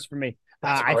Good pick. Jones for me.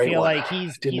 That's a I great feel one. like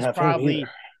he's Didn't have him probably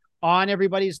either. on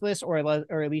everybody's list, or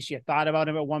at least you thought about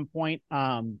him at one point.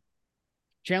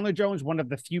 Chandler Jones, one of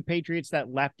the few Patriots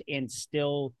that left and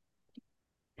still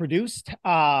produced.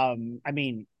 I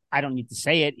mean, I don't need to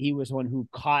say it. He was one who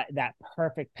caught that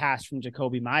perfect pass from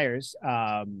Jacoby Myers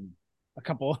a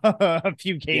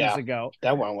few games ago.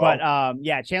 That went well.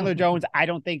 But Chandler Jones, I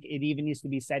don't think it even needs to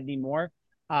be said anymore.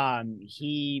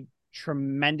 He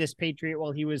tremendous Patriot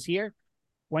while he was here.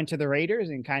 Went to the Raiders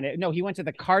and he went to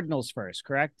the Cardinals first,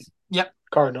 correct? Yep.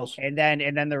 Cardinals. And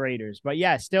then the Raiders. But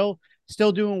yeah, still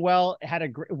doing well.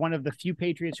 Had one of the few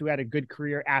Patriots who had a good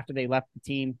career after they left the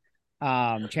team.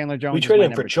 Chandler Jones. We traded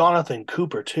him for Jonathan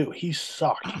Cooper too. He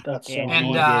sucked. That's so And And,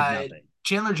 he did nothing.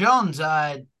 Chandler Jones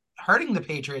hurting the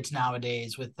Patriots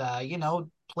nowadays with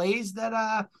plays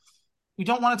that we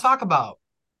don't want to talk about.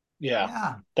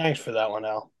 yeah. Thanks for that one,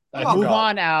 Al. Move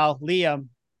on, Al. Liam.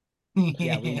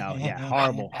 Yeah, we know. Yeah,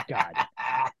 horrible. God.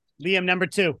 Liam, number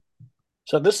 2.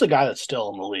 So this is a guy that's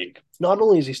still in the league. Not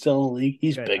only is he still in the league,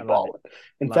 he's Good. I big love balling.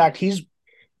 In Love fact, he's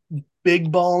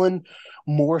big balling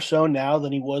more so now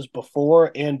than he was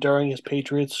before and during his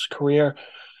Patriots career.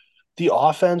 The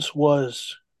offense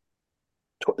was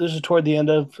this is toward the end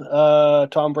of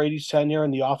Tom Brady's tenure,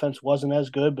 and the offense wasn't as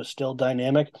good, but still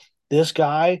dynamic. This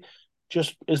guy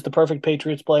just is the perfect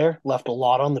Patriots player, left a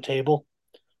lot on the table.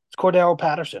 It's Cordero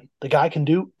Patterson. The guy can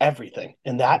do everything,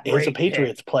 and that is a Great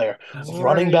Patriots player. Great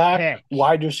Running back, pick.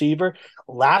 wide receiver.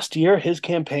 Last year, his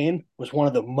campaign was one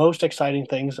of the most exciting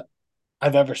things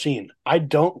I've ever seen. I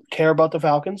don't care about the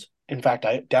Falcons. In fact,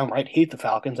 I downright hate the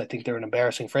Falcons. I think they're an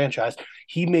embarrassing franchise.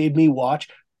 He made me watch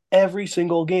every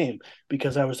single game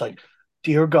because I was like,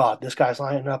 dear God, this guy's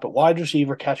lining up at wide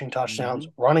receiver, catching touchdowns,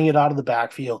 running it out of the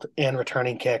backfield, and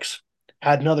returning kicks.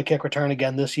 Had another kick return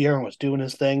again this year and was doing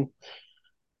his thing.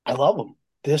 I love him.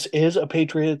 This is a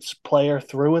Patriots player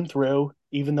through and through,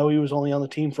 even though he was only on the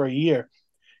team for a year.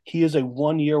 He is a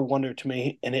one-year wonder to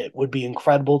me, and it would be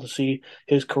incredible to see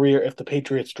his career if the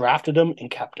Patriots drafted him and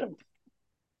kept him.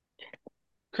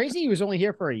 Crazy he was only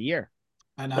here for a year,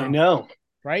 I know. I know.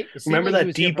 right? It seemed Remember like he that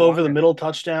was here deep for over the longer. middle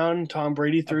touchdown Tom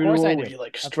Brady threw to course I him do. where he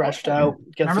like Of stretched course I out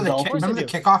against Remember the the Dolphins? remember the I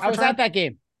do. kickoff I was return? at that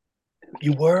game.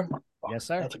 You were? Yes,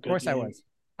 sir. That's a Of good course I game. was.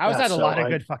 I was That's at a so lot of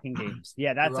hype. good fucking games.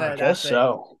 Yeah, that's Right. a I guess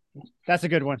so. that's a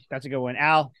good one. That's a good one.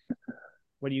 Al,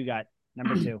 what do you got?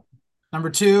 Number 2. Number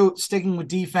 2, sticking with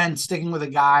defense, sticking with a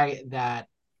guy that,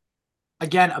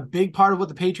 again, a big part of what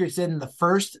the Patriots did in the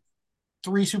first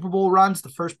 3 Super Bowl runs, the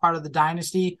first part of the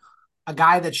dynasty, a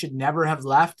guy that should never have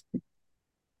left. I'm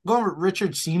going with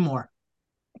Richard Seymour.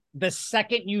 The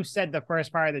second you said the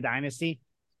first part of the dynasty,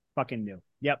 fucking knew.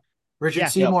 Yep. Richard Yeah.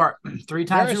 Seymour, There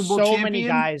 3-time are Super Bowl so champion. many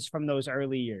guys from those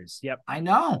early years. Yep. I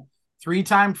know.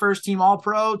 3-time first team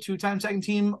All-Pro, 2-time second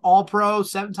team All-Pro,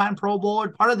 7-time Pro Bowler,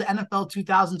 part of the NFL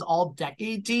 2000s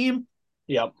All-Decade team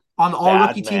Yep. on the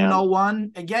All-Rookie Bad team in man.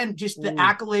 01. Again, just the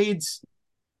accolades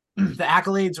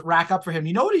rack up for him.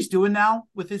 You know what he's doing now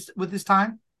with his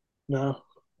time? No.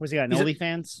 Was he got an He's a-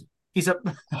 OnlyFans? He's a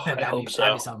I hope so.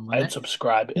 that'd be something, wouldn't I'd it?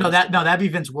 subscribe. That'd be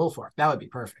Vince Wilfork. That would be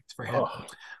perfect for him. Oh, take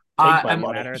my and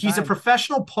money. matter of he's a time.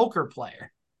 professional poker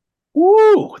player.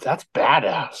 Woo, that's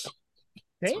badass.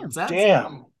 Damn.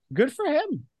 Damn. Good for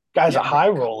him. Guy's Yeah. a high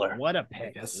roller. What a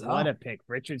pick. guess so. What a pick.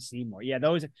 Richard Seymour. Yeah,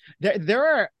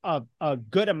 there are a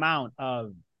good amount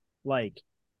of like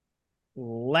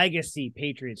legacy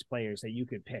Patriots players that you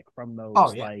could pick from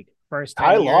those like first 10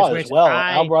 Ty years. Law as which well.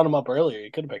 I, Al brought him up earlier.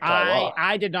 You could have picked Ty Law.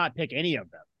 I did not pick any of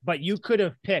them, but you could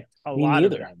have picked a Me lot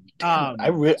neither. of them. Damn,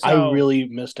 I so- really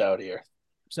missed out here.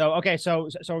 So okay, so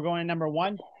we're going to number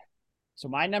one. So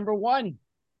my number one,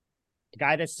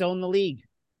 guy that's still in the league,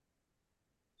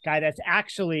 guy that's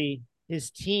actually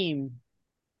his team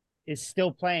is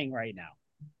still playing right now.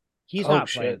 He's not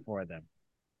playing for them.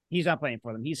 He's not playing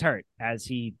for them. He's hurt, as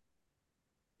he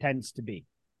tends to be.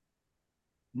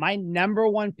 My number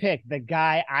one pick, the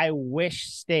guy I wish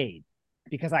stayed,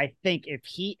 because I think if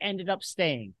he ended up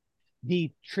staying,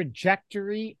 the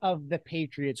trajectory of the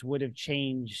Patriots would have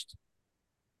changed.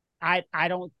 I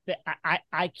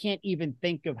can't even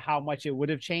think of how much it would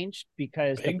have changed,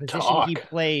 because the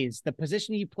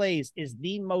position he plays is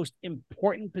the most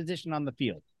important position on the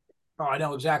field. Oh, I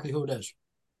know exactly who it is.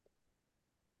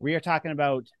 We are talking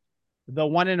about the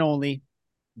one and only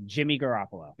Jimmy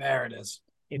Garoppolo. There it is.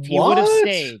 If he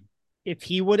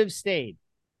would have stayed,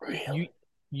 really?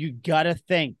 you gotta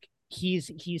think he's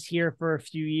here for a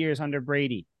few years under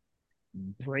Brady.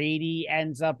 Brady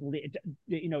ends up,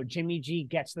 Jimmy G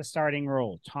gets the starting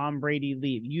role. Tom Brady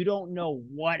leave. You don't know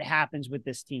what happens with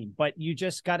this team, but you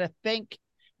just got to think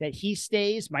that he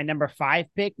stays. My number 5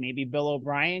 pick, maybe Bill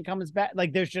O'Brien comes back.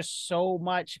 Like, there's just so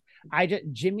much.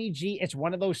 Jimmy G, it's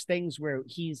one of those things where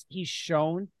he's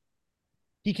shown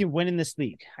he can win in this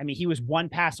league. I mean, he was one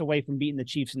pass away from beating the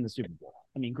Chiefs in the Super Bowl.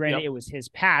 I mean, granted, It was his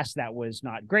pass that was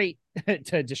not great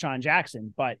to Deshaun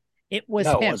Jackson, but it was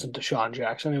him. It wasn't Deshaun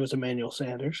Jackson. It was Emmanuel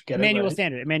Sanders. Emmanuel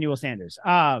Sanders.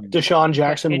 Deshaun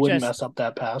Jackson wouldn't mess up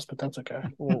that pass, but that's okay.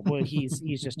 Well, he's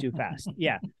just too fast.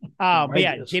 Yeah. But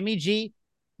yeah, Jimmy G,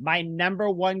 my number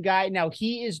one guy. Now,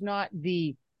 he is not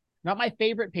my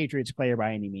favorite Patriots player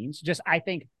by any means. Just, I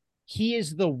think he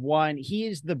is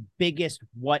the biggest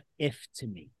what if to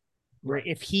me. Where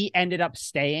if he ended up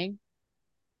staying,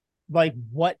 like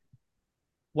what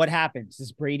happens?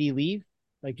 Does Brady leave?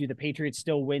 Like, do the Patriots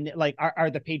still win? Like,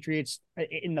 are the Patriots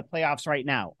in the playoffs right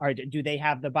now? Do they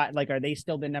have are they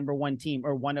still the number one team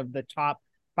or one of the top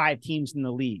 5 teams in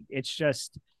the league? It's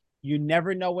just, you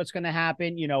never know what's going to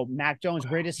happen. Mac Jones,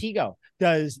 where does he go?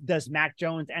 Does Mac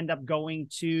Jones end up going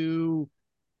to,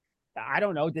 I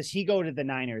don't know. Does he go to the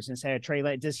Niners instead of Trey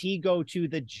Lance? Does he go to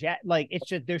the Jet? Like, it's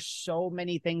just, there's so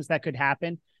many things that could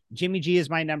happen. Jimmy G is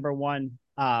my number one.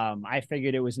 I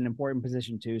figured it was an important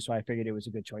position too, so I figured it was a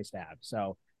good choice to have.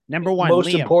 So number one, most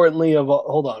Liam. importantly of all,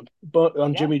 hold on, but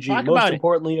on Jimmy G, most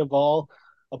importantly of all,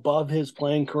 above his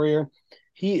playing career,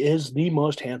 he is the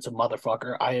most handsome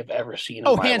motherfucker I have ever seen.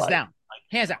 In my hands life. down,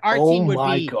 hands down. Our team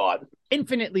would be God,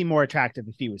 infinitely more attractive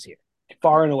if he was here.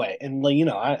 Far and away. And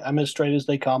I'm as straight as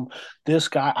they come. This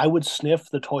guy, I would sniff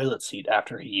the toilet seat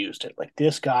after he used it. Like,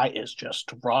 this guy is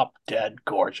just drop dead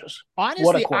gorgeous.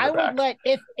 Honestly, I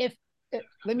would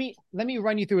let me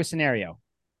run you through a scenario.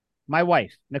 My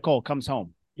wife, Nicole, comes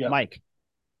home. Yep. Mike,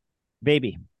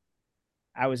 baby,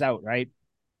 I was out, right?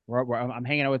 I'm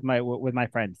hanging out with my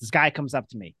friends. This guy comes up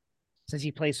to me, says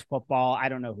he plays football. I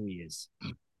don't know who he is.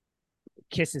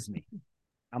 Kisses me.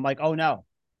 I'm like, oh no,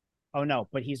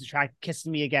 but he's attracted. Kisses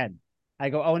me again. I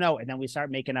go, oh no, and then we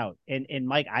start making out. And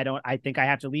Mike, I think I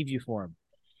have to leave you for him.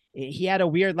 He had a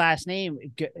weird last name,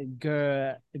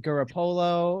 Garoppolo,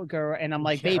 and I'm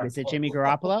like, babe, is it Jimmy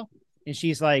Garoppolo? And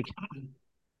she's like,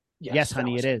 yes,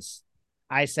 honey, it is.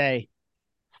 I say,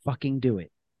 fucking do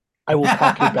it. I will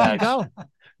pack your bags. Go.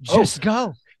 Just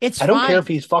go. It's fine. I don't care if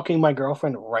he's fucking my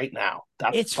girlfriend right now.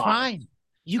 It's fine.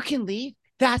 You can leave.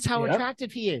 That's how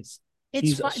attractive he is.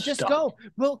 It's fine. Just go.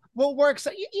 We'll work.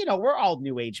 So, we're all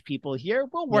new age people here.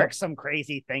 We'll work some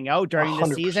crazy thing out during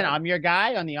the season. I'm your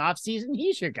guy. On the off season,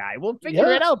 he's your guy. We'll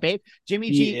figure it out, babe.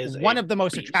 Jimmy G is one of the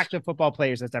most attractive football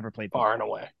players that's ever played. Far and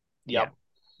away. Yep.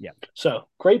 Yeah. So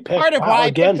great pick. Part of why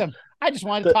I picked him. I just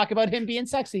wanted to talk about him being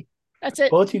sexy. That's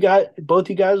it. Both you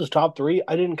guys' top 3.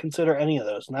 I didn't consider any of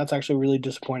those, and that's actually really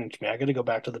disappointing to me. I got to go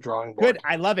back to the drawing board. Good.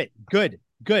 I love it. Good.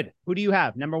 Who do you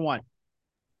have? Number 1.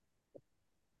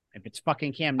 If it's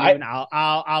fucking Cam Newton,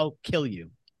 I'll kill you.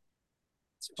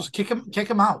 Just kick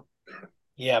him out.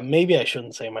 Yeah, maybe I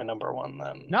shouldn't say my number 1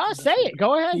 then. No, say it.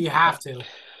 Go ahead. You have to.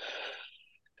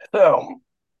 So,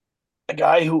 a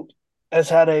guy who has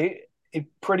had a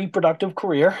pretty productive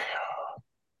career,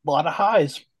 a lot of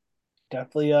highs.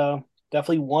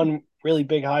 Definitely one really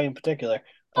big high in particular.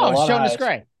 Jonas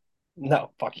Gray.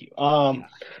 No, fuck you.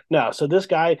 No. So this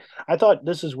guy, I thought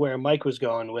this is where Mike was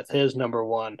going with his number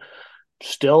 1.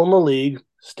 Still in the league,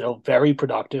 still very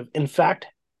productive. In fact,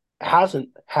 hasn't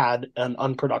had an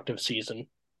unproductive season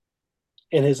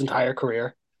in his entire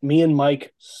career. Me and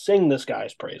Mike sing this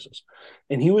guy's praises.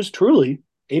 And he was truly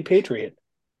a Patriot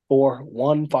for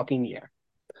 1 fucking year.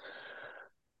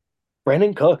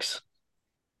 Brandon Cooks.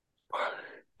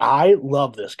 I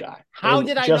love this guy. How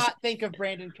did I not think of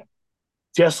Brandon Cooks?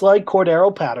 Just like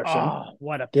Cordero Patterson, Oh,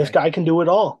 what a this pick. guy can do it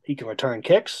all. He can return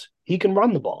kicks. He can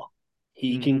run the ball.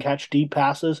 He can catch deep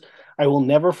passes. I will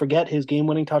never forget his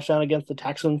game-winning touchdown against the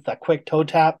Texans, that quick toe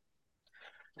tap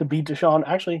to beat Deshaun.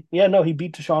 Actually, yeah, no, he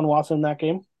beat Deshaun Watson in that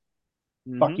game.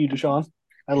 Fuck you, Deshaun.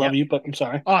 I love you, but I'm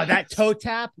sorry. Oh, that toe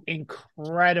tap,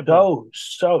 incredible.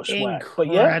 So swag. But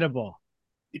yeah, Incredible.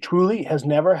 he truly has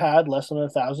never had less than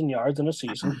 1,000 yards in a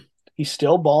season. He's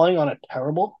still balling on a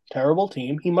terrible, terrible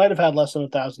team. He might have had less than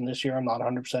 1,000 this year. I'm not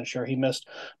 100% sure. He missed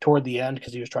toward the end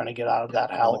because he was trying to get out of that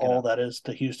hellhole that is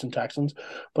the Houston Texans.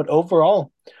 But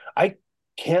overall, I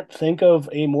can't think of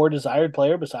a more desired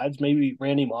player besides maybe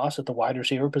Randy Moss at the wide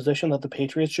receiver position that the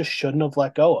Patriots just shouldn't have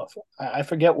let go of. I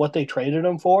forget what they traded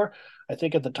him for. I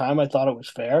think at the time I thought it was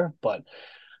fair, but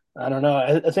I don't know.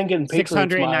 I think in Patriots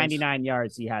 699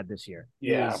 yards he had this year.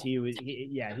 Yeah. He was.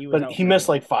 But he missed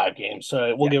like 5 games,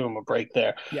 so we'll give him a break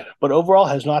there. Yeah. But overall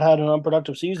has not had an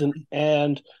unproductive season.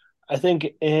 And I think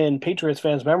in Patriots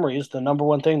fans' memories, the number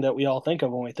one thing that we all think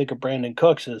of when we think of Brandon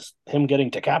Cooks is him getting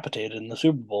decapitated in the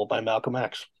Super Bowl by Malcolm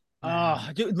X. Oh,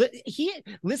 dude,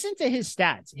 listen to his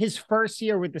stats. His first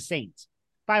year with the Saints,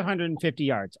 550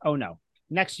 yards. Oh no.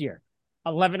 Next year,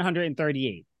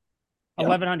 1,138,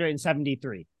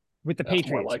 1,173. With the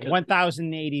Patriots, like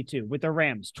 1,082. With the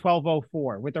Rams,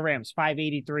 1,204. With the Rams,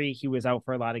 583. He was out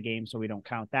for a lot of games, so we don't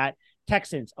count that.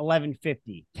 Texans,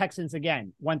 1,150. Texans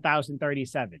again,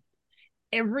 1,037.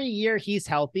 Every year he's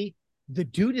healthy, the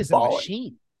dude is a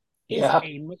machine. He's a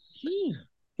machine.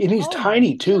 And he's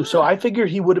tiny too, so I figured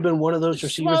he would have been one of those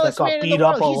receivers that got beat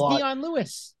up a lot. He's Deion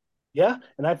Lewis. Yeah,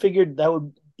 and I figured that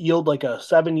would yield like a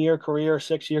 7-year career,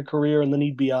 6-year career, and then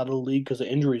he'd be out of the league because of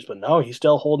injuries. But no, he's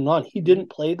still holding on. He didn't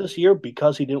play this year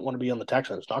because he didn't want to be on the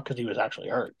Texans, not because he was actually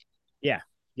hurt. Yeah.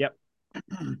 Yep.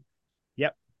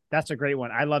 Yep. That's a great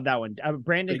one. I love that one.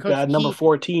 Brandon Big Cooks. Bad number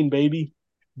 14, baby.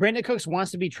 Brandon Cooks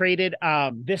wants to be traded.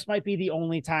 This might be the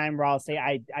only time where I'll say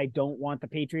I don't want the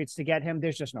Patriots to get him.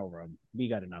 There's just no room. We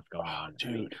got enough going on. Dude.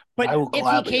 I mean, but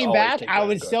if he came back, I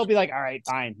would still be like, all right,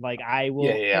 fine. Like I will.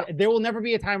 Yeah. There will never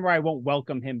be a time where I won't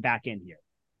welcome him back in here.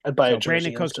 I'd buy a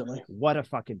jersey Brandon instantly. Cooks, what a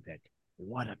fucking pick.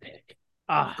 What a pick.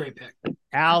 Great pick.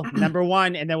 Al, number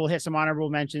one, and then we'll hit some honorable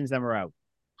mentions, then we're out.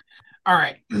 All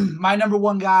right. My number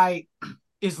one guy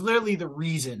is literally the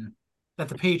reason that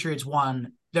the Patriots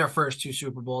won their first 2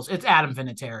 Super Bowls. It's Adam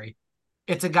Vinatieri.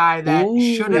 It's a guy that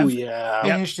should have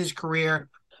finished his career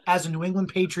as a New England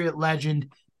Patriot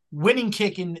legend, winning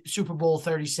kick in Super Bowl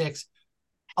 36.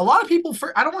 A lot of people,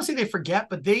 I don't want to say they forget,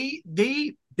 but they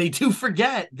do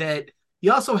forget that he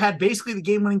also had basically the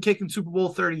game-winning kick in Super Bowl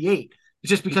 38. It's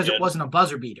just because it wasn't a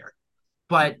buzzer beater.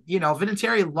 But,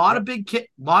 Vinatieri, a lot of big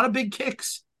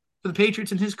kicks for the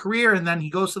Patriots in his career, and then he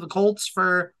goes to the Colts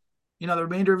for the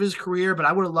remainder of his career, but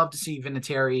I would have loved to see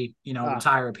Vinatieri,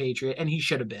 retire a Patriot, and he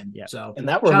should have been. Yeah. So, and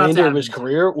that remainder of his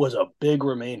career was a big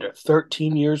remainder.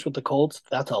 13 years with the Colts,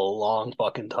 that's a long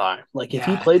fucking time. Like, if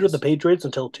he played with the Patriots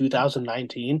until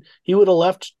 2019, he would have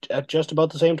left at just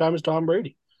about the same time as Tom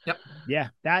Brady. Yep. Yeah,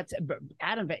 that's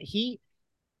Adam.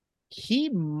 He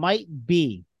might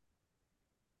be,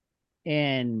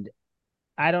 and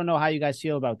I don't know how you guys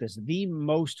feel about this, the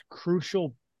most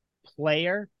crucial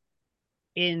player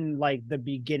in like the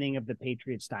beginning of the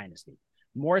Patriots dynasty,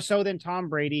 more so than Tom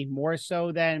Brady, more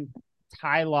so than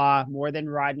Ty Law, more than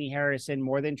Rodney Harrison,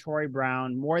 more than Troy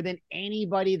Brown, more than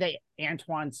anybody that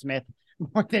Antoine Smith,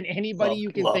 more than anybody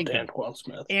you can think Antoine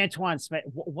Smith. Antoine Smith.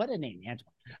 What a name,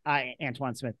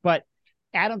 Antoine Smith. But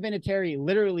Adam Vinatieri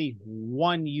literally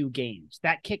won you games.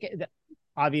 That kick,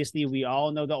 obviously, we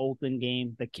all know the Oakland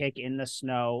game, the kick in the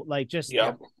snow, like just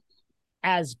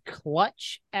as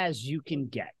clutch as you can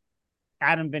get.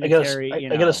 Adam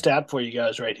Vinatieri, I got a stat for you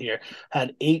guys right here.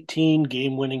 Had 18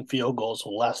 game-winning field goals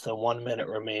with less than 1 minute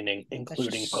remaining,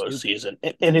 including postseason,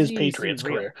 in his Patriots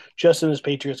career. Just in his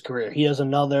Patriots career. He has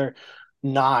another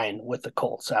 9 with the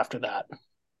Colts after that.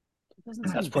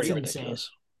 That's pretty ridiculous.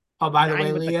 Oh, by the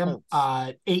way, Liam,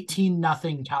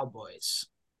 18-0 Cowboys.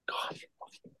 God.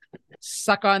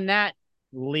 Suck on that,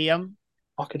 Liam.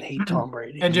 Fucking hate Tom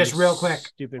Brady. And just real quick,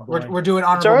 stupid boy. We're doing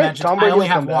honorable mentions. I only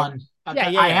have one.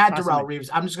 I had Darrelle Reeves.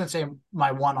 I'm just going to say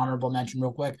my one honorable mention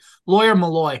real quick. Lawyer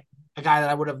Malloy, a guy that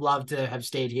I would have loved to have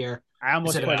stayed here. I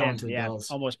almost put him. Yeah,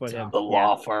 almost put him. The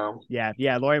law firm.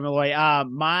 Yeah, Lawyer Malloy.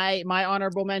 My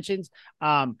honorable mentions.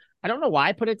 I don't know why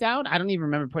I put it down. I don't even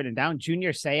remember putting it down.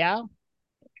 Junior Seau.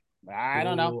 I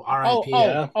don't know.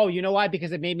 Oh, you know why?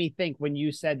 Because it made me think when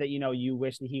you said that, you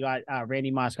wish that he got Randy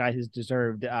Moss got his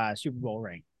deserved Super Bowl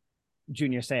ring.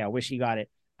 Junior Seau, wish he got it.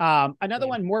 Another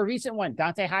one, more recent one,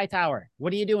 Dante Hightower.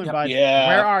 What are you doing, bud? Yeah.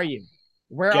 Where are you?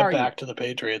 Where Get are you? back to the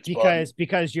Patriots, bud.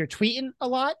 Because you're tweeting a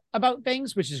lot about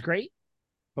things, which is great.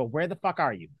 But where the fuck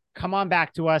are you? Come on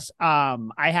back to us.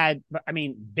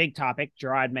 Big topic,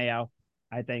 Gerard Mayo.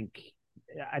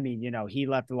 He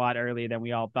left a lot earlier than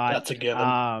we all thought. That's a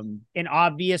given. An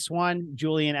obvious one,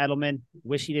 Julian Edelman.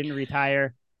 Wish he didn't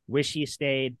retire. Wish he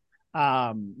stayed.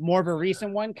 More of a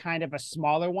recent one, kind of a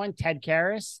smaller one, Ted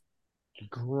Karras.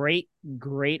 Great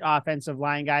offensive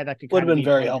line guy that could would have been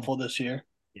very helpful this year.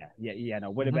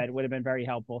 Would have been very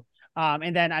helpful.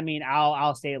 And then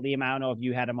I'll stay at Liam. I don't know if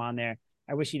you had him on there.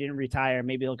 I wish he didn't retire.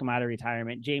 Maybe he'll come out of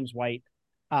retirement. James White.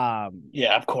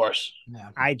 Yeah, of course. Yeah.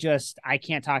 I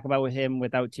can't talk about with him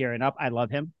without tearing up. I love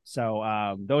him.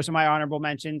 So those are my honorable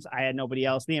mentions. I had nobody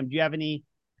else. Liam, do you have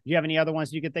any other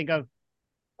ones you could think of?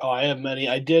 Oh, I have many.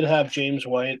 I did have James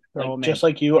White, just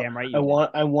like you. Damn right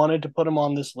I wanted to put him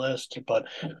on this list, but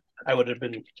I would have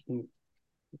been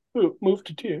moved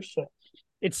to tears. So.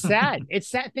 It's sad. It's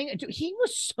sad thing. Dude, he's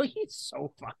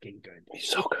so fucking good. He's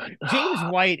so good. James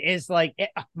White is like,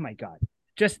 oh my God.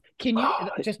 Just can you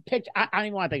just pitch? I don't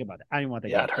even want to think about it.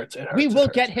 Yeah, it hurts. We will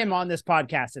get him on this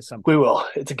podcast at some point. We will.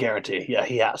 It's a guarantee. Yeah,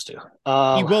 he has to.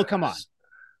 He will come on.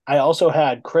 I also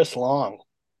had Chris Long,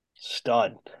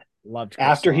 stud. Loved Chris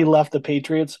After Long. He left the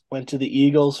Patriots, went to the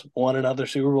Eagles, won another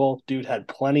Super Bowl. Dude had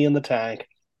plenty in the tank.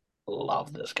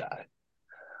 Love this guy.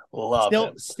 Love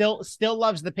him. Still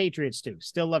loves the Patriots too.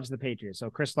 Still loves the Patriots.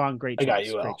 So Chris Long, great choice. I got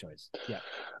you, great choice.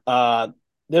 Yeah.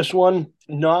 This one,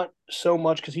 not so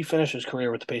much because he finished his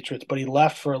career with the Patriots, but he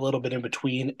left for a little bit in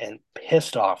between and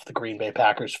pissed off the Green Bay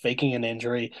Packers, faking an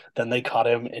injury. Then they cut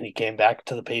him and he came back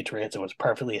to the Patriots and was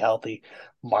perfectly healthy.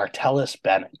 Martellus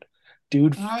Bennett.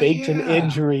 Dude faked an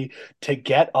injury to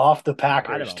get off the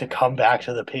Packers to come back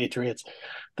to the Patriots.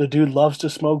 The dude loves to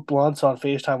smoke blunts on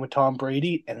FaceTime with Tom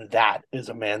Brady, and that is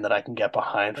a man that I can get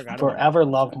behind. Forever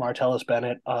loved Martellus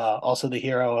Bennett, also the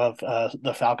hero of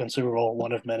the Falcons Super Bowl,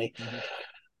 one of many. Mm-hmm.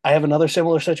 I have another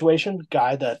similar situation,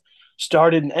 guy that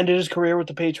started and ended his career with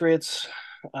the Patriots,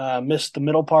 missed the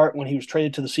middle part when he was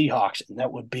traded to the Seahawks, and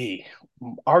that would be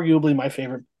arguably my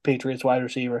favorite Patriots wide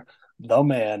receiver, the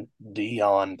man,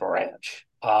 Deion Branch.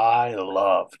 I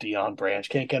love Deion Branch.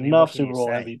 Can't get enough. Super Bowl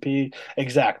MVP.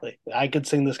 Exactly. I could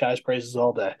sing this guy's praises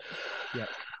all day.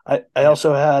 Yeah. I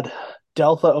also had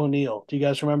Deltha O'Neal. Do you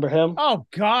guys remember him? Oh,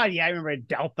 God. Yeah, I remember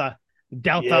Deltha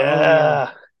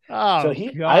O'Neal. Oh,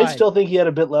 so I still think he had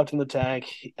a bit left in the tank.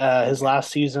 His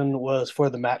last season was for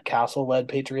the Matt Castle-led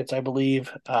Patriots, I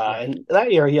believe. And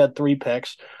that year he had 3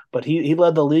 picks, but he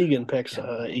led the league in picks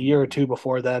a year or two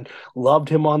before then. Loved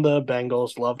him on the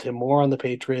Bengals, loved him more on the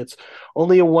Patriots.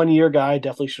 Only a 1-year guy,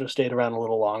 definitely should have stayed around a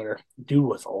little longer. Dude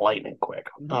was lightning quick.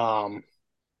 And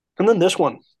then this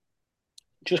one,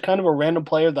 just kind of a random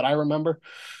player that I remember.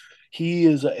 He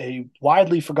is a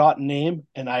widely forgotten name,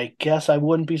 and I guess I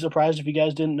wouldn't be surprised if you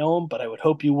guys didn't know him, but I would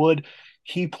hope you would.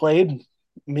 He played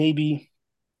maybe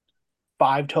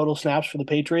 5 total snaps for the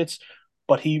Patriots,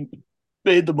 but he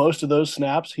made the most of those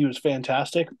snaps. He was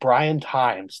fantastic. Brian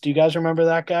Tymes. Do you guys remember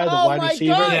that guy, the wide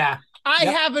receiver? God. Yeah. I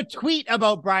have a tweet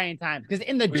about Brian Tymes because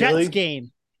in the Jets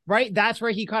game, right, that's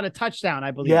where he caught a touchdown,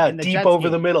 I believe. Yeah, in the deep Jets over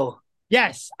game. the middle.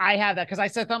 Yes, I have that because I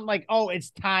said something like, "Oh,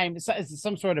 it's time." It's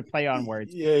some sort of play on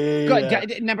words. Yeah.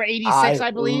 Good. Number 86,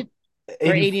 I believe,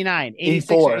 or 89,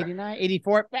 86 or 89,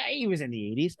 84. He was in the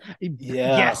 80s.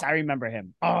 Yeah. Yes, I remember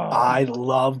him. Oh, I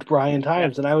loved Brian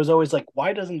Tymes, and I was always like,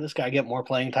 "Why doesn't this guy get more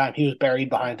playing time?" He was buried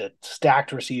behind a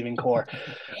stacked receiving core,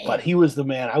 but he was the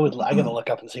man. I got to look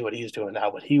up and see what he's doing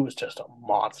now, but he was just a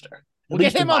monster. We'll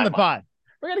get him on the pod.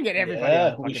 We're gonna get everybody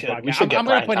on the podcast. We should I'm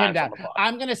gonna put him Tymes down.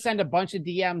 I'm gonna send a bunch of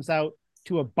DMs out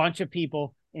to a bunch of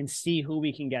people and see who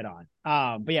we can get on.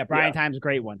 But yeah, Brian Tymes, a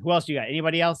great one. Who else you got?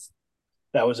 Anybody else?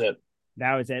 That was it.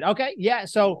 Okay. Yeah.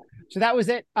 So that was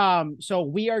it. So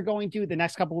we are going to the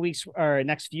next couple of weeks or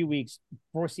next few weeks,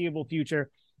 foreseeable future.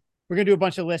 We're going to do a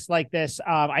bunch of lists like this.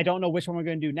 I don't know which one we're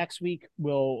going to do next week.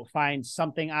 We'll find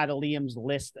something out of Liam's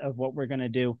list of what we're going to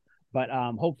do. But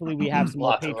hopefully we have some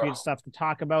more Patriots stuff to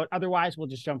talk about. Otherwise, we'll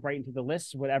just jump right into the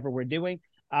list, whatever we're doing.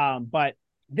 But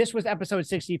this was episode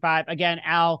 65. Again,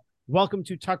 Al, welcome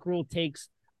to Tuck Rule Takes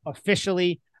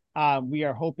officially. We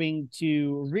are hoping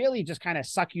to really just kind of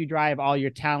suck you dry of all your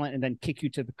talent and then kick you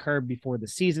to the curb before the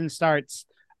season starts.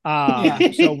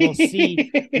 So we'll see.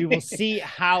 We will see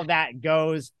how that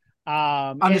goes.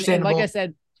 Understandable.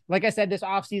 And like I said, this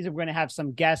offseason, we're going to have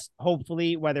some guests,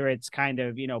 hopefully, whether it's kind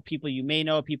of, people you may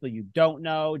know, people you don't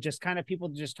know, just kind of people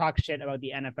to just talk shit about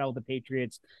the NFL, the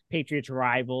Patriots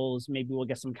rivals. Maybe we'll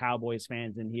get some Cowboys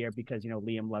fans in here because,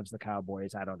 Liam loves the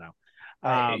Cowboys. I don't know.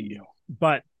 I hate you.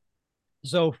 But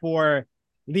so for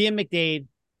Liam McDade,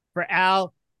 for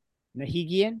Al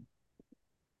Nahigian,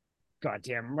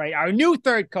 Goddamn right. Our new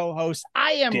third co-host.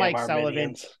 I am Damn Mike our Sullivan.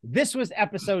 minions. This was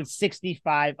episode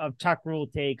 65 of Tuck Rule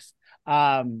Takes.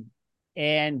 And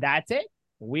that's it.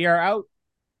 We are out.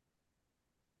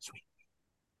 Sweet.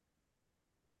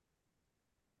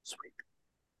 Sweet.